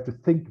we have to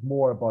think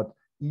more about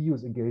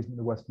EU's engagement in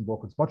the Western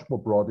Balkans much more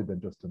broadly than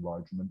just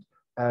enlargement.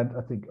 And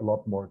I think a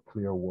lot more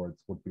clear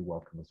words would be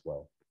welcome as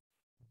well.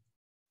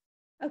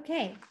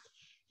 Okay.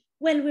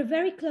 Well, we're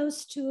very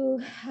close to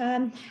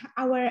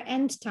our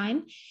end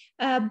time,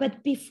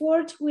 but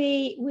before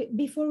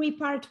we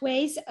part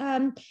ways,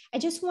 I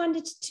just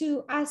wanted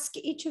to ask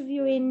each of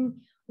you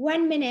in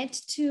 1 minute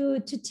to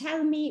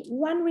tell me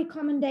one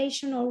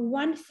recommendation or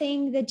one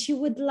thing that you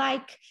would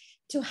like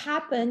to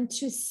happen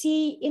to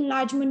see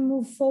enlargement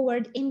move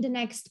forward in the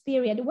next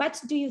period. What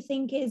do you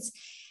think is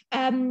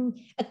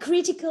a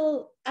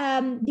critical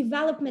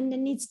development that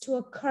needs to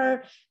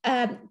occur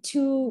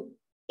to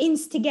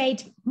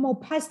instigate more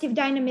positive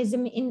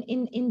dynamism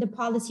in the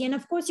policy? And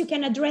of course, you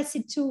can address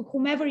it to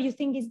whomever you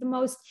think is the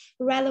most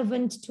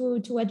relevant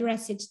to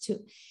address it to.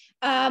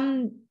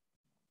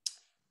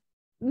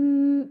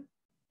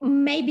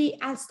 Maybe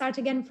I'll start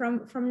again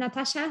from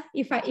Natasha,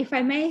 if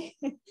I may.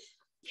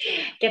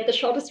 Get the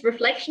shortest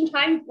reflection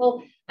time.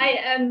 Well,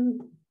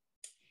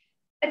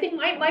 I think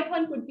my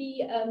point would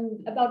be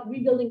about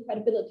rebuilding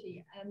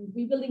credibility,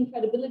 rebuilding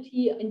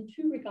credibility in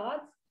two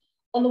regards.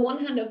 On the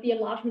one hand, of the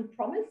enlargement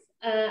promise,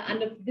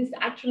 and of this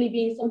actually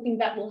being something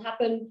that will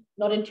happen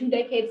not in 2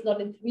 decades,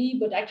 not in 3,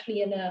 but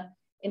actually in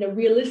a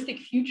realistic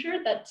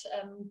future that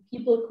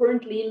people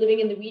currently living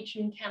in the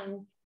region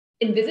can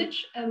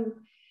envisage.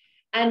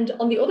 And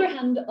on the other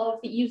hand, of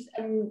the EU's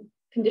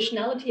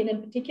conditionality, and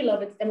in particular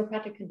of its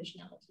democratic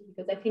conditionality,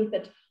 because I think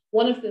that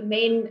one of the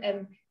main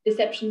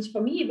deceptions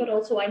for me, but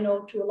also I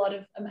know to a lot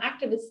of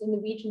activists in the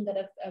region that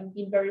have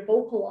been very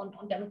vocal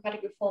on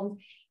democratic reforms,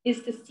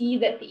 is to see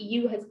that the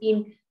EU has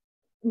been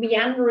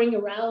meandering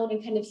around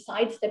and kind of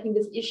sidestepping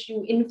this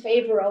issue in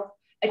favor of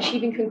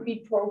achieving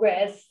concrete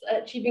progress,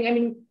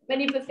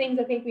 many of the things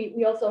I think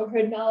we also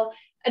heard now,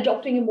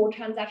 adopting a more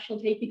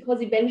transactional take,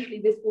 because eventually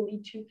this will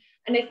lead to,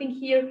 and I think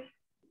here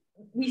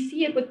we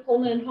see it with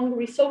Poland and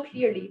Hungary so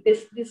clearly,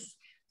 this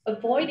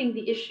avoiding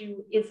the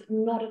issue is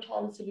not at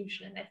all a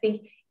solution. And I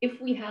think if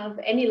we have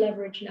any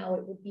leverage now,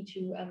 it would be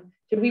to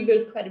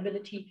rebuild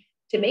credibility,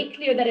 to make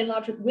clear that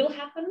enlargement will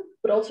happen,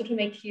 but also to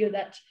make clear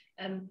that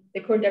the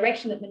current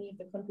direction that many of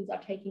the countries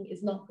are taking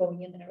is not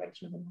going in the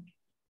direction of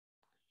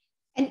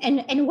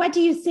enlargement. And what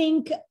do you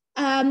think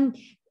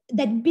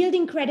that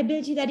building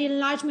credibility, that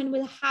enlargement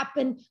will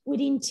happen,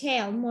 would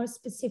entail more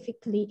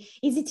specifically?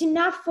 Is it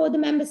enough for the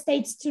member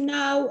states to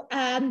now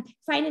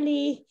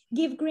finally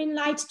give green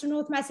light to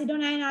North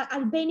Macedonia and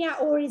Albania,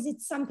 or is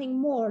it something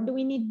more? Do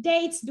we need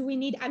dates? Do we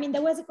need,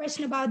 there was a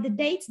question about the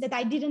dates that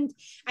I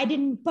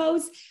didn't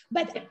pose,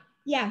 but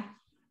yeah.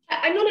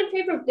 I'm not in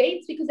favor of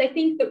dates, because I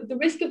think the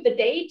risk of the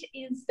date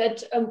is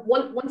that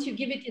once you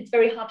give it, it's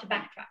very hard to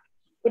backtrack.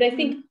 But I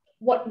think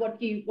what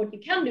you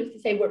can do is to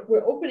say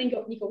we're opening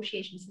up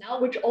negotiations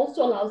now, which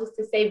also allows us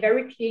to say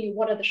very clearly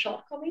what are the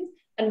shortcomings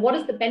and what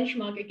is the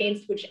benchmark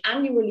against which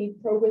annually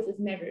progress is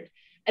measured,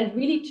 and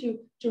really to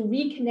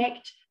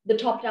reconnect the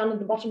top down and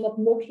the bottom up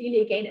more clearly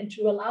again, and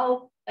to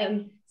allow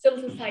civil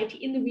society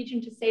in the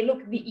region to say,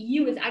 look, the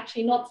EU is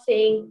actually not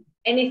saying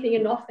anything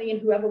and nothing, and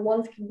whoever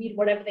wants can read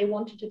whatever they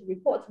want into the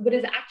reports, but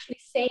is actually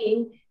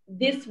saying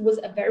this was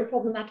a very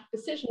problematic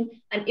decision,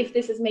 and if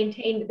this is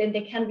maintained, then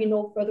there can be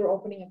no further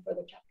opening of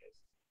further chapters.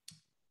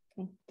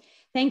 Okay.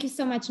 Thank you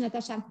so much,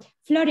 Natasha.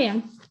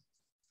 Florian.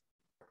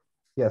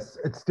 Yes,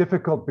 it's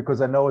difficult because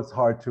I know it's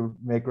hard to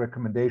make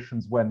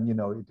recommendations when,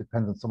 it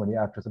depends on so many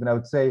actors. I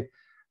would say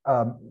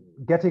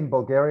getting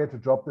Bulgaria to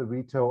drop the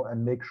veto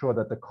and make sure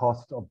that the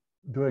cost of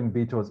doing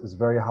vetoes is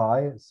very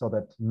high, so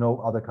that no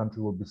other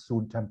country will be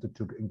soon tempted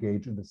to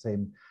engage in the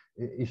same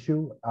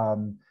issue,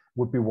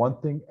 would be one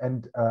thing.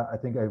 And I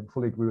think I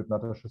fully agree with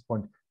Natasha's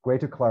point,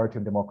 greater clarity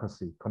on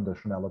democracy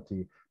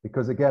conditionality,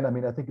 because again,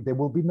 I think there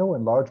will be no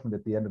enlargement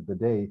at the end of the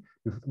day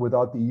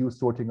without the EU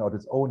sorting out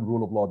its own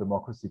rule of law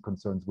democracy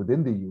concerns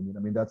within the union.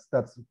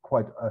 That's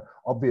quite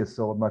obvious.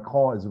 So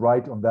Macron is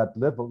right on that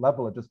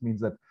level. It just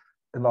means that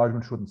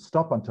enlargement shouldn't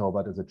stop until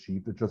that is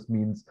achieved. It just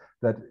means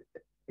that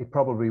it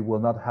probably will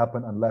not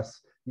happen unless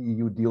the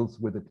EU deals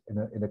with it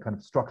in a kind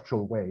of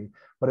structural way.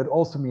 But it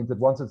also means that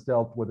once it's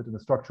dealt with it in a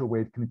structural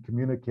way, it can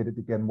communicate it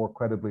again more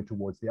credibly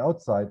towards the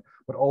outside,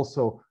 but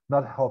also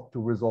not help to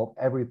resolve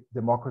every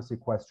democracy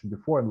question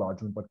before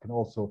enlargement, but can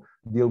also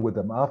deal with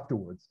them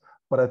afterwards.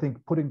 But I think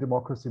putting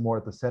democracy more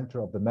at the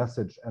center of the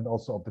message and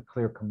also of the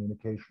clear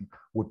communication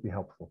would be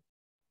helpful.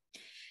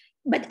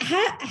 But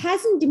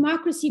hasn't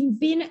democracy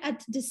been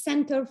at the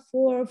center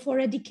for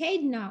a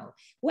decade now?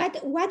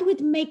 What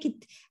would make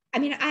it? I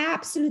mean, I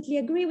absolutely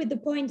agree with the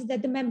point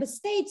that the member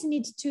states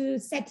need to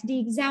set the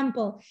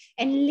example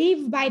and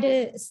live by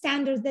the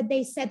standards that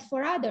they set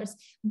for others.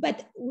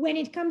 But when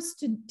it comes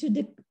to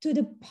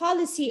the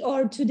policy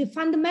or to the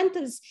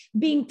fundamentals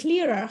being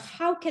clearer,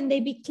 how can they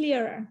be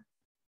clearer?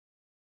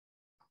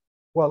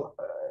 Well,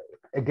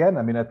 again,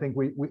 I mean, I think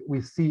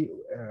we see,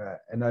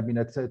 and I mean,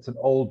 it's an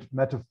old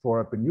metaphor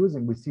I've been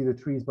using. We see the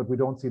trees, but we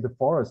don't see the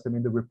forest. I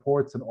mean, the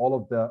reports and all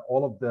of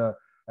the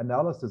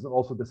analysis and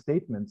also the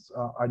statements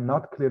are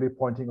not clearly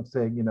pointing of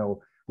saying, you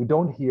know, we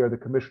don't hear the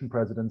Commission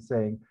President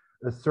saying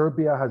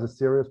Serbia has a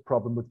serious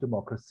problem with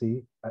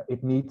democracy.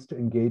 It needs to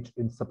engage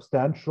in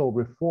substantial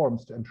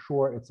reforms to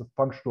ensure it's a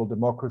functional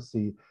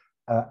democracy,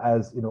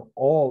 as you know,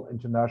 all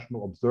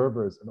international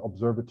observers and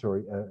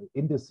observatory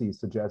indices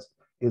suggest.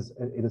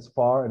 It is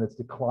far and it's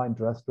declined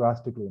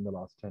drastically in the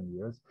last 10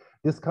 years.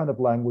 This kind of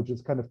language,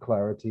 this kind of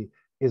clarity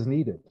is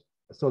needed.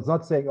 So it's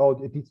not saying, oh,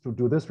 it needs to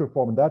do this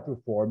reform and that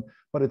reform,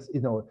 but it's,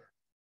 you know,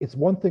 it's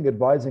one thing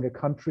advising a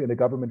country and a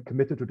government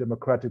committed to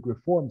democratic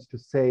reforms to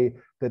say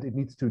that it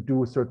needs to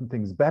do certain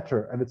things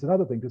better. And it's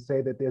another thing to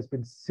say that there's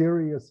been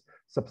serious,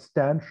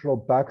 substantial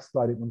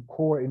backsliding on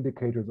core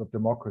indicators of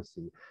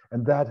democracy.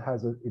 And that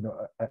has a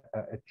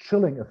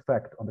chilling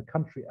effect on the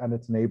country and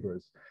its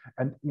neighbors.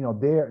 And, you know,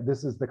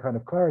 this is the kind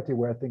of clarity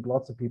where I think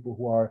lots of people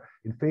who are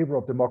in favor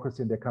of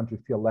democracy in their country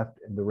feel left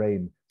in the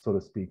rain, so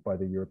to speak, by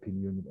the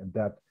European Union. And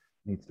that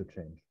needs to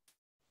change.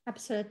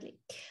 Absolutely.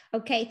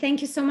 Okay,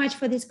 thank you so much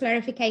for this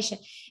clarification.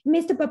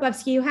 Mr.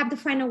 Popowski, you have the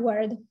final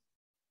word.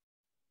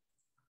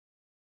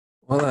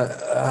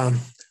 Well,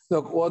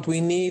 look, what we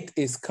need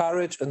is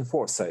courage and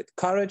foresight.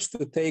 Courage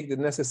to take the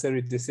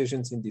necessary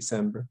decisions in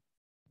December,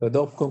 to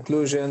adopt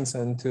conclusions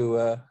and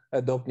to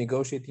adopt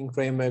negotiating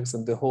frameworks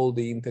and to hold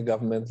the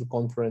intergovernmental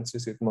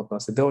conferences with North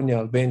Macedonia,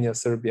 Albania,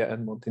 Serbia,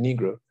 and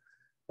Montenegro.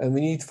 And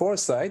we need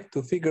foresight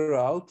to figure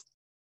out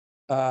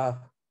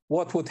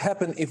what would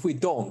happen if we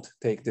don't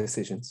take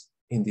decisions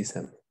in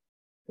December.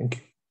 Thank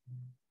you.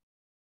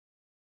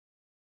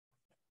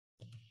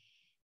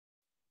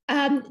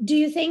 Do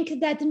you think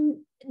that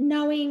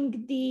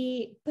knowing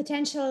the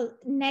potential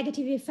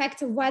negative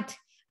effect of what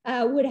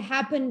would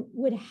happen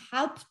would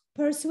help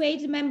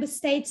persuade the member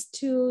states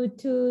to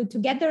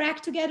get their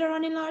act together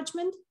on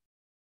enlargement?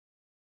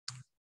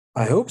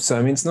 I hope so.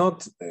 I mean, it's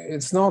not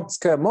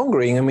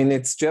scaremongering. I mean,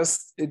 it's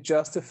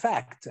just a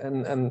fact,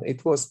 and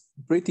it was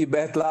pretty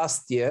bad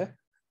last year,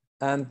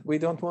 and we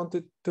don't want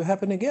it to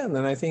happen again.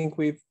 And I think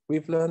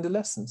we've learned the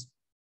lessons.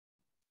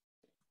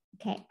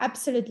 Okay,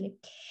 absolutely.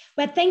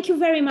 Well, thank you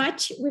very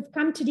much. We've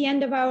come to the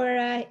end of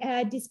our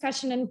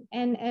discussion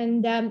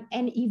and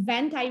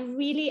event. I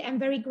really am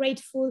very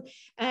grateful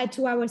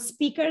to our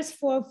speakers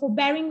for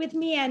bearing with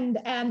me and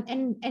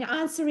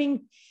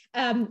answering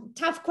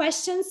tough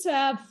questions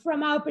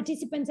from our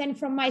participants and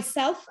from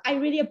myself. I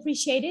really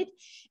appreciate it.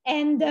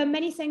 And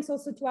many thanks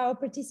also to our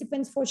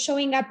participants for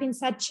showing up in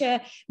such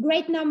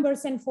great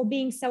numbers and for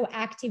being so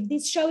active.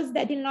 This shows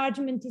that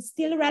enlargement is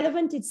still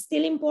relevant, it's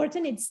still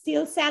important, it's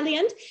still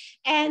salient,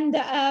 and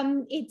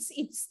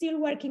it's still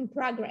work in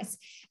progress.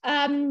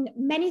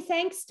 Many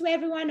thanks to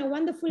everyone, a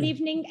wonderful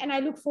evening, and I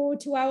look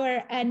forward to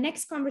our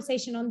next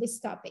conversation on this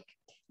topic.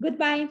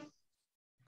 Goodbye.